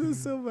to see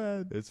this so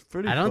bad. It's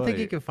pretty. I don't think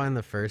funny. you can find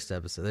the first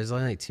episode. There's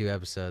only like 2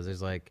 episodes.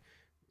 There's like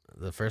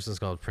the first one's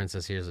called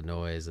Princess Hears a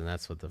Noise, and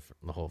that's what the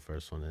whole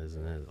first one is,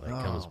 and then it like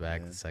comes Oh,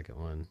 back man. the second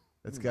one.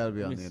 It's got to be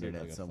Let on me the see if I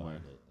internet can somewhere.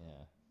 find it,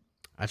 yeah.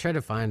 I tried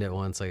to find it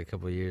once, like a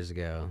couple years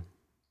ago.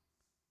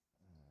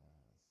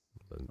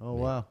 But Oh,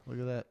 man, wow. Look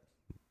at that.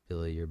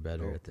 Billy, you're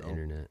better Oh, at the oh.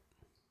 internet.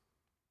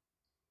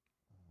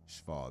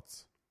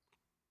 Schwartz.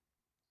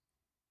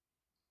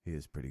 He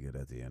is pretty good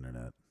at the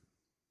internet.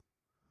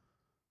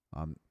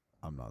 I'm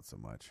not so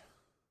much.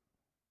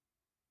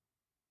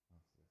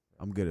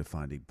 I'm good at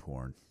finding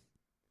porn.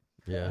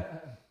 Yeah.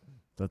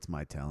 That's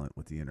my talent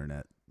with the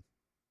internet.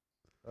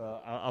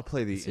 I'll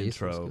play the See,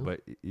 sounds intro, good.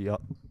 but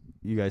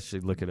you guys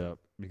should look it up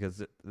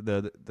because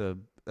the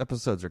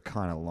episodes are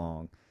kind of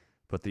long,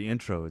 But the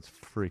intro is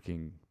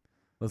freaking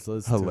Let's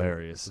listen to it.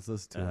 hilarious. Let's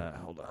listen to it.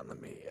 Hold on,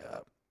 let me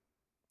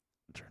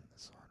turn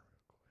this on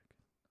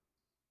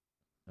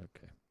real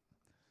quick. Okay.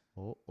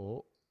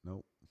 Oh,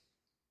 nope.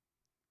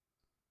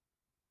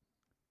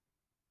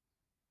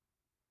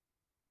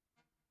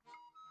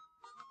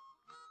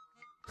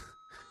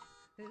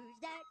 Who's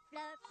that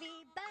fluffy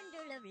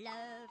bundle of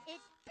love?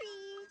 It's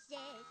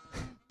Princess,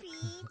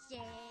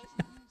 Princess.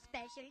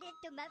 Special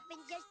little muffin,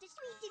 just as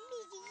sweet and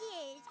easy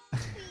is.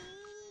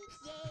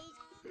 Princess,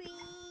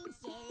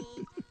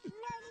 Princess.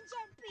 Run and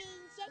jump,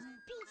 Princess.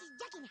 Princess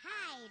duck and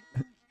hide.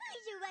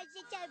 Who's the one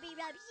that tell me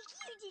Rob? She's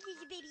cute as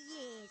little baby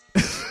is.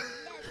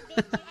 Loves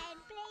adventure and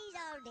plays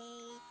all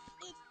day.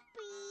 It's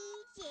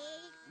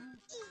Princess,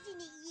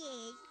 isn't it?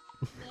 Yes.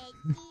 Let's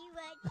see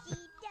what she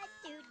does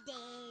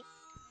today.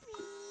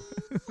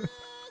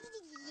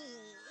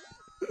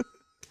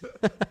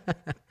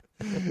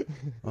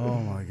 Oh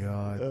my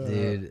god,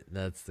 Dude,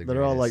 that's the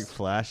They're all like greatest.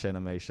 flash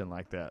animation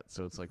like that.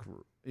 So it's like,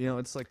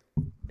 it's like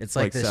It's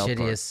like the South Park.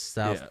 shittiest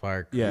South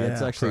Park. Yeah,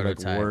 it's actually like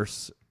prototype.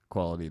 worse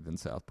quality than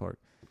South Park.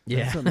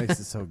 Yeah. That's what makes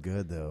it so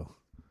good, though.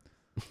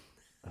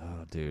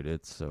 Oh, dude,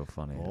 it's so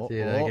funny.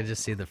 Dude, I can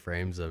just see the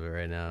frames of it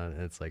right now.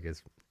 And it's like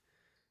it's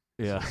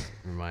Yeah.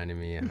 reminding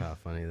me of how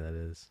funny that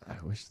is. I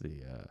wish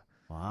the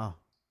Wow.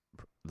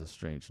 the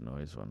strange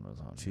noise one was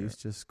on. Chiefs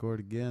just scored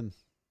again.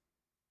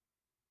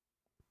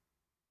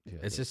 Here.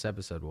 Yeah, It's just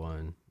episode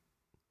 1.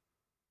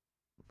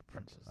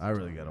 I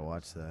really got to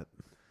watch that.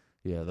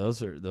 Yeah,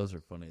 those are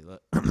funny.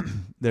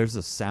 There's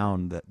a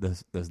sound that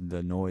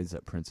the noise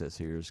that Princess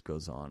hears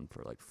goes on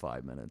for like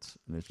 5 minutes,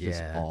 and it's just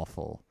Yeah.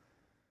 awful.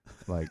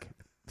 Like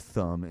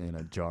thumb in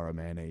a jar of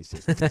mayonnaise.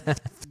 Just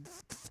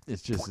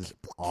it's just this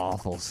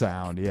awful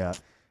sound. Yeah,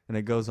 and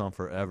it goes on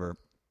forever.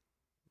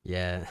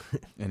 Yeah.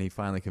 And he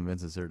finally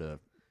convinces her to.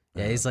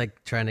 Yeah, he's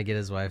like trying to get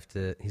his wife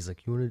to. He's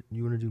like, you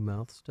wanna do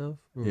mouth stuff?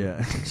 Or-"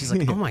 Yeah. She's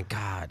like, oh my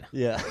god.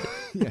 Yeah,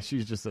 yeah.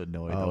 She's just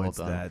annoyed the Oh, whole it's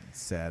time. that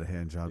sad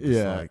hand job. Just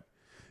Yeah. like,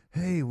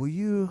 hey, will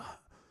you?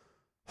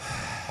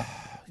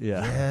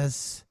 Yeah.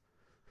 Yes.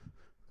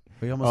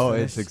 Are you almost Oh,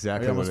 finished? it's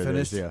exactly Are you almost what it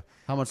is, finished? yeah.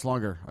 How much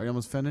longer? Are you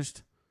almost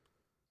finished?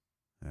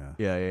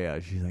 Yeah. Yeah.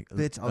 She's like,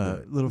 Bitch, I'll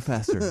do it. a little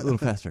faster, a little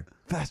faster,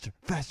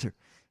 faster.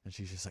 And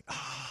she's just like,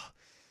 ah.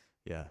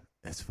 Yeah,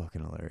 it's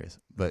fucking hilarious.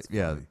 But That's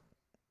yeah, funny.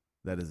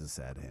 That is a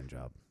sad hand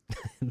job.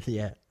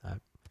 Yeah.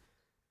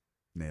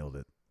 Nailed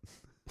it.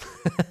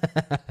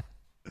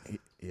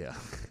 yeah.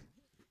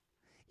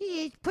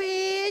 It's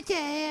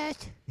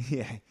Princess.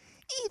 Yeah.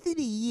 Isn't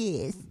it?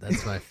 Yes.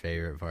 That's my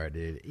favorite part,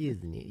 dude.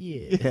 Isn't it?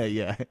 Yeah.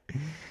 Yeah.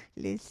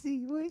 Let's see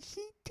what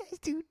she does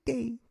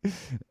today.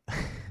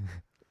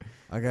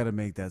 I got to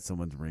make that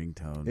someone's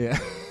ringtone. Yeah.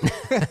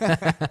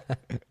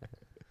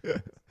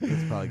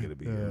 It's probably going to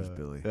be yours,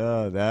 Billy.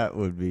 Oh, that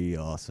would be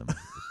awesome.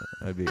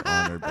 I'd be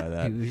honored by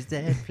that. Who's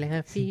that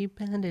fluffy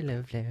bundle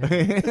of love?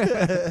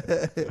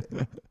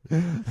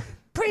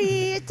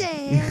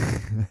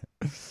 Princess.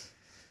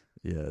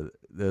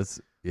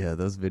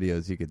 Those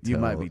videos you could tell. You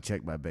might be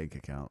check my bank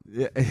account.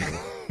 Yeah.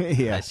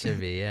 Yeah. That should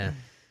be, yeah.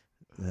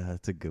 Yeah,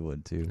 that's a good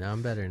one too. No,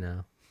 I'm better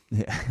now.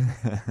 Yeah.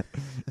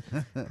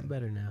 I'm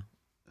better now.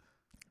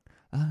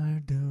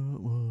 I don't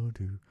want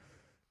to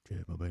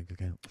check my bank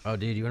account. Oh,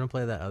 dude, you want to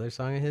play that other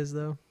song of his,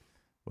 though?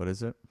 What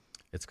is it?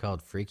 It's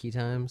called Freaky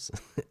Times,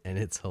 and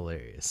it's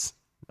hilarious.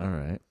 All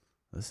right.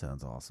 This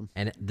sounds awesome.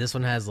 And this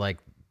one has, like,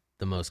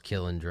 the most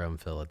killing drum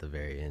fill at the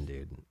very end,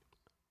 dude.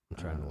 I'm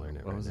trying to learn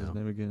it What right was now. his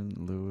name again?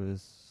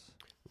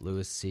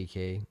 Louis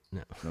C.K.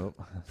 No.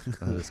 Nope.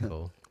 Louis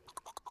Cole.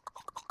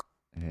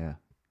 Yeah.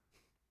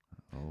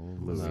 Oh,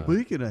 Louis.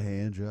 Speaking of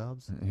hand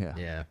jobs. Yeah.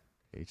 Yeah.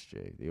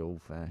 HJ, the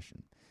old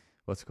fashioned.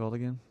 What's it called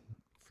again?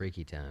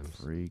 Freaky Times.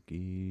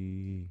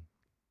 Freaky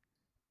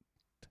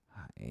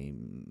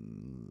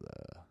Times.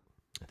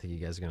 I think you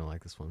guys are going to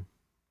like this one.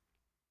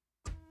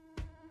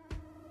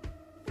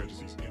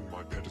 Fantasies in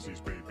my fantasies,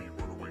 baby.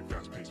 Run away,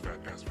 fast paced, fat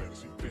ass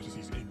fantasy.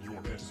 Fantasies in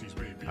your fantasies,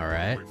 baby. All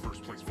right. Run away,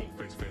 first place, full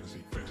face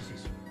fantasy.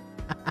 Fantasies.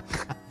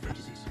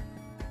 Fantasies.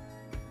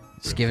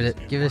 Just give it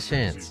a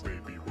chance.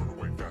 Baby, run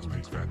away, fast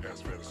paced, fat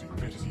ass fantasy.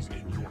 Fantasies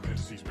in your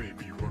fantasies,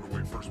 baby. Run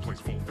away, first place,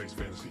 full face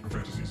fantasy.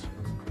 Fantasies.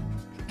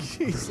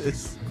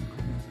 Jesus.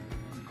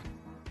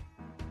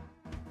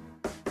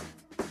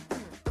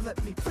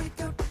 Let me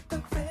break up the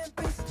fan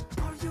base.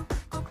 Are you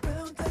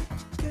around late?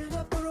 Can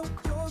I borrow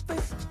your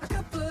face? I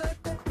got blood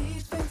that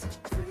needs veins.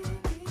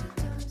 Freaky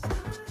times I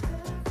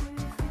have with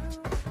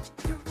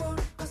you. You are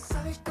a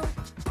psycho.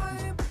 I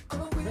am a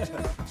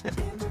weirdo.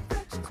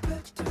 Imperfections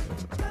better.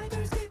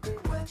 Nightmares getting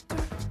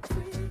wetter.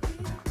 Freaky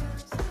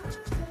times I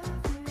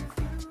have with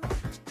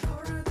you.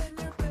 Harder than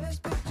your best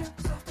picture.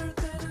 Softer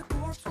than a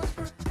corpse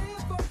whisper.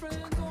 If our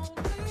friends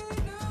only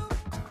knew.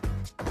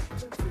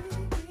 The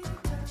freaky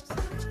times I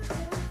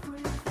have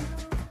with you.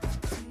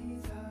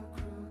 Teeth are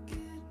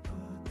crooked,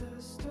 but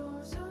the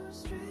stars are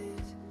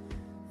straight,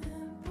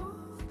 and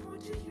both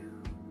point to you.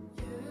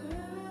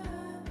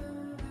 Yeah,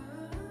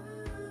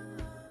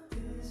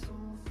 this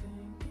whole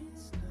thing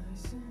is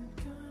nice and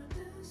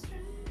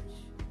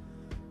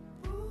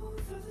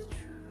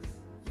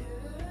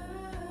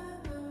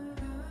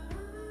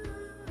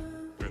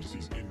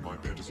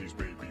fantasies,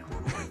 baby.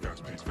 Run away,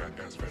 fast-paced,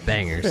 fat-ass fantasies.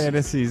 Bangers.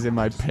 Fantasies in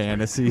my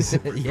fantasies.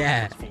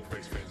 Yeah.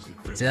 Full-face fantasy,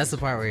 fantasy. See, that's the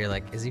part where you're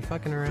like, is he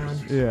fucking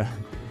around? Yeah.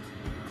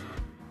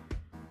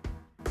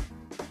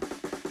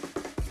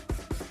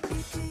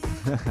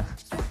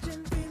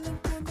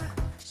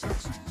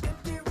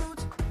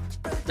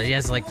 But he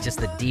has like just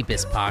the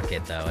deepest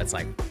pocket though. It's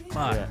like,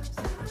 fuck.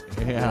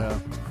 Yeah.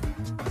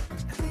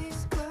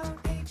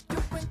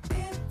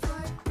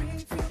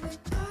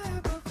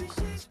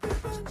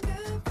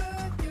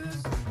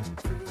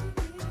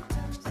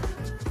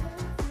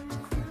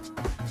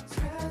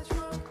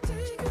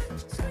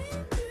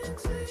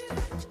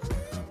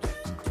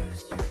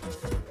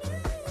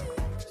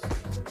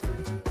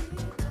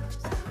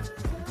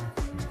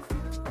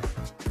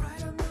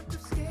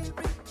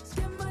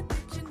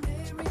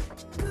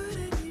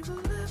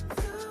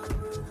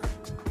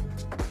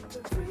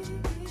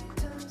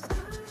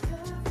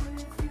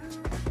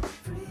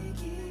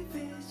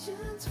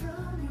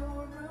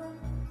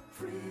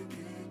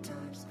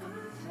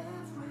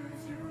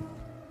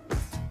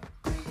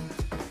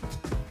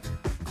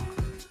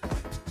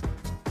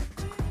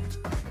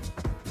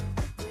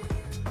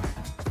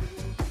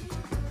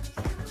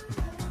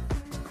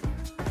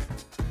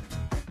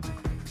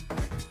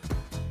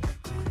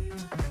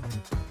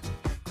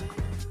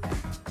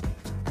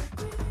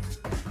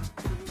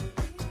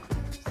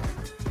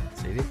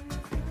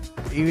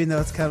 Even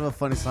though it's kind of a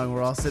funny song,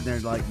 we're all sitting there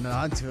like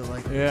nodding to it,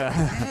 like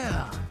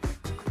yeah.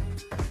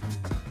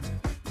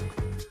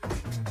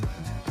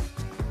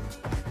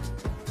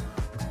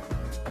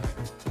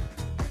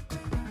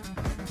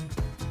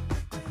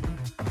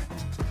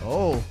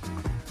 Oh,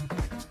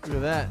 look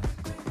at that.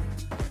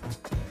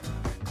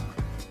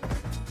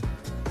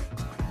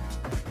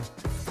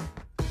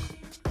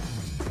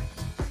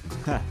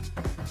 Yeah,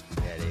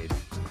 dude.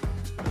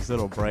 Those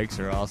little breaks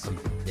are awesome.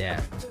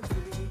 Yeah.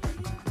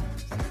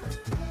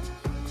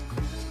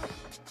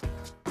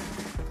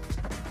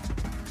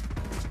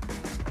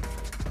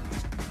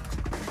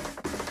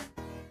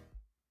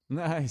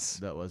 Nice.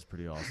 That was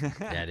pretty awesome.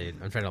 Yeah, dude.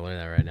 I'm trying to learn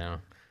that right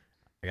now.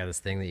 I got this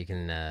thing that you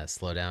can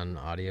slow down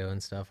audio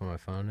and stuff on my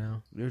phone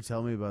now. You were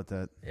telling me about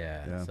that.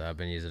 Yeah, so I've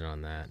been using it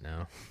on that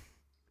now.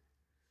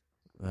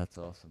 That's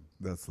awesome.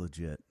 That's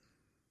legit.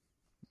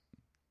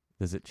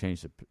 Does it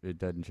change it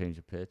doesn't change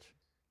the pitch?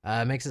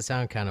 It makes it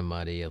sound kind of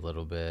muddy a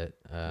little bit.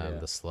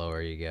 The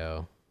slower you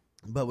go.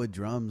 But with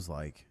drums,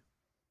 like,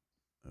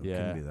 it Yeah.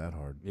 couldn't be that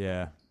hard.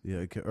 Yeah.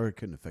 Yeah, or it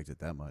couldn't affect it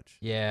that much.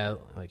 Yeah,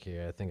 like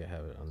here. I think I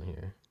have it on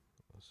here.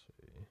 Let's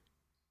see.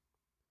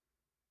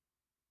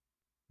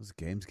 This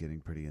game's getting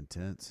pretty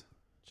intense.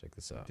 Check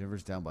this out.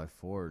 Denver's down by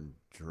 4 and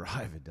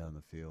drive it down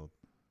the field.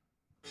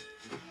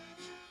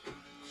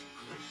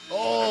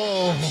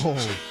 Oh!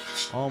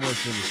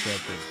 Almost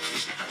intercepted.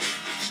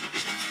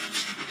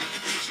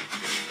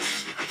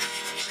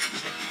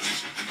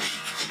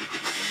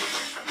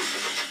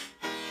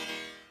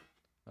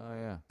 Oh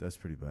yeah. That's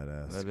pretty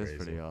badass. That is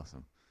pretty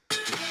awesome.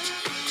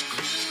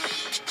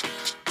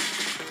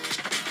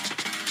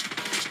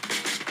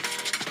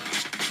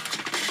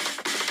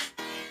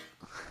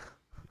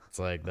 It's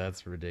like,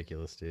 that's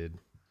ridiculous, dude.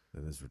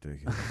 That is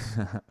ridiculous.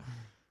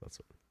 That's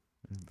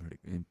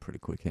in pretty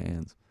quick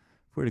hands.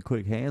 Pretty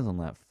quick hands on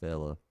that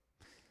fella.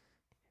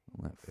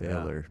 On that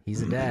feller.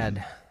 He's a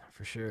dad,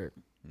 for sure.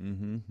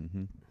 Mm-hmm.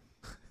 Mm-hmm.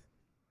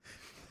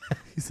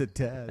 He's a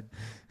dad.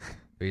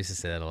 We used to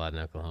say that a lot in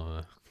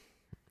Oklahoma.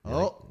 He's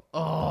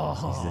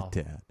a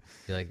dad.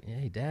 You're like,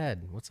 hey,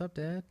 Dad, what's up,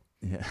 Dad?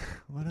 Yeah.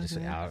 What is Just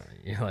it? out,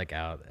 you're like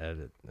out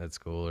at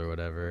school or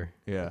whatever.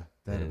 Yeah.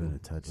 That'd have been a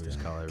And touchdown. We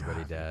just call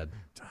everybody Dad.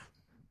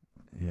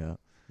 Yeah.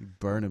 You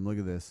burn him. Look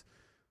at this.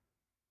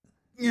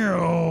 Oof.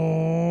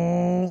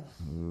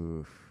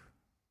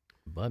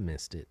 Bud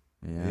missed it.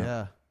 Yeah.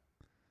 Yeah.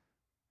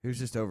 He was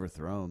just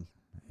overthrown.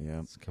 Yeah.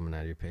 It's coming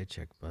out of your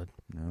paycheck, bud.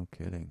 No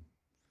kidding.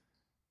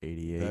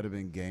 88. That'd have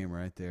been game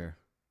right there.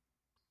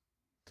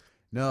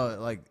 No,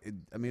 like,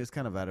 I mean, it's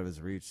kind of out of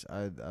his reach.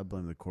 I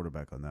blame the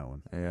quarterback on that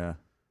one. Yeah.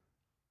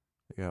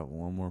 They got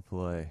one more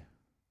play.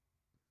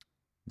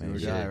 Maybe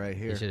He guy should've- right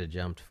He here. should have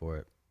jumped for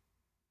it.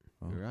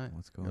 Oh, You're right.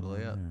 What's going Gotta on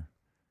lay up. there?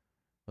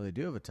 Well, they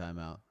do have a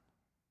timeout.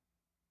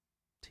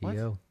 T.O.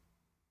 Boom,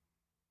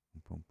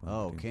 boom,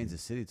 Oh, boom,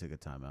 Kansas City took a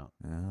timeout.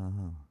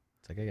 boom. Oh.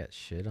 It's like I got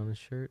shit on his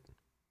shirt.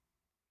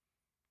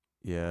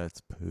 Yeah,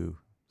 it's poo.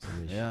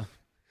 Somebody Yeah.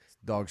 It's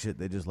dog shit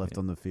they just left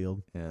on the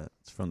field. Yeah,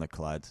 it's from the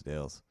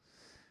Clydesdales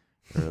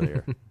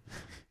earlier.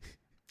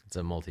 It's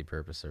a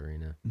multi-purpose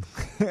arena.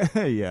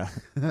 Yeah.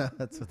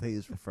 That's what they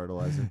use for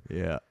fertilizer.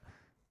 Yeah.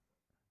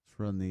 Just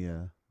run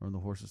the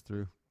horses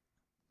through.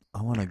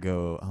 I want to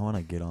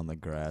get on the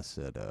grass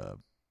at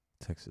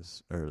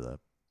Texas or the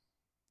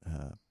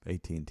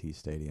AT&T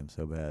Stadium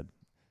so bad.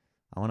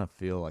 I want to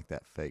feel like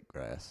that fake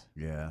grass.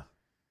 Yeah.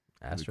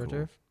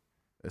 AstroTurf?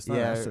 It's not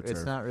Yeah, AstroTurf.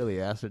 it's not really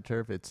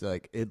AstroTurf. It's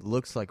like it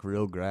looks like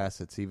real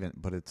grass.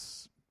 But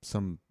it's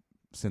some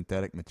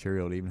synthetic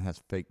material. It even has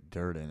fake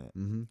dirt in it.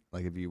 Mm-hmm.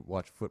 Like if you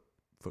watch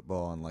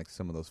football on like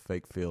some of those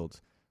fake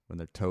fields, when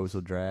their toes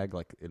will drag,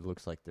 like it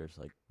looks like there's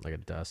like Like a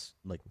dust.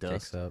 like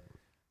Kicks dust. up.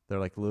 They're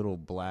like little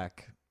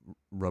black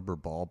rubber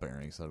ball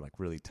bearings that are like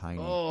really tiny.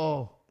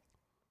 Oh.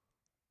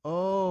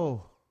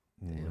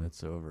 When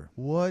it's over.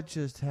 What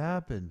just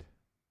happened?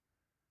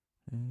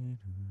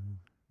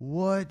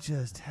 What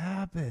just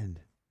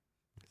happened?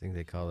 I think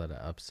they call that an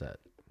upset.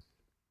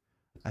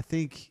 I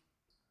think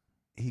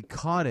he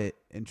caught it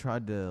and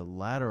tried to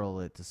lateral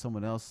it to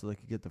someone else so they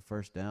could get the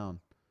first down.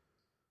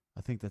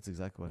 I think that's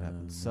exactly what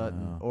happened.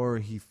 Sutton. No. Or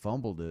he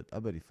fumbled it. I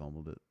bet he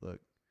fumbled it.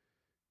 Look.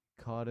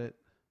 Caught it.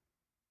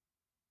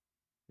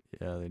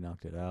 Yeah, they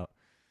knocked it out.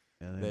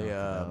 Yeah, they knocked it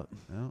out.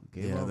 Oh,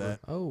 game over.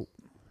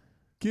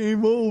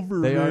 Game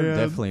over. They are man.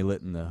 definitely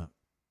letting the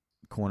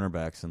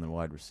cornerbacks and the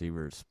wide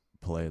receivers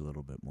play a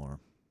little bit more.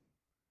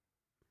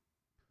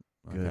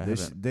 Like,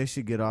 Good. They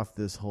should get off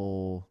this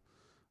whole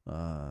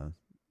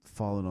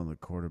falling on the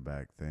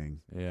quarterback thing.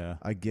 Yeah.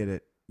 I get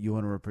it. You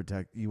want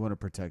to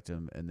protect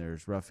him, and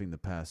there's roughing the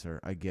passer.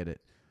 I get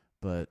it,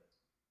 but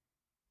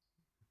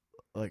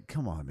like,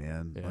 come on,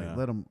 man. Yeah.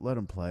 Like, let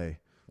him play.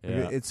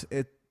 Yeah. Like, it's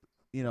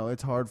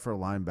hard for a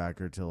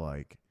linebacker to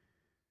like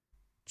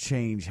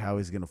change how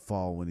he's going to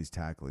fall when he's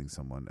tackling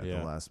someone at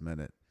the last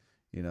minute.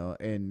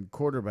 And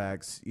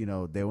quarterbacks,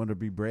 they want to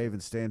be brave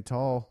and stand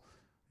tall,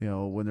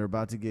 when they're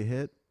about to get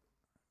hit.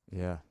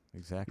 Yeah,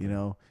 exactly.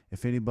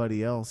 If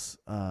anybody else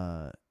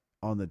on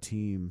the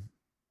team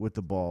with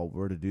the ball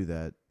were to do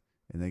that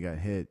and they got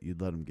hit,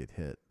 you'd let them get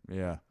hit.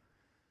 Yeah.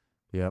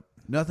 Yep.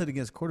 Nothing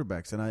against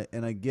quarterbacks,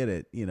 and I get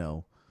it,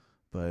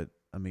 but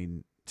I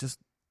mean, just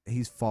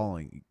he's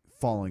falling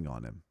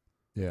on him.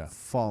 Yeah.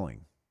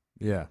 Falling.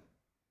 Yeah.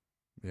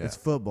 Yeah. It's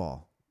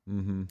football.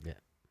 Mm-hmm. Yeah.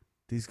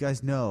 These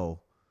guys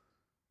know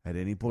at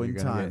any point in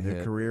You're gonna time get their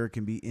hit. career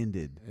can be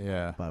ended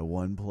Yeah. by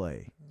one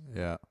play.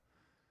 Yeah.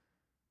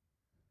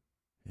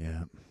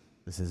 Yeah.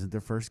 This isn't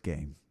their first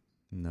game.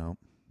 No.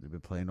 They've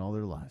been playing all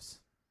their lives.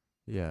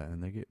 Yeah,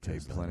 and they get paid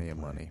Just let plenty them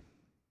of play. money.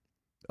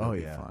 Oh, They'll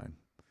be yeah. fine.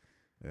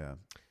 Yeah.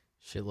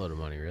 Shitload of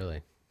money,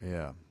 really.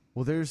 Yeah.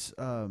 Well, there's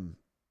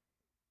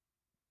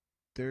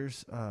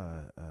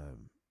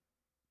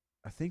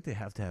I think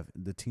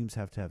the teams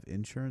have to have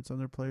insurance on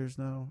their players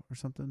now or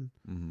something.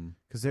 Mm-hmm.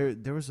 Because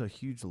there was a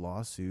huge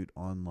lawsuit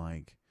on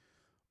like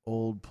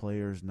old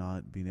players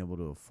not being able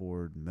to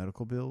afford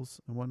medical bills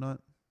and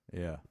whatnot.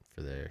 Yeah.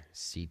 For their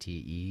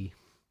CTE.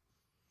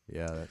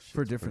 Yeah, that's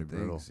For different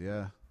things.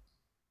 Yeah.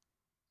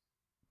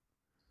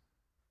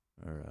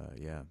 Or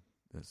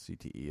the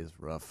CTE is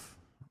rough.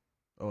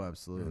 Oh,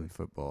 absolutely. In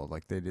football,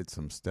 like they did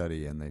some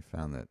study and they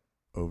found that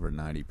over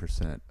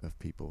 90% of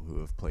people who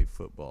have played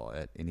football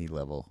at any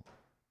level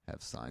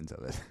have signs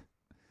of it.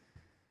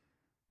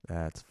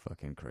 That's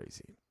fucking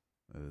crazy.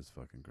 That is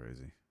fucking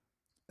crazy.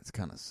 It's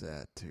kind of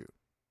sad too.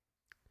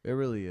 It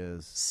really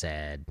is.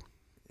 Sad.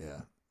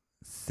 Yeah.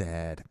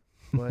 Sad.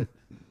 But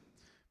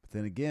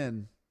then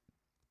again,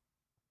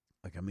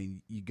 like, I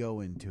mean, you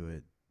go into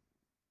it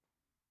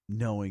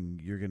knowing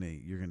you're gonna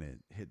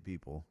hit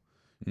people.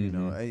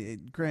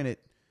 Mm-hmm. Granted,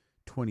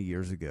 20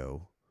 years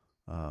ago,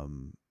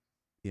 when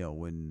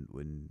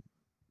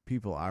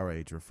people our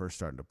age were first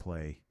starting to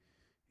play,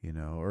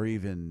 or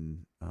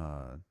even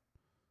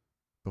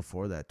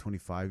before that,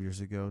 25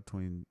 years ago,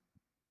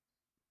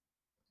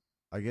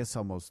 I guess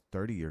almost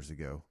 30 years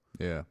ago.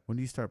 Yeah. When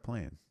do you start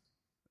playing?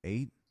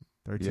 8,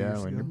 13 Yeah, years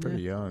ago? when you're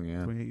pretty young,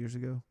 yeah. 28 years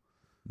ago?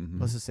 Mm-hmm.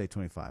 Let's just say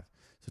 25.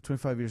 So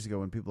 25 years ago,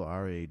 when people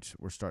our age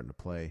were starting to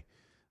play,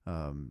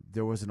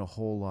 there wasn't a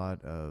whole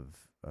lot of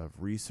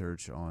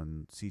research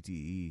on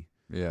CTE.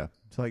 Yeah.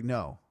 So, like,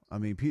 no. I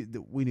mean,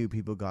 we knew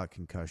people got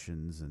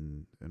concussions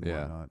and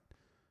Yeah. whatnot.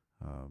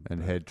 And but-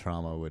 head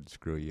trauma would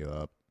screw you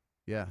up.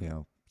 Yeah.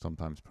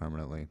 Sometimes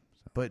permanently.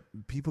 So. But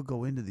people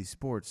go into these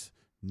sports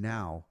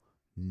now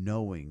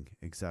knowing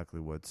exactly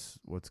what's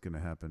going to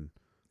happen.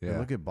 Yeah.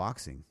 Look at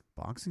boxing.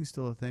 Boxing's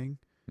still a thing.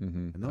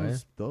 Mm-hmm.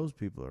 And those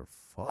people are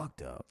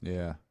fucked up.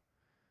 Yeah.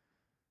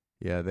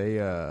 Yeah, they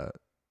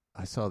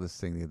I saw this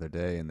thing the other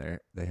day and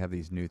they have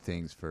these new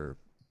things for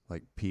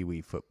like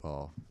pee-wee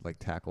football, like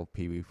tackle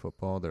pee-wee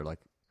football. They're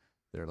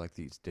like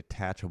these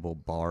detachable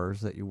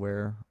bars that you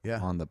wear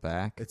on the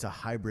back. It's a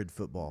hybrid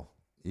football.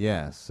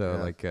 Yeah, so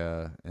like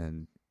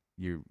and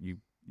you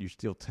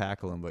still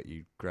tackle them, but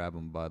you grab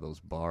them by those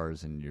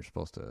bars and you're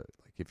supposed to, like,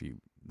 if you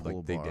Pull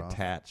like a they bar off.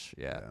 detach,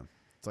 yeah.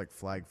 It's like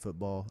flag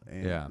football.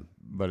 And Yeah,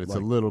 but it's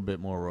like a little bit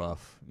more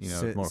rough,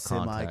 it's more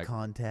contact.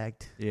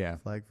 Semi-contact. Yeah.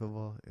 Flag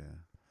football. Yeah.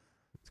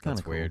 It's kind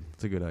That's of cool. weird.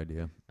 It's a good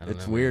idea. I don't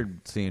It's know,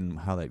 weird seeing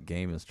how that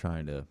game is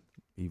trying to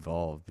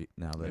evolve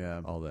now that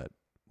Yeah. all that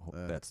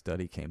that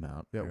study came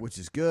out. Yeah, which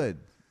is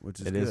good.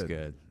 It is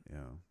good.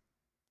 Yeah.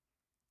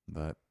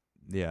 But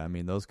yeah, I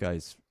mean, those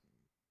guys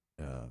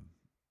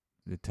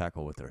they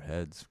tackle with their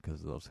heads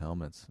because of those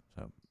helmets.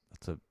 So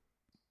that's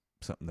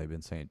something they've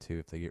been saying too.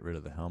 If they get rid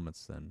of the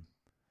helmets, then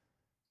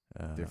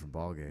Different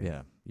ball game.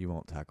 Yeah, you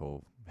won't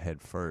tackle head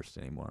first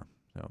anymore.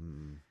 So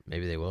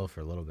Maybe they will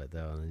for a little bit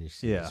though, and then you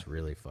see it's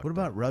really fucked. What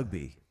about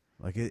rugby?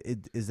 Like,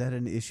 is that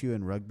an issue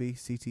in rugby?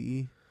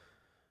 CTE?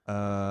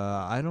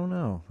 I don't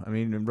know. I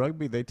mean, in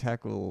rugby they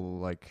tackle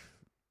like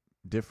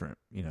different,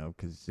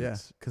 because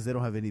because they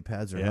don't have any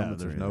pads or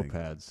helmets. There's or no anything.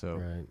 pads, so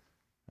Right.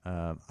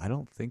 I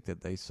don't think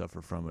that they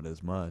suffer from it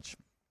as much.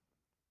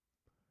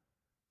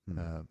 Hmm.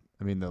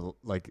 I mean,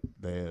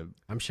 they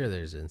I'm sure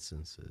there's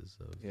instances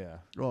of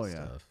Oh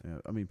yeah. stuff. Yeah.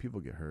 I mean, people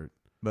get hurt.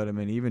 But I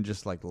mean, even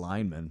just like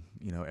linemen,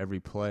 every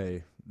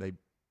play they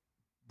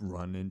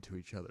run into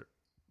each other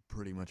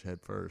pretty much head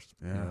first.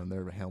 Yeah. And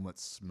their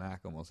helmets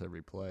smack almost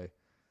every play.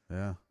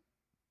 Yeah.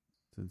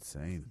 It's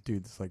insane.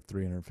 Dude, it's like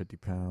 350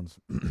 pounds.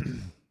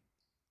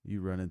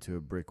 You run into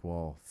a brick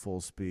wall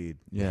full speed.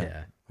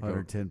 Yeah.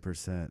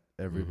 110%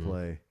 every Mhm.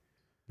 play.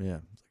 Yeah.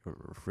 It's like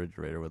a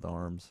refrigerator with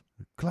arms.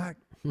 Clack.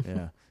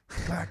 Yeah.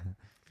 Clack.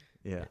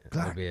 Yeah.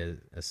 He'll be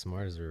as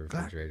smart as a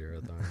refrigerator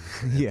with arms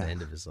at Yeah. the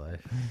end of his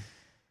life.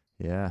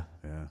 Yeah.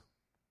 Yeah.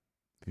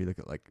 If you look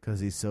at like. Because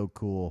he's so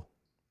cool.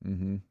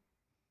 Mm-hmm.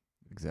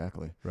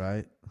 Exactly.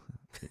 Right?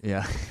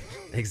 Yeah.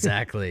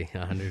 Exactly.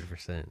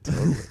 100%.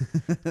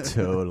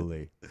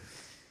 Totally.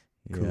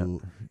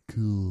 Cool.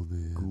 Cool,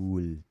 man.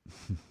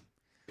 Cool.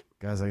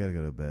 Guys, I got to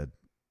go to bed.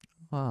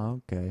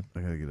 Oh, okay. I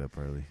got to get up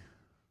early.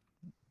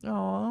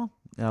 Oh.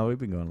 No, we've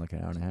been going like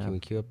an hour and a half. Can we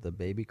cue up the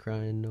baby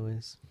crying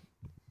noise?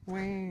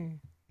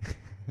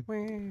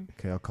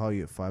 Okay, I'll call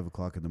you at 5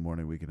 o'clock in the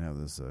morning. We can have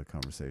this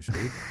conversation.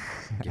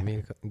 give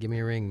me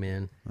a ring,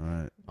 man. All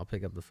right. I'll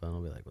pick up the phone.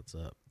 I'll be like, "What's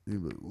up?"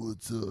 You'll be like,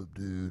 what's up,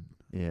 dude?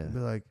 Yeah. I'll be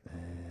like,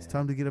 it's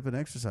time to get up and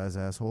exercise,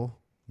 asshole.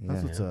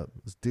 That's Yeah. what's up.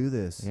 Let's do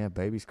this. Yeah,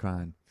 baby's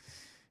crying.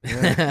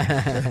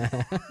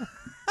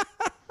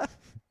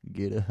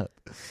 Get up.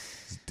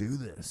 Let's do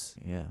this.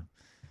 Yeah.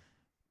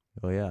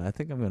 Well, yeah, I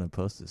think I'm going to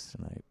post this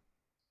tonight.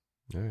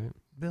 All right.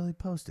 Billy,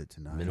 post it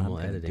tonight. Minimal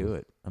I'm gonna editing. do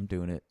it. I'm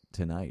doing it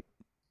tonight.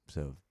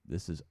 So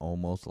this is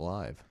almost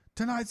live.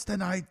 Tonight's the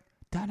night.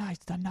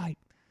 Tonight's the night.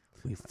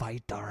 We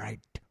fight, all right.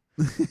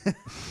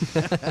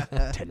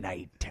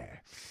 Tonight.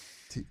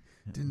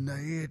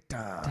 Tonight.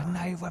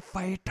 Tonight we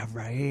fight, all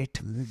right.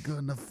 We're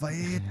gonna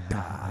fight.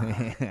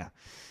 Yeah.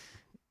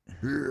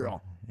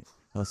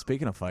 Well,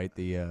 speaking of fight,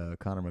 the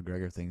Conor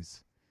McGregor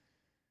thing's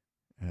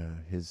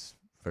his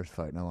first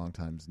fight in a long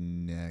time's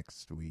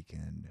next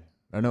weekend.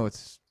 Oh no,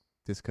 it's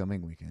this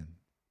coming weekend.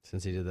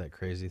 Since he did that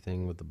crazy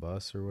thing with the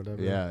bus or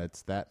whatever. Yeah,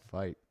 it's that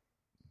fight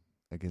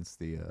against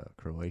the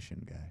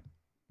Croatian guy.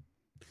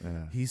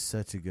 He's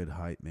such a good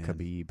height, man.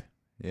 Khabib.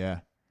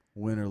 Yeah.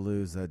 Win or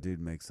lose, that dude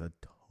makes a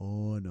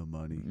ton of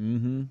money.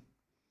 Mm-hmm.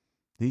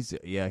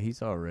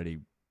 He's already,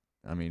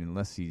 I mean,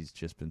 unless he's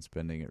just been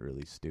spending it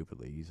really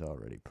stupidly, he's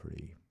already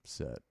pretty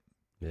set.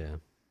 Yeah.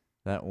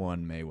 That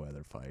one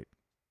Mayweather fight,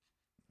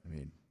 I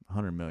mean,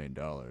 $100 million.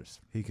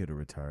 He could have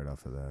retired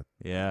off of that.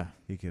 Yeah.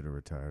 He could have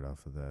retired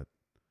off of that.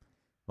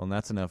 Well, and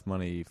that's enough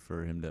money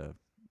for him to,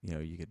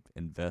 you could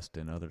invest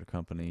in other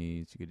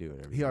companies. You could do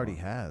whatever. He already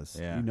has.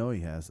 Yeah. You know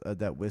he has.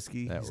 That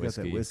whiskey. He's got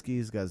that whiskey.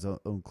 He's got his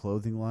own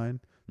clothing line.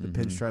 The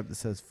pinstripe that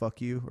says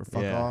 "fuck you" or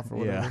 "fuck off" or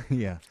whatever.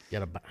 Yeah. You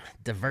gotta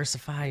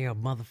diversify your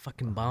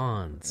motherfucking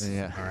bonds.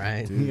 Yeah. All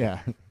right. Dude. Yeah.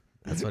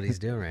 That's what he's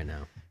doing right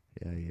now.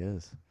 Yeah, he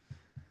is.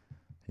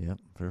 Yep,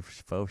 for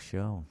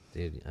sure.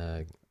 Dude,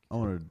 I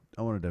want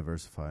to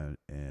diversify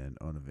and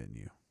own a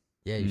venue.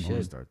 yeah, you I want to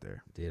should. start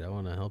there. Dude, I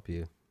want to help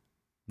you.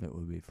 That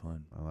would be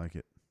fun. I like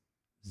it.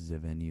 The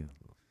venue.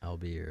 I'll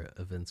be your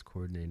events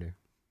coordinator.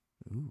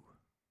 Ooh.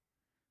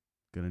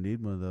 Gonna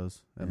need one of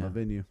those at my Yeah.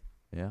 venue.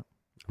 Yeah.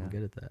 I'm Yeah.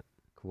 good at that.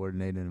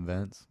 Coordinating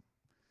events.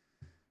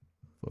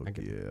 Fuck I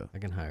can, yeah. I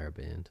can hire a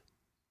band.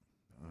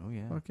 Oh,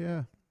 yeah. Fuck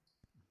yeah.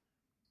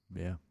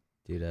 Yeah.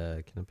 Dude,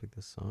 can I pick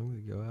this song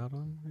to go out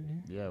on right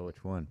here? Yeah,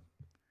 which one?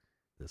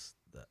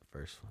 That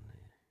first one.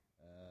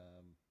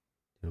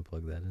 You want to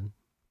plug that in?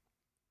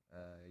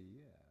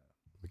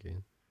 Yeah. Okay.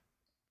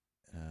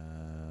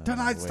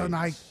 Tonight's the wait.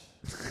 night.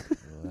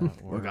 Will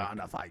that We're work?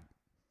 gonna fight.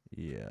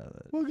 Yeah.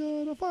 That We're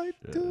gonna fight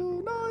should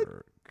tonight.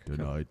 work.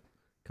 Tonight.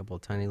 Couple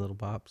of tiny little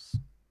pops.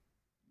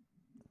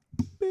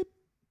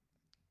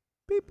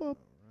 Beep bop.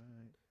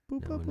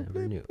 Boop No bop one boop ever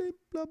bleep knew. bleep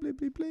blop bleep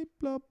bleep bleep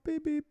blop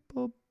beep beep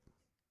bop.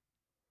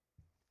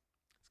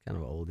 It's kind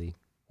of an oldie.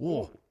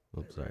 Whoa.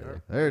 Oops, sorry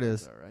there. There it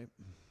is. All right.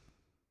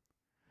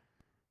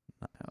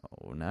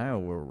 Now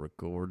we're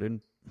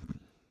recording.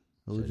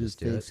 We'll Should I just just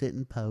do fix it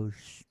in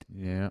post.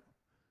 Yeah.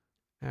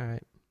 All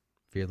right.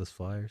 Fearless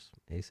Flyers.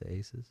 Ace of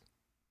Aces.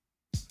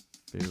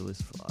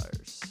 Fearless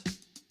Flyers.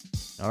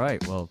 All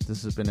right. Well,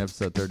 this has been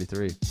episode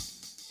 33.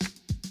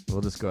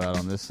 We'll just go out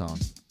on this song.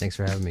 Thanks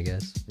for having me,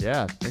 guys.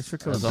 Yeah. Thanks for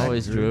coming As back,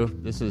 always, Drew.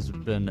 Drew. This has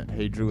been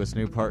Hey Drew, It's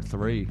New Part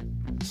 3.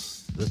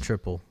 The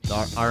triple.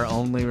 Our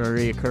only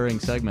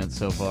reoccurring segment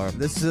so far.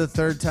 This is the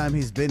third time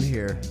he's been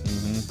here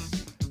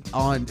Mm-hmm.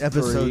 on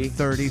episode 3.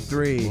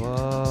 33.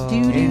 Whoa.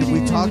 And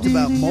we talked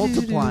about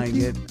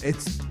multiplying it.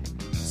 It's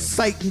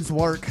Satan's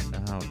work.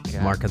 Oh,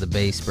 God. Mark of the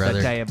Beast,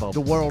 brother. The devil.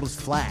 The world is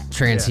flat.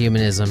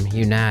 Transhumanism,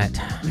 unite.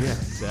 Yeah,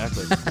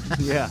 exactly.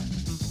 Yeah.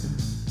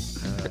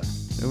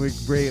 And we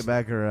bring it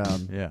back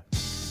around. Yeah.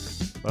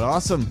 But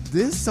awesome.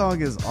 This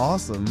song is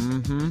awesome.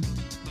 Mm-hmm.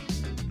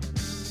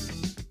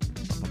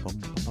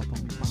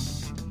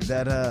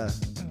 That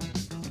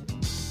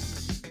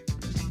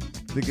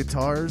the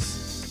guitars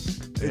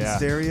in Yeah.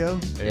 stereo.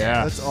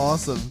 Yeah. That's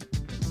awesome.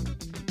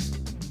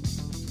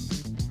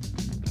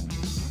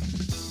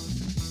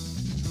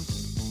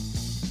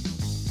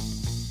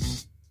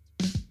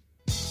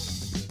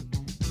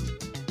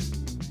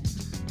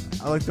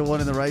 I like the one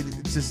in the right,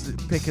 just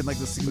picking like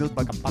the signal.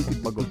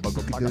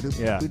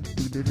 Yeah.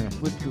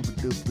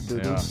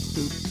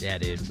 Yeah,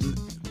 dude.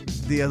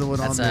 The other one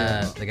That's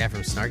on the guy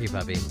from Snarky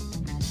Puppy.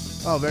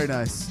 Oh, very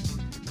nice.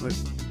 But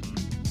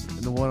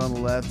and the one on the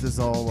left is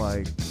all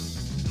like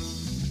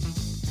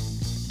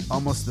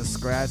almost the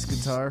scratch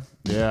guitar.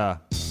 Yeah.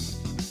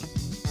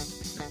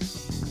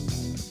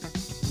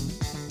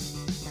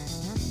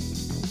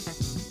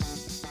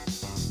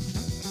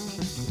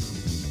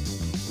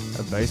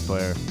 A bass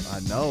player. I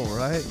know,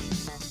 right?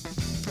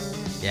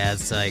 Yeah,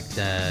 it's like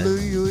the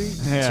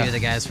Yeah. two of the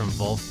guys from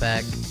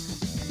Wolfpack,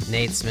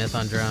 Nate Smith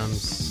on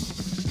drums,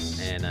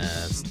 and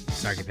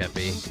Snarky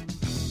Puppy.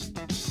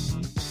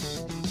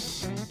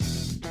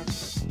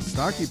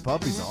 Snarky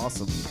Puppy's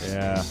awesome.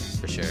 Yeah.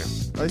 For sure.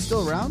 Are they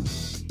still around?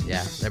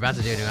 Yeah, they're about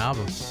to do a new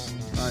album.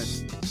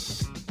 Nice.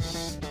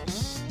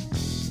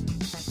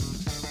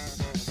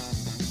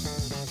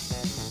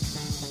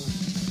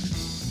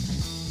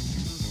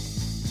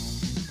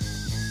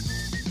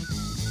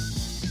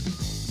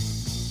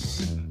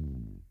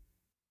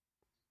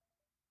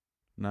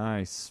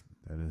 Nice.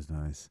 That is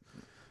nice.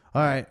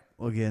 All right.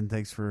 Well, again,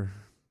 thanks for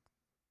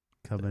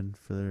coming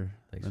for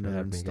Thanks for another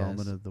having me, installment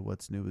guys. of the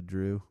What's New with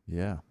Drew.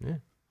 Yeah. Yeah.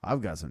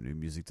 I've got some new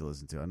music to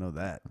listen to. I know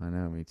that. I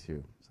know, me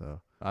too.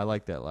 So I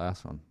like that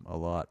last one a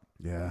lot.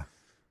 yeah,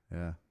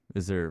 yeah.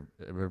 Is there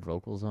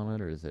vocals on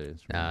it, or is it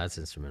instrumental? Nah, it's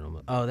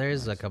instrumental. Oh,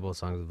 there's a couple of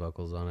songs with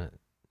vocals on it.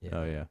 Yeah.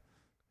 Oh, yeah.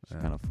 It's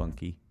Yeah. kind of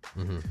funky.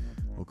 Mm-hmm.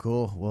 Well,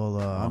 cool. Well,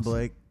 I'm Awesome.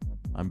 Blake,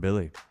 I'm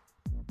Billy.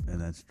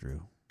 and that's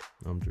Drew.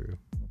 I'm Drew.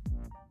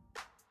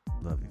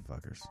 Love you,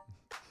 fuckers.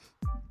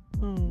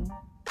 Mm-hmm.